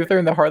Lex Luthor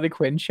in the Harley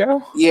Quinn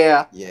show.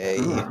 Yeah. Yay.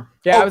 Yeah,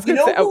 Oh, I was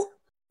gonna say.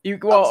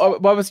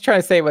 What I was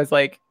trying to say was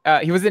like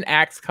he was an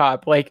Axe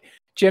Cop. Like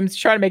Jim's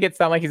trying to make it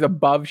sound like he's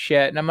above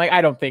shit, and I'm like,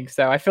 I don't think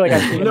so. I feel like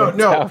I've seen him in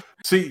stuff.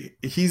 See,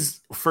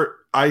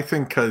 I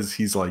think because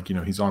he's like,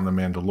 he's on the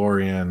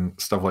Mandalorian,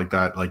 stuff like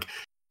that. Like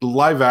a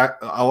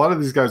lot of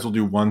these guys will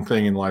do one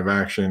thing in live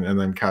action and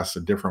then cast a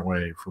different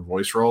way for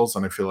voice roles.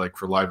 And I feel like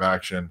for live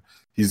action,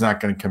 he's not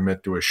going to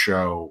commit to a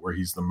show where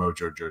he's the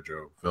Mojo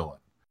Jojo villain.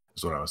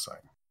 Is what I was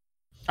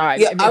saying.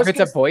 If it's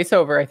a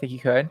voiceover, I think he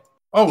could.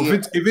 Oh,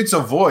 if it's a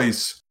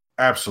voice,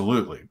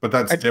 absolutely. But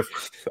that's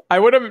different. I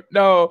would have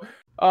no.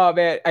 Oh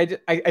man, I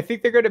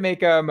think they're going to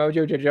make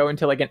Mojo Jojo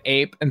into like an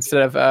ape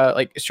instead of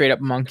like straight up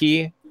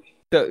monkey.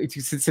 So,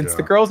 since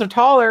the girls are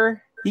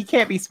taller, he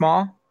can't be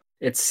small.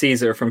 It's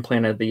Caesar from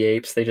Planet of the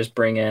Apes. They just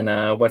bring in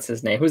what's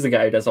his name? Who's the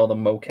guy who does all the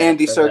mocap?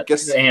 Andy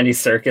Serkis. Andy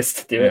Serkis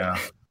to do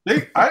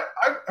it. I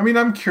mean,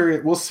 I'm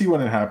curious. We'll see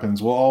when it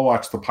happens. We'll all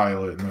watch the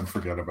pilot and then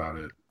forget about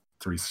it.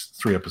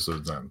 Three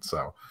episodes in,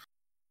 so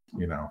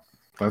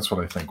that's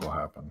what I think will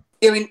happen.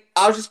 I mean,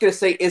 I was just gonna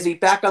say, Izzy,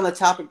 back on the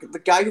topic, the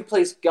guy who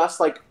plays Gus,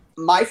 like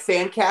my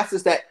fan cast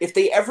is that if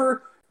they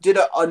ever did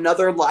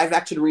another live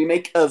action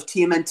remake of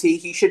TMNT,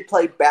 he should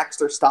play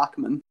Baxter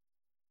Stockman.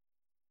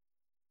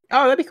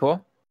 Oh, that'd be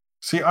cool.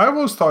 See, I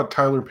always thought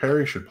Tyler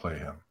Perry should play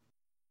him.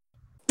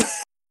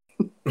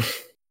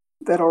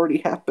 That already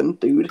happened,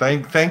 dude.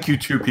 Thank you,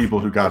 two people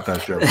who got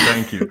that joke.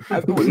 Thank you.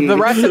 The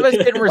rest of us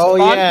didn't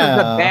respond to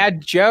the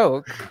bad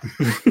joke.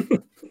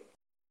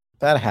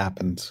 That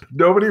happened.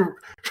 Nobody,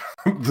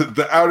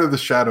 the Out of the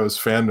Shadows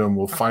fandom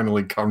will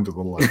finally come to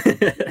the light.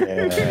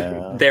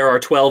 Yeah. There are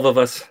 12 of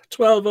us.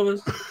 12 of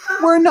us.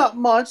 We're not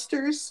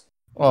monsters.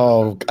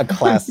 Oh, a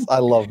class. I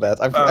love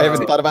that. I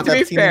haven't thought about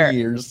that scene in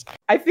years.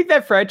 I think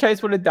that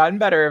franchise would have done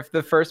better if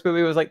the first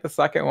movie was like the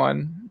second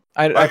one.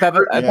 I thought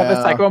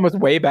the second one was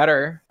way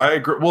better. I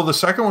agree. Well, the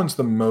second one's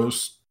the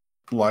most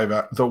live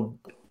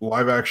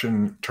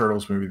action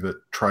Turtles movie that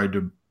tried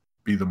to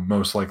be the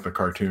most like the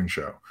cartoon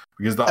show,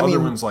 because the other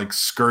ones like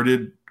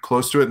skirted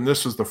close to it, and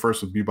this was the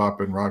first with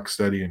Bebop and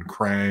Rocksteady and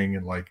Krang,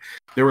 and like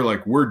they were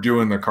like, we're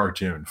doing the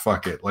cartoon,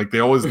 fuck it. Like they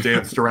always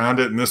danced around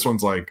it, and this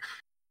one's like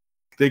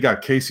they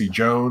got Casey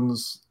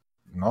Jones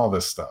and all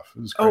this stuff.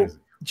 It was crazy. Oh,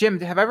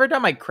 Jim, have I ever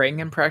done my Krang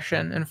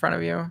impression in front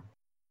of you?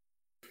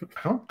 I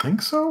don't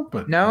think so,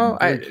 but no,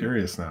 I'm very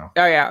curious now.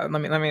 Oh yeah,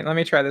 let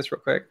me try this real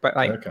quick. But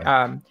like, Okay.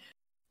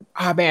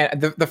 oh man,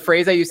 the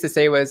phrase I used to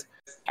say was,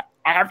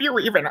 "Have you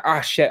even?" Oh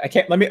shit, I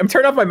can't. I'm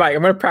turning off my mic.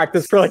 I'm gonna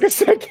practice for like a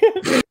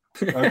second.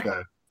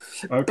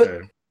 Okay.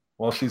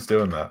 While she's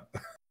doing that,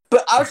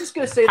 But I was just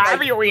gonna say,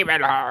 have you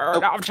even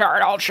heard of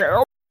Turtle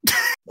Show?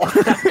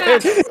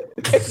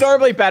 It's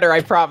normally better,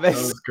 I promise.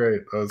 That was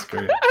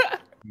great.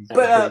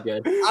 But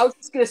Pretty good. I was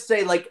just gonna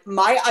say, like,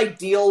 my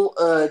ideal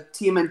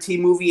TMNT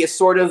movie is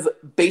sort of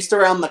based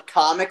around the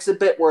comics a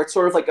bit, where it's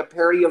sort of like a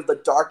parody of the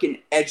dark and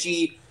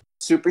edgy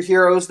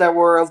superheroes that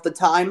were of the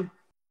time.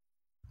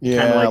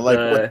 Yeah, Kinda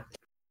like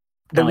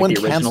the one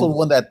original. canceled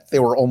one that they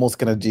were almost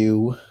gonna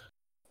do.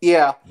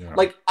 Yeah. Yeah.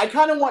 Like, I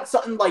kind of want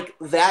something like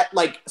that,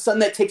 like something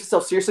that takes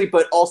itself seriously,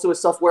 but also is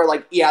stuff where,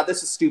 like, yeah,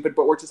 this is stupid,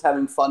 but we're just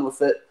having fun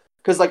with it.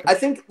 Because, like, I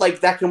think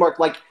like that can work.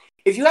 Like,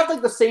 if you have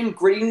like the same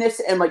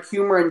grittiness and like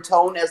humor and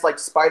tone as like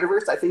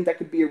Spider-Verse, I think that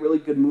could be a really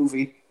good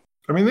movie.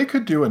 I mean, they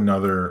could do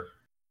another.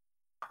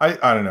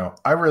 I don't know.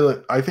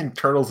 I think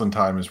Turtles in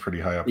Time is pretty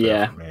high up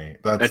there for me.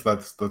 That's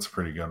a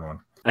pretty good one.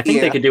 I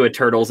think they Yeah. could do a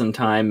Turtles in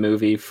Time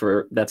movie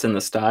that's in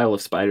the style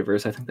of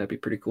Spider-Verse. I think that'd be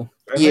pretty cool.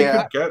 And Yeah.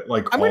 they could get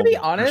like I'm gonna be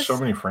there's honest. so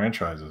many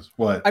franchises.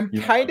 What? I'm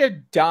kind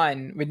of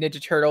done with Ninja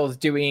Turtles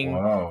doing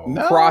Whoa.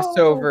 No.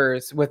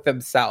 crossovers with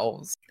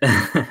themselves.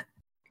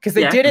 Because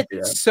they Yeah, I did can it see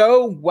that.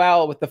 so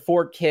well with the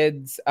 4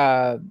 Kids,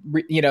 where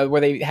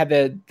they had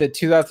the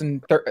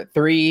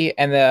 2003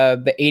 and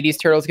the 80s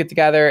Turtles get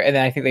together, and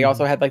then I think they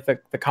also had like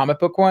the comic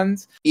book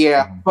ones.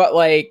 Yeah. But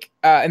like,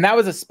 and that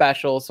was a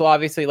special, so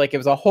obviously like it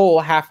was a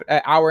whole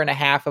hour and a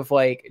half of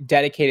like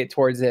dedicated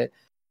towards it.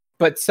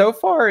 But so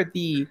far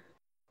the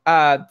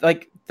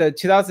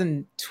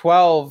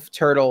 2012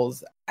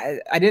 Turtles,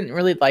 I didn't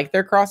really like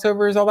their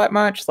crossovers all that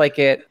much. Like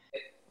it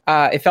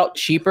felt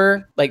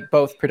cheaper, like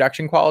both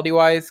production quality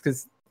wise,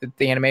 because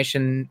the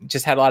animation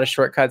just had a lot of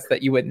shortcuts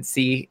that you wouldn't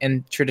see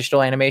in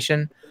traditional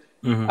animation.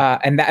 Mhm.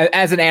 And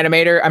as an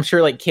animator, I'm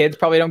sure like kids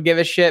probably don't give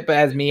a shit, but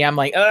as me, I'm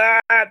like,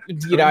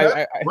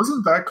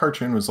 Wasn't that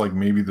cartoon was like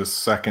maybe the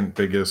second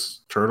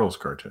biggest Turtles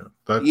cartoon?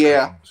 That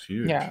Yeah. was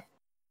huge. yeah.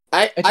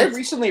 I just-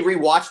 recently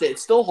rewatched it. It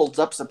still holds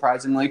up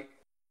surprisingly.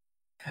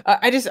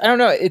 I don't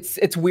know.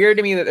 It's weird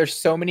to me that there's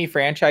so many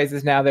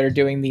franchises now that are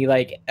doing the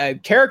like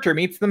character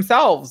meets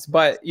themselves,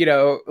 but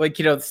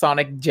the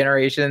Sonic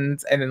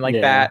Generations and then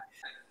that.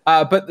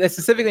 But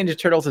specifically Ninja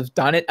Turtles have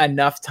done it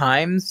enough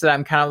times that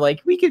I'm kind of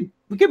like we could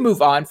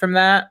move on from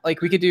that.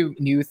 Like we could do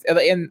new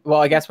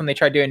I guess when they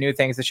try doing new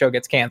things, the show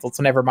gets canceled.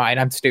 So never mind.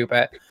 I'm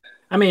stupid.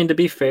 I mean, to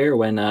be fair,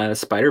 when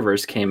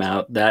Spider-Verse came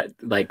out, that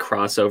like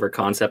crossover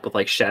concept with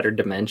like shattered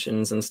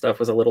dimensions and stuff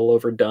was a little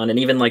overdone. And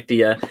even like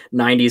the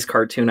 90s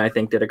cartoon, I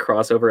think, did a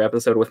crossover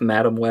episode with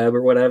Madam Web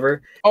or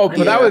whatever. Oh,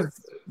 but that was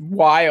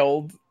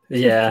wild.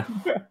 Yeah.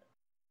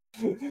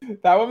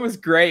 That one was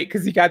great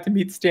because you got to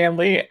meet Stan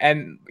Lee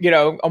and,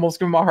 almost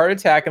give him a heart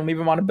attack and leave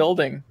him on a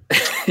building.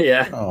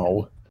 Yeah.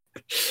 Oh.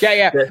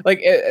 Yeah. Like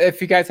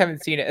if you guys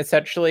haven't seen it,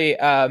 essentially,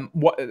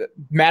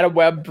 Madam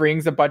Web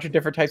brings a bunch of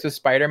different types of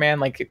Spider-Man,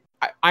 like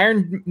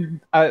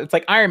it's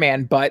like Iron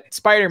Man, but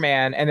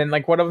Spider-Man, and then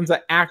like one of them's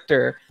an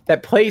actor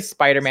that plays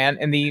Spider-Man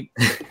in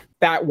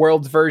that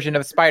world's version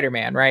of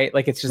Spider-Man, right?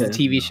 Like it's just a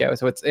TV show,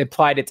 so it's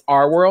implied it's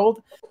our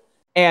world,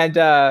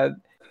 and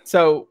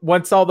so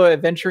once all the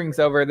adventuring's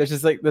over, there's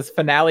just like this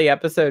finale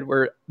episode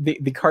where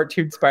the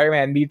cartoon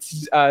Spider-Man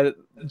meets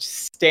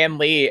Stan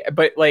Lee,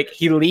 but like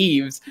he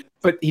leaves,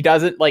 but he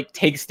doesn't like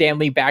take Stan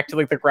Lee back to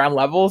like the ground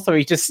level, so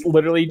he just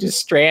literally just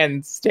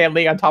strands Stan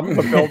Lee on top of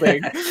a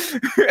building.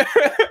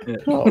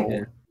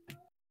 Oh.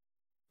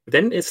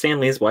 Didn't Stan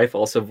Lee's wife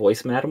also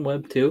voice Madam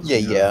Web too?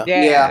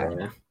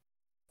 Yeah.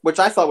 Which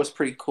I thought was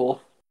pretty cool.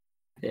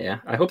 Yeah,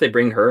 I hope they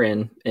bring her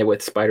in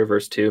with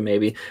Spider-Verse 2,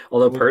 maybe.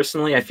 Although,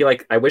 personally, I feel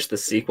like I wish the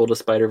sequel to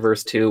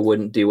Spider-Verse 2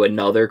 wouldn't do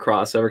another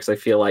crossover, because I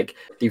feel like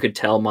you could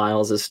tell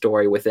Miles'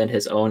 story within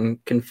his own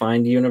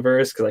confined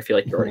universe, because I feel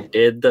like you already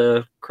did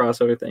the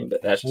crossover thing,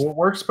 but that's just... What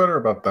works better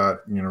about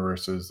that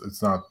universe is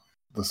it's not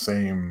the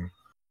same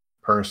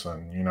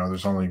person.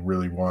 There's only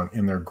really one,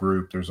 in their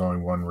group, there's only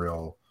one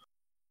real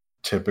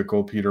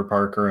typical Peter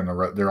Parker, and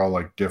they're all,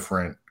 like,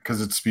 different,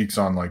 because it speaks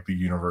on, like, the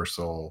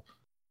universal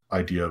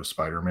idea of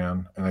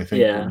Spider-Man. And I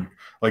think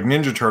like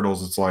Ninja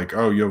Turtles, it's like,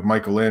 oh, you have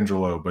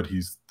Michelangelo, but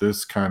he's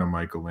this kind of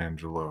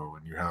Michelangelo,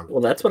 and you have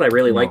that's what I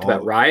really liked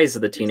about Rise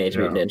of the Teenage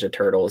Mutant Ninja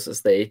Turtles,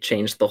 is they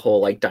changed the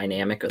whole like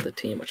dynamic of the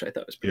team, which I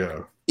thought was pretty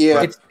cool.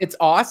 It's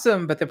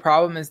awesome, but the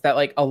problem is that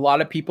like a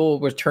lot of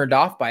people were turned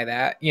off by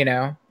that,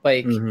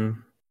 like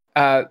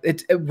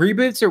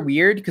reboots are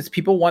weird because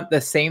people want the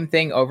same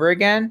thing over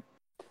again,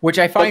 which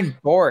I find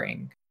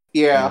boring.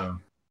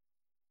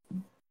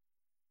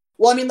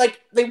 Well, I mean, like,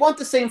 they want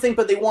the same thing,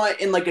 but they want it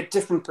in, like, a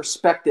different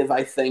perspective,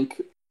 I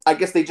think. I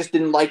guess they just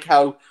didn't like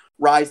how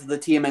Rise of the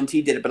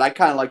TMNT did it, but I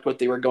kind of liked what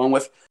they were going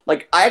with.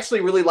 Like, I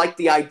actually really liked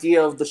the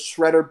idea of the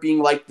Shredder being,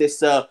 like,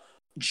 this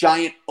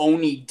giant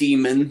Oni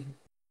demon.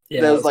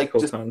 Yeah, that was like, a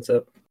cool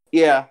concept.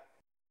 Yeah.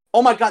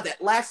 Oh my god,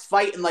 that last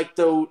fight in, like,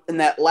 in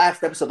that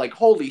last episode, like,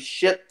 holy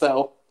shit,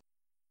 though.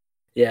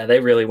 Yeah, they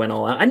really went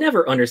all out. I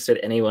never understood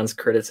anyone's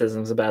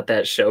criticisms about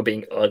that show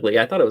being ugly.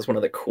 I thought it was one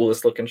of the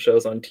coolest looking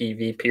shows on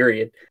TV,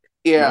 period.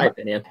 Yeah. In my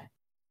opinion.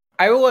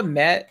 I will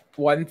admit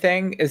one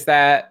thing is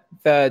that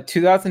the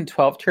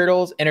 2012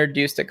 Turtles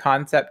introduced a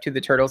concept to the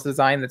Turtles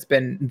design that's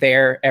been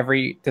there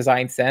every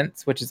design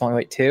since, which is only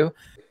like 2.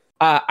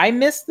 I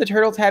miss the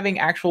Turtles having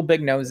actual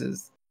big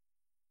noses.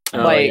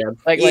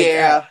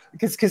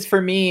 Because for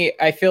me,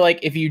 I feel like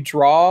if you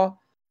draw,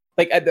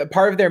 like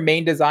part of their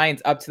main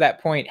designs up to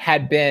that point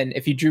had been,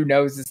 if you drew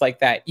noses like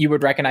that, you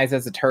would recognize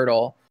as a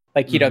turtle,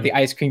 like, the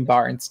ice cream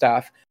bar and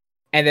stuff.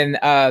 And then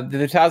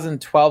the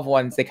 2012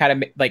 ones, they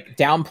kind of like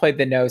downplayed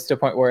the nose to a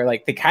point where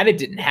like they kind of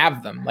didn't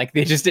have them. Like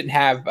they just didn't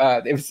have,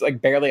 it was like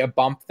barely a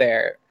bump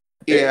there.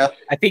 Yeah.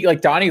 I think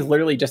like Donnie's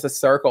literally just a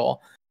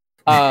circle.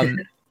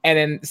 And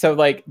then, so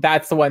like,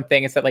 that's the one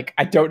thing is that like,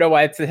 I don't know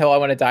why it's the hill I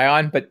want to die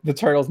on, but the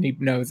turtles need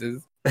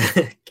noses.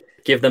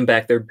 Give them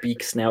back their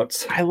beak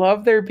snouts. I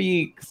love their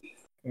beaks.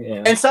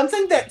 Yeah. And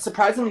something that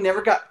surprisingly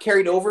never got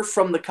carried over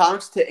from the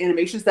comics to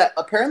animations, that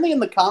apparently in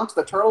the comics,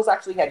 the turtles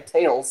actually had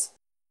tails.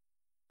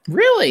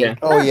 Really? Yeah.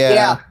 Oh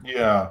yeah.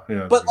 Yeah.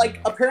 But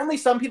like, apparently,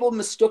 some people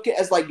mistook it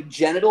as like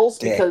genitals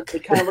because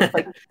it kind of looks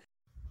like.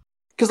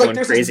 Because like,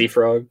 there's Crazy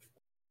Frog.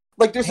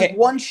 Like, there's like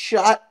one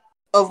shot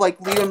of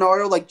like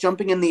Leonardo like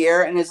jumping in the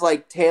air and his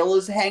like tail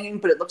is hanging,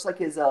 but it looks like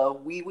his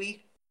wee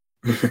wee.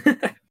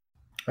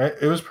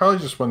 It was probably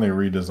just when they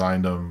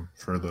redesigned them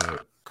for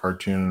the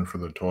cartoon and for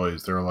the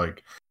toys. They were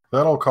like,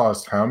 that'll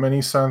cost how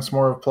many cents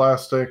more of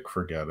plastic?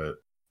 Forget it.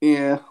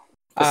 Yeah.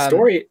 The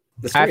story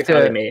of how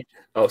they made.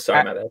 Oh,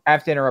 sorry, my bad. I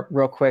have to interrupt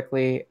real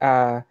quickly.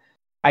 I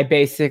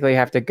basically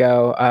have to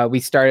go. We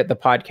started the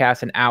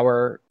podcast an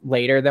hour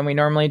later than we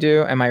normally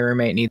do, and my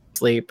roommate needs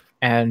sleep.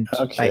 And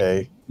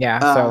okay.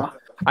 So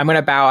I'm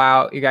gonna bow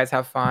out. You guys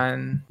have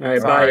fun. All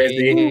right, bye,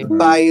 Izzy.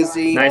 Bye,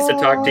 Izzy. Nice to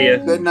talk to you.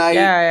 Good night.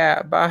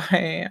 Yeah.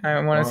 Bye. I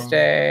want to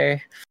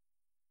stay.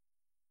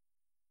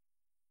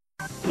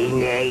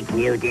 Teenage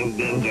Mutant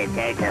Ninja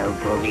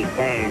Turtles will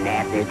return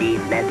after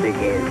these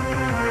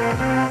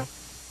messages.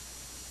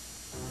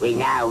 We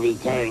now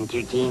return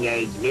to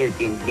Teenage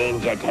Mutant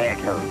Ninja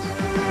Turtles.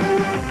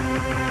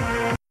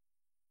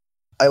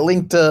 I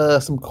linked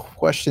some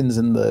questions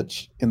in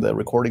the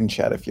recording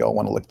chat if y'all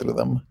want to look through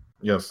them.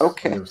 Yes.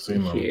 Okay. I've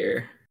seen them.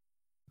 Here.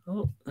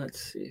 Oh,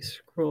 let's see.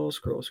 Scroll.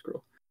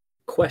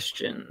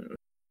 Question.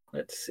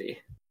 Let's see.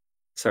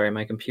 Sorry,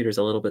 my computer's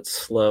a little bit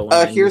slow. when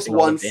I'm Here's using all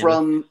one the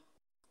from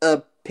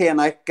Pan.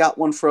 I got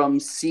one from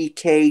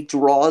CK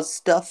Draws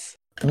Stuff.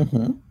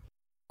 Mm-hmm.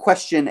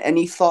 Question: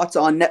 any thoughts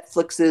on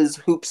Netflix's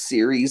Hoops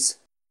series?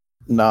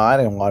 No, I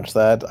didn't watch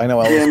that. I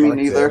know. Yeah, me Alex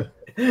neither.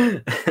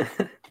 damage.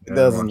 It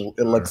doesn't.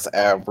 It looks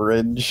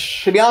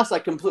average. To be honest, I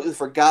completely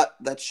forgot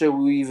that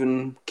show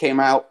even came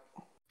out.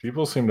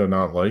 People seem to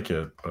not like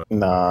it, but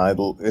Nah,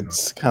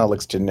 it's kind of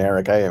looks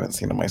generic. I haven't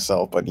seen it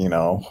myself, but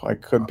I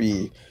could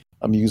be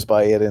amused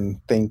by it and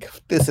think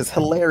this is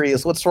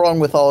hilarious. What's wrong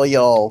with all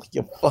y'all,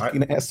 you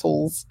fucking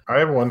assholes? I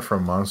have one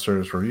from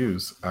Monsters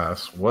Reviews.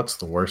 Asks, "What's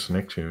the worst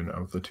Nicktoon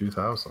of the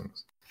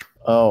 2000s?"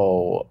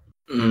 Oh,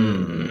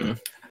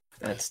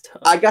 That's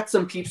tough. I got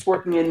some peeps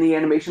working in the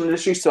animation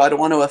industry, so I don't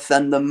want to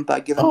offend them by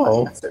giving my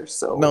answer.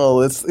 So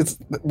no, it's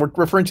we're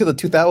referring to the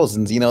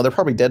 2000s. They're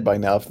probably dead by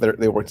now if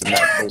they worked in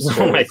that. Those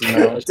Oh my shows,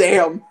 gosh.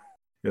 damn.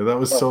 Yeah, that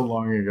was so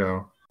long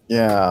ago.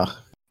 Yeah.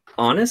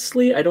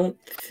 Honestly, I don't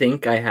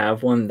think I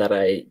have one that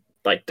I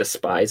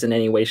despise in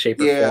any way, shape,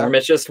 or Yeah. form.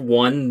 It's just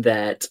one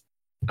that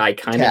I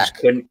kind of just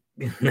couldn't.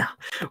 No,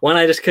 one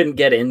I just couldn't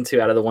get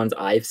into out of the ones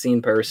I've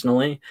seen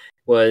personally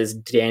was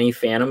Danny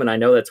Phantom, and I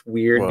know that's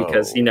weird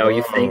because you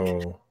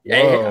think.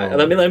 Hey,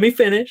 let me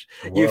finish.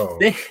 Whoa.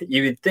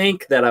 You'd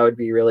think that I would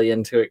be really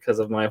into it because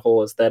of my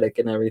whole aesthetic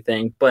and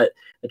everything, but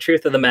the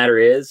truth of the matter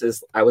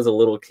is I was a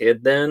little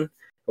kid then.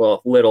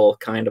 Well, little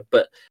kind of,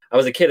 but I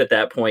was a kid at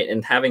that point,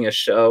 and having a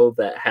show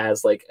that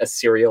has a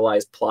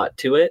serialized plot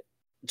to it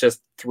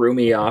just threw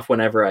me off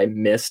whenever I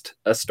missed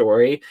a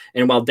story.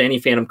 And while Danny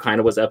Phantom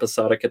kind of was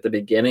episodic at the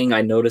beginning,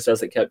 I noticed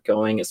as it kept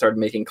going, it started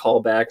making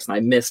callbacks, and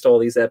I missed all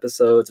these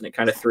episodes, and it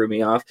kind of threw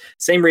me off.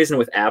 Same reason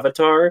with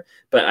Avatar,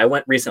 but I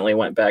recently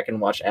went back and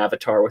watched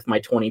Avatar with my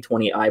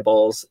 2020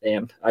 eyeballs,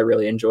 and I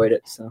really enjoyed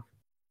it. So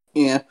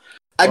Yeah.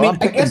 I'm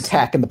picking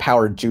Tak and the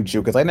Power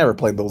Juju because I never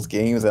played those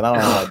games, and I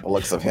don't like the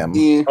looks of him.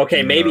 Yeah.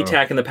 Okay, maybe No.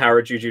 Tak and the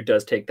Power Juju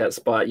does take that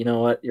spot. You know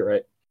what? You're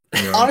right.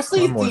 Yeah,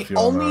 Honestly, I'm with the you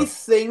on only that.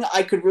 thing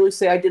I could really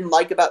say I didn't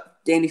like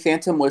about Danny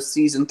Phantom was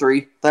season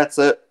 3. That's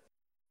it.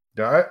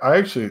 Yeah,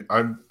 I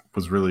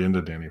was really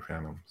into Danny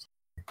Phantom.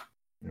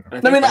 Yeah.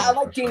 I mean, I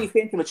like Danny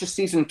Phantom. It's just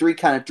season 3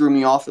 kind of drew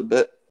me off a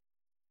bit.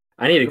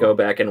 I need to go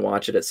back and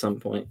watch it at some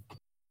point.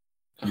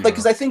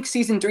 Because I think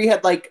season 3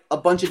 had a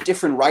bunch of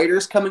different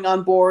writers coming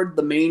on board.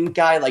 The main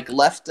guy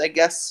left, I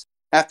guess,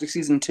 after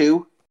season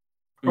 2.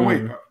 Oh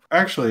wait,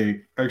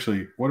 actually,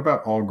 what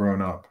about All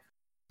Grown Up?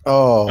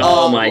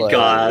 Oh my boy.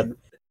 god!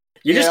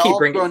 You just keep All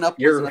bringing. Grown Up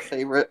wasn't a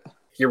favorite.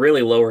 You're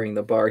really lowering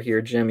the bar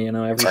here, Jim.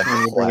 Every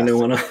time you bring a new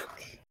one up.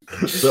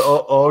 The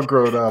all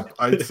Grown Up.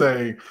 I'd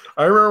say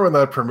I remember when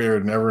that premiered,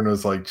 and everyone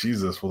was like,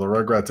 "Jesus, will the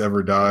Rugrats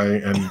ever die?"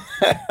 And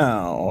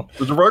Oh,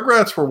 the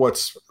Rugrats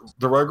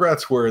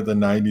were the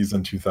 '90s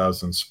and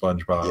 2000s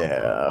SpongeBob.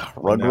 yeah.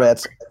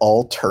 Rugrats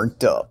all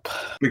turned up.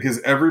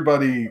 Because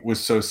everybody was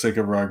so sick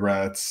of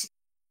Rugrats.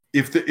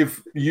 If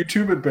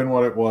YouTube had been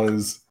what it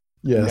was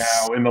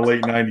Yes. now in the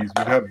late 90s,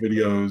 we'd have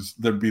videos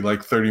that'd be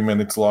 30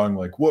 minutes long,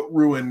 what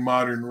ruined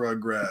modern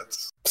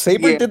Rugrats.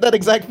 Saber did that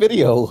exact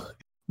video.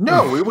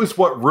 No, it was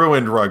what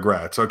ruined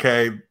Rugrats.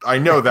 Okay, I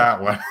know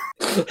that one.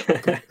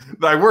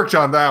 I worked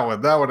on that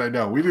one. That one I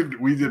know. We did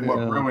what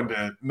ruined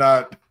it.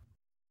 Not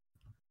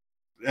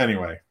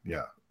anyway.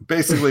 Yeah,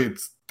 basically,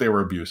 they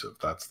were abusive.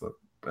 That's the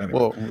anyway.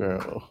 Well,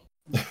 no.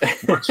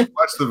 watch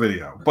the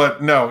video.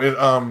 But no,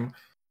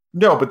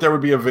 no, but there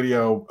would be a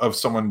video of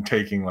someone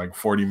taking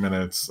 40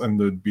 minutes, and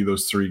there'd be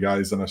those three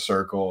guys in a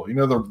circle. You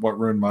know the what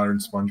ruined modern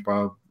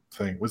SpongeBob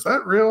thing? Was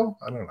that real?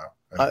 I don't know.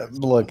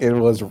 Look, it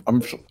was.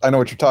 I know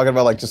what you're talking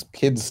about. Just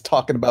kids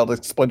talking about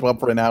SpongeBob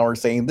for an hour,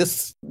 saying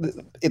it's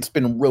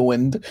been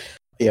ruined.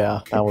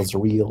 Yeah, that was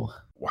real.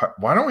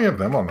 Why don't we have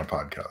them on the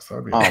podcast?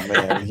 That'd be Oh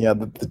man, yeah,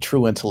 the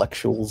true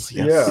intellectuals.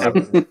 Yes.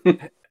 Yeah.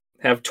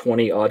 Have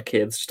 20 odd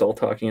kids just all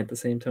talking at the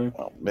same time.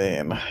 Oh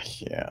man,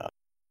 yeah.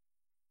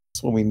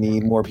 That's what we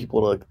need. More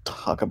people to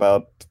talk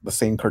about the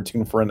same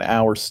cartoon for an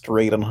hour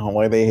straight on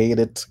why they hate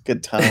it.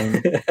 Good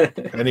time.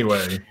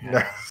 Anyway,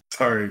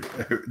 sorry.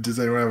 Does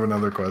anyone have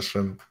another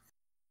question?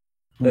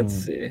 Let's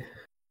see.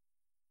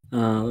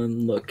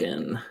 I'm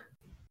looking.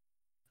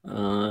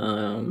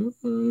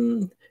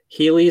 Heelys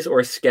or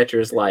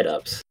Skechers light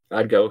ups?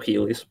 I'd go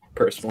Heelys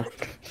personally.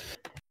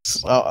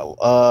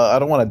 I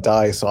don't want to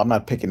die, so I'm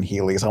not picking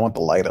Heelys. I want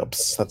the light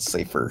ups. That's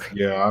safer.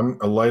 Yeah,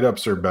 light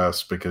ups are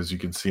best because you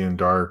can see in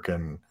dark,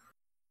 and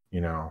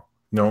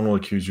no one will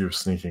accuse you of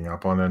sneaking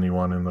up on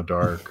anyone in the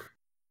dark.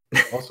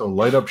 Also,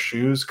 light up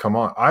shoes. Come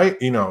on,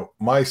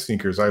 my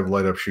sneakers. I have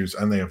light up shoes,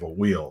 and they have a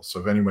wheel. So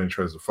if anybody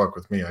tries to fuck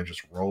with me, I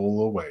just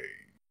roll away.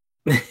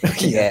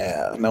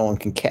 Yeah, no one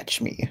can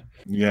catch me.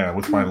 Yeah,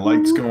 with my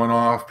lights going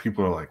off,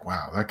 people are like,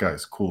 "Wow, that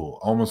guy's cool."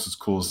 Almost as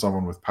cool as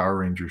someone with Power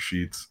Ranger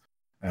sheets.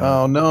 And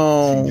Oh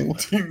no!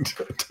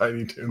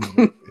 Tiny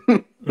Toons.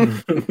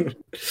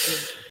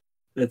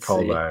 Let's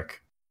Call see.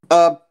 back.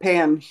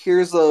 Pan,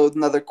 here's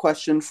another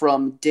question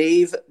from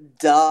Dave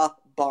Da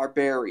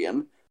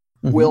Barbarian.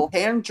 Mhm. Will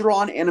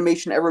hand-drawn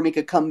animation ever make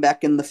a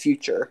comeback in the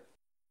future?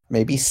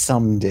 Maybe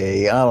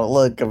someday. Oh,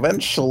 look,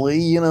 eventually,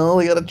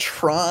 we gotta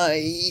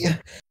try.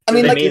 I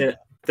mean, they like, mean it.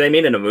 They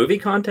mean in a movie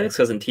context,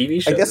 because in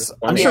TV shows, I guess it's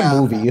I'm funny. sure Yeah.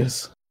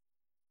 movies.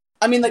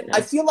 I mean, like, Yeah.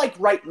 I feel like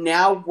right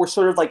now we're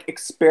sort of like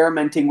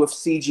experimenting with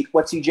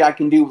what CGI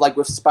can do, like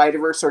with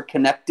Spider-Verse or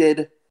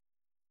Connected.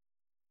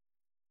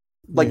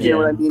 Like, you know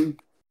what I mean?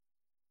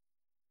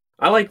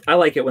 I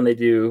like it when they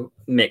do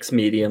mixed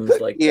mediums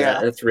like Yeah.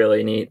 that. It's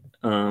really neat.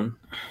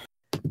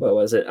 What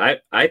was it?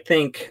 I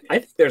think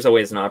there's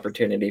always an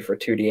opportunity for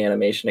 2D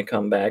animation to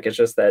come back. It's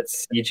just that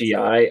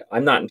CGI,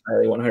 I'm not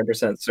entirely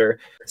 100%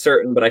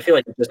 certain, but I feel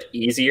like it's just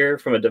easier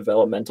from a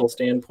developmental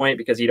standpoint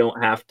because you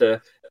don't have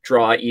to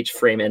draw each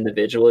frame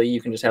individually.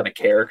 You can just have a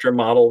character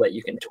model that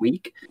you can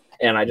tweak.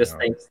 And I just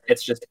think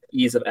it's just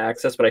ease of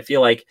access. But I feel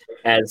like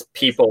as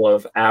people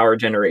of our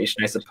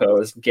generation, I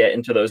suppose, get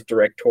into those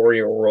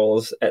directorial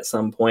roles at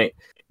some point,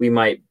 we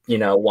might,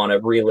 want to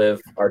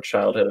relive our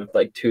childhood of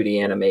like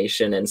 2D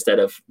animation instead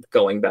of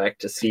going back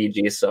to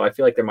CG. So I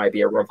feel like there might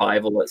be a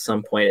revival at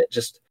some point. It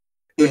just,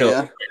 who knows,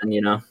 man,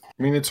 I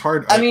mean, it's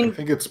hard. I I mean-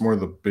 think it's more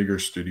the bigger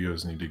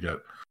studios need to get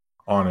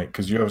on it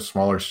because you have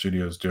smaller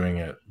studios doing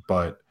it.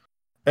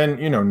 And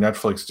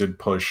Netflix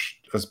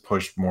has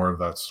pushed more of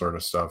that sort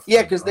of stuff. Yeah,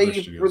 than because other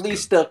they studios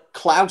released did. the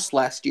Klaus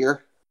last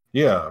year.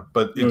 Yeah,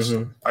 but it's.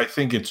 Mhm. I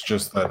think it's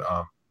just that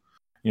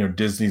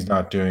Disney's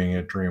not doing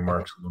it.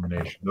 DreamWorks,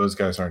 Illumination, those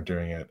guys aren't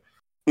doing it.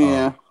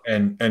 Yeah.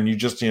 And you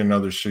just need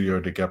another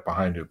studio to get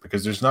behind it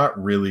because there's not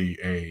really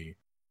a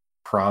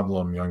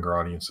problem younger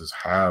audiences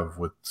have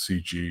with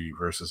CG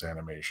versus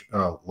animation,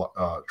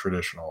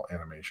 traditional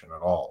animation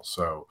at all.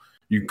 So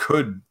you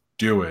could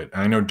do it.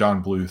 I know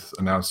Don Bluth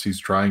announced he's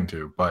trying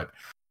to, but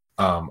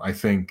I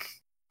think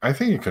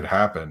it could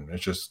happen.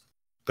 It's just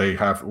they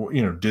have,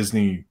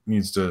 Disney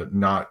needs to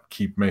not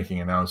keep making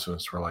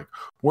announcements for like,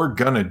 we're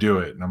gonna do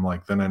it, and I'm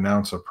like, then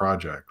announce a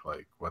project.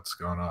 Like, what's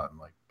going on?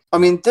 Like, I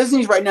mean,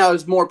 Disney right now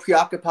is more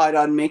preoccupied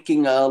on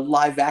making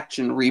live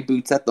action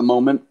reboots at the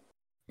moment.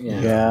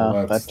 Yeah,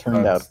 well, that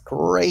turned out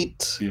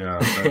great. Yeah,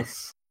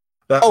 that's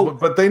that. Oh.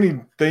 But they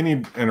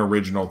need an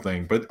original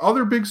thing. But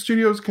other big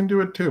studios can do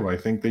it too. I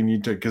think they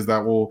need to, because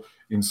that will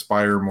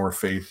inspire more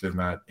faith in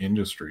that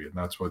industry, and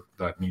that's what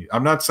that needs.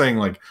 I'm not saying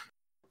like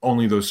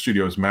only those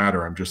studios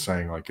matter. I'm just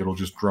saying like it'll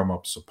just drum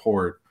up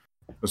support,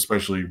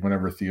 especially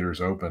whenever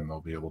theaters open. They'll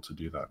be able to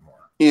do that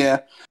more. Yeah.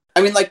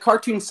 I mean, like,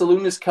 Cartoon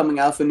Saloon is coming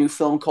out with a new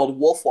film called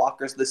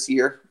Wolfwalkers this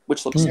year,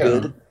 which looks Yeah.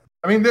 good.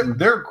 I mean,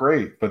 they're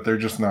great, but they're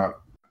just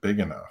not big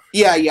enough.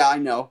 Yeah, I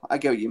know. I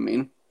get what you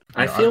mean.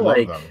 I Yeah, feel love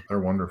like them.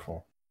 They're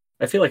wonderful.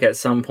 I feel like at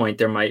some point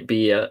there might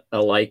be a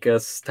like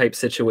us type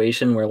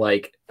situation where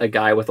like a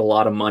guy with a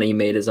lot of money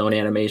made his own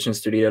animation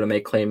studio to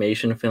make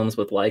claymation films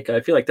with Leica.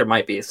 I feel like there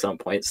might be at some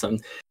point some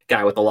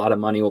guy with a lot of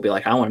money will be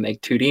like, I want to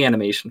make 2D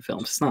animation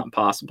films. It's not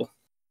impossible.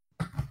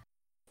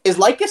 Is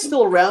Leica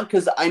still around?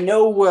 Because I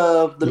know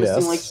the Missing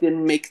Yes. Link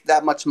didn't make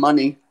that much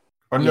money.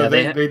 Oh no,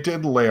 Yeah, they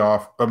did lay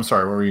off. I'm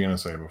sorry. What were you going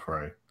to say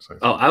before I say?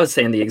 Oh, I was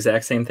saying the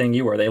exact same thing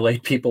you were. They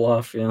laid people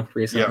off,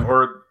 recently. Yeah,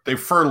 or they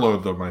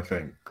furloughed them, I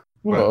think.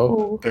 But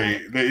Whoa. they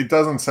it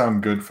doesn't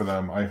sound good for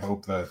them. I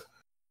hope that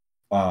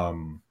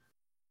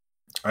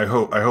I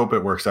hope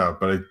it works out,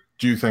 but I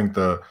do think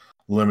the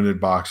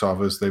limited box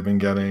office they've been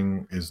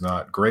getting is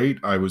not great.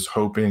 I was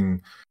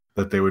hoping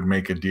that they would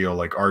make a deal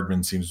like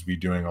Aardman seems to be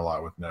doing a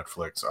lot with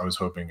Netflix. I was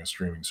hoping a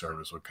streaming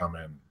service would come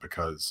in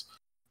because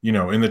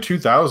in the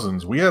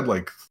 2000s we had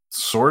like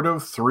sort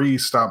of 3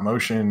 stop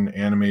motion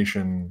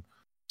animation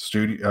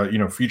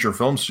studio feature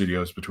film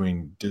studios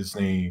between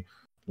Disney,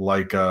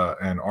 Leica,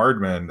 and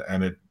Aardman,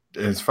 and it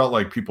has felt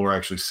like people are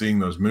actually seeing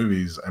those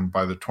movies, and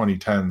by the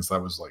 2010s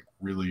that was like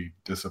really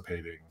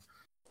dissipating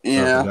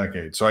throughout the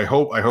decade. So I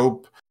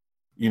hope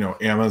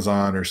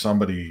Amazon or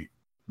somebody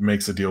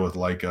makes a deal with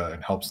Leica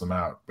and helps them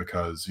out,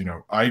 because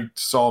I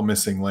saw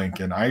Missing Link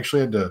and I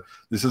actually had to,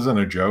 this isn't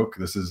a joke,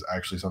 this is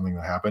actually something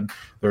that happened.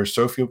 There are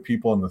so few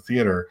people in the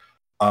theater,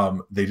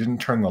 they didn't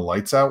turn the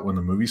lights out when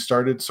the movie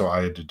started, so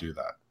I had to do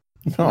that.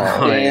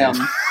 Oh, Damn.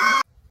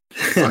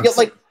 Yeah,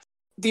 like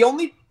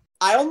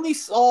I only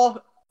saw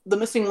the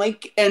Missing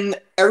Link, and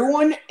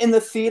everyone in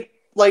the theater,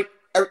 like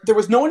there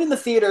was no one in the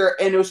theater,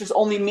 and it was just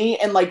only me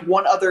and like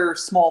one other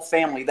small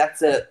family.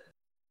 That's it.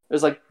 It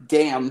was like,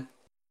 damn.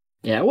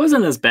 Yeah, it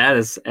wasn't as bad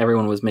as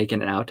everyone was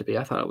making it out to be.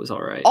 I thought it was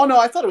all right. Oh no,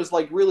 I thought it was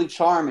like really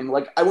charming.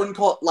 Like I wouldn't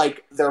call it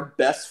like their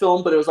best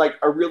film, but it was like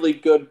a really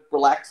good,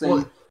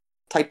 relaxing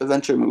type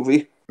adventure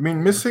movie. I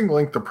mean, Missing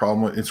Link, the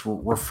problem it's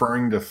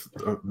referring to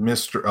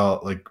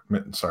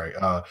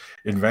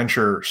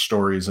adventure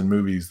stories and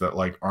movies that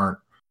like aren't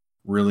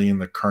really in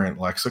the current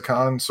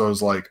lexicon. So I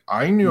was like,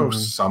 I knew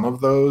some of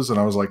those, and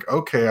I was like,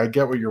 okay, I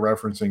get what you're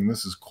referencing.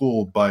 This is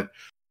cool, but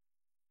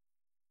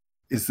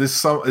is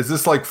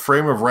this like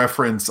frame of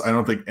reference I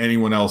don't think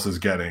anyone else is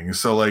getting?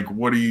 So like,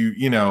 what do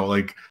you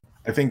like?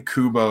 I think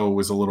Kubo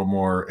was a little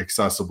more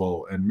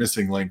accessible, and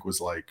Missing Link was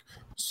like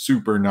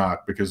super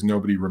not, because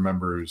nobody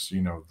remembers,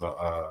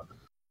 the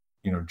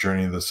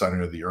Journey to the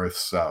Center of the Earth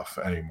stuff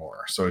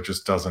anymore. So it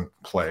just doesn't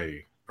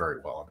play very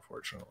well,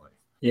 unfortunately.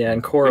 Yeah,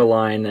 and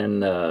Coraline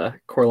and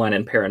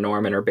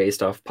Paranorman are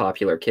based off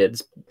popular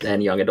kids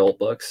and young adult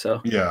books. So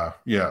yeah.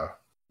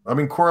 I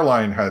mean,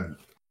 Coraline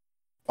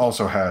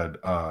also had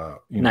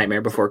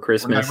Nightmare Before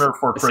Christmas.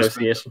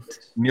 Association.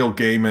 Neil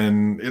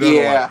Gaiman. It had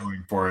a lot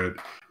going for it.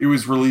 It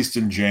was released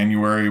in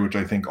January, which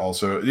I think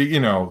also,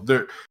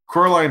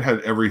 Coraline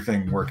had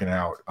everything working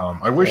out.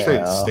 I wish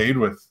they'd stayed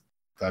with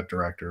that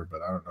director,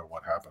 but I don't know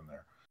what happened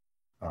there.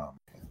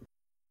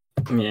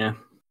 Yeah,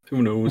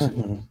 who knows?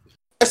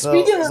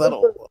 Speaking of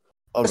go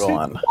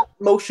on. stop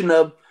motion,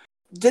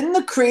 didn't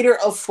the creator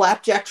of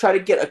Flapjack try to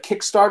get a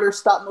Kickstarter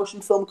stop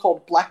motion film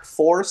called Black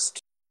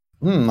Forest?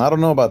 I don't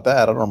know about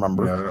that. I don't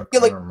remember.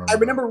 I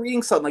remember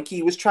reading something like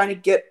he was trying to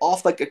get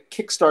off like a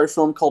Kickstarter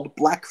film called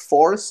Black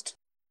Forest.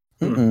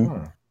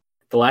 The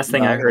last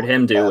thing I heard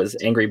him do was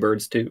Angry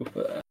Birds 2.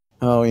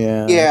 Oh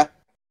yeah. Yeah.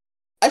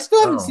 I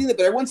still haven't seen it,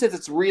 but everyone says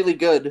it's really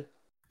good.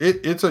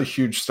 It's a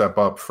huge step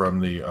up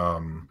from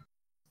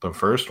the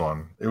first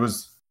one. It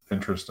was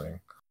interesting.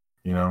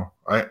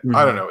 I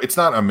don't know. It's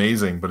not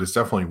amazing, but it's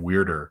definitely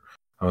weirder.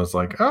 I was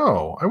like,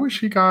 oh, I wish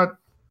he got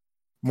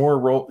more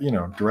role,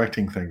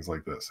 directing things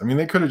like this. I mean,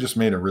 they could have just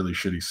made a really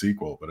shitty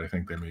sequel, but I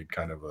think they made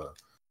kind of a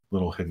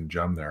little hidden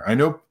gem there. I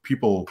know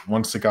people,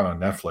 once it got on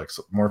Netflix,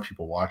 more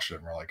people watched it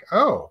and were like,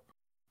 oh,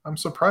 I'm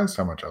surprised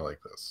how much I like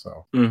this.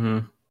 So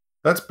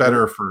that's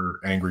better for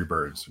Angry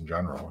Birds in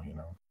general,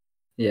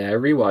 Yeah, I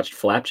rewatched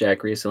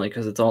Flapjack recently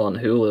because it's all on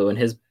Hulu, and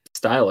his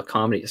style of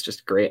comedy is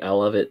just great. I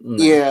love it. And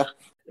yeah.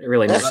 It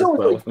really that messes show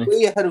well was with me.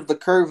 way ahead of the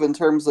curve in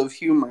terms of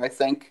humor, I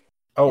think.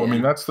 Oh, I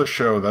mean, that's the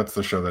show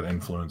that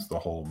influenced the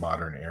whole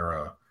modern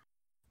era.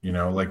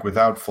 Like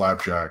without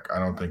Flapjack, I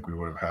don't think we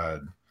would have had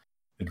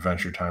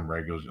Adventure Time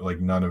regulars.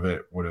 Like none of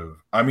it would have.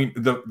 I mean,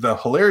 the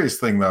hilarious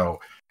thing though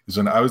is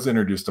when I was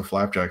introduced to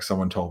Flapjack,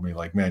 someone told me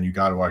like, "Man, you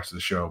got to watch the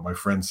show." My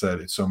friend said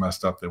it's so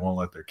messed up they won't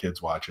let their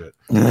kids watch it.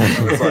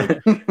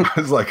 I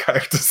was like, I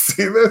have to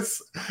see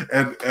this,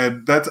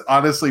 and that's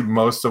honestly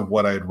most of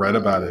what I had read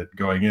about it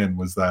going in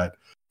was that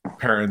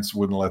parents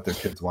wouldn't let their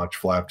kids watch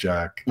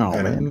Flapjack,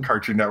 and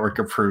Cartoon Network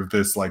approved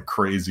this like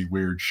crazy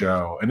weird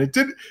show, and it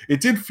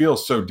did feel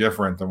so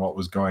different than what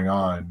was going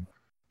on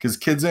because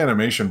kids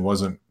animation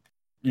wasn't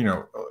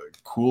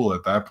cool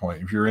at that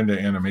point. If you're into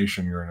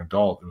animation, you're an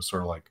adult. It was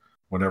sort of like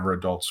whatever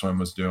Adult Swim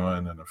was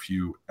doing and a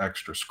few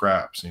extra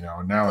scraps, and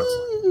now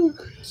it's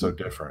so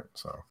different.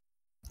 So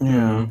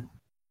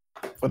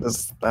but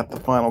is that the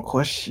final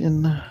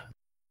question?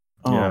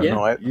 Oh, yeah.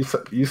 No,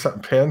 you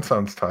Pan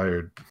sounds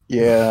tired.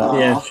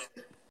 Yeah.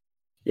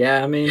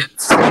 Yeah. I mean,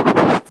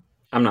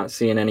 I'm not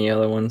seeing any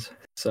other ones.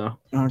 So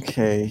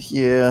okay.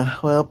 Yeah.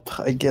 Well,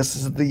 I guess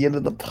this is the end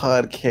of the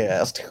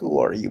podcast. Who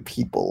are you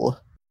people?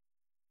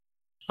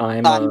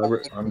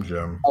 I'm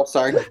Jim. Oh,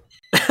 sorry.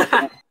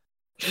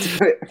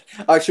 Should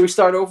we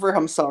start over?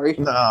 I'm sorry.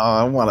 No,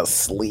 I want to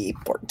sleep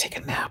or take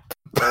a nap.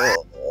 I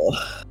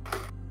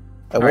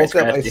right, woke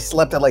up. I Scratchy.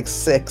 slept at like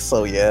 6.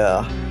 So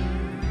yeah.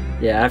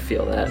 Yeah, I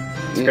feel that.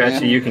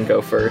 Scratchy, you can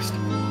go first.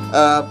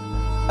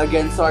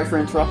 Again, sorry for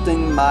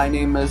interrupting. My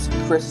name is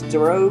Chris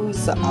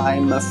DeRose.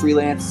 I'm a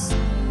freelance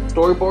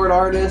storyboard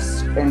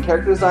artist and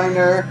character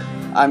designer.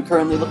 I'm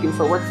currently looking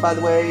for work, by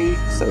the way,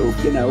 so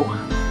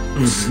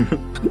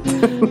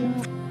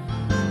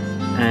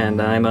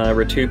And I'm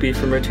Ratupi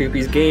from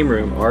Ratupi's Game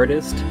Room,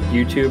 artist,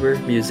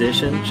 YouTuber,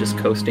 musician, just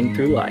coasting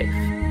through life.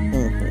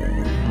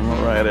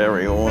 All right,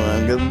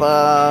 everyone.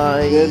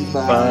 Goodbye.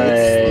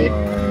 Goodbye.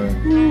 Bye.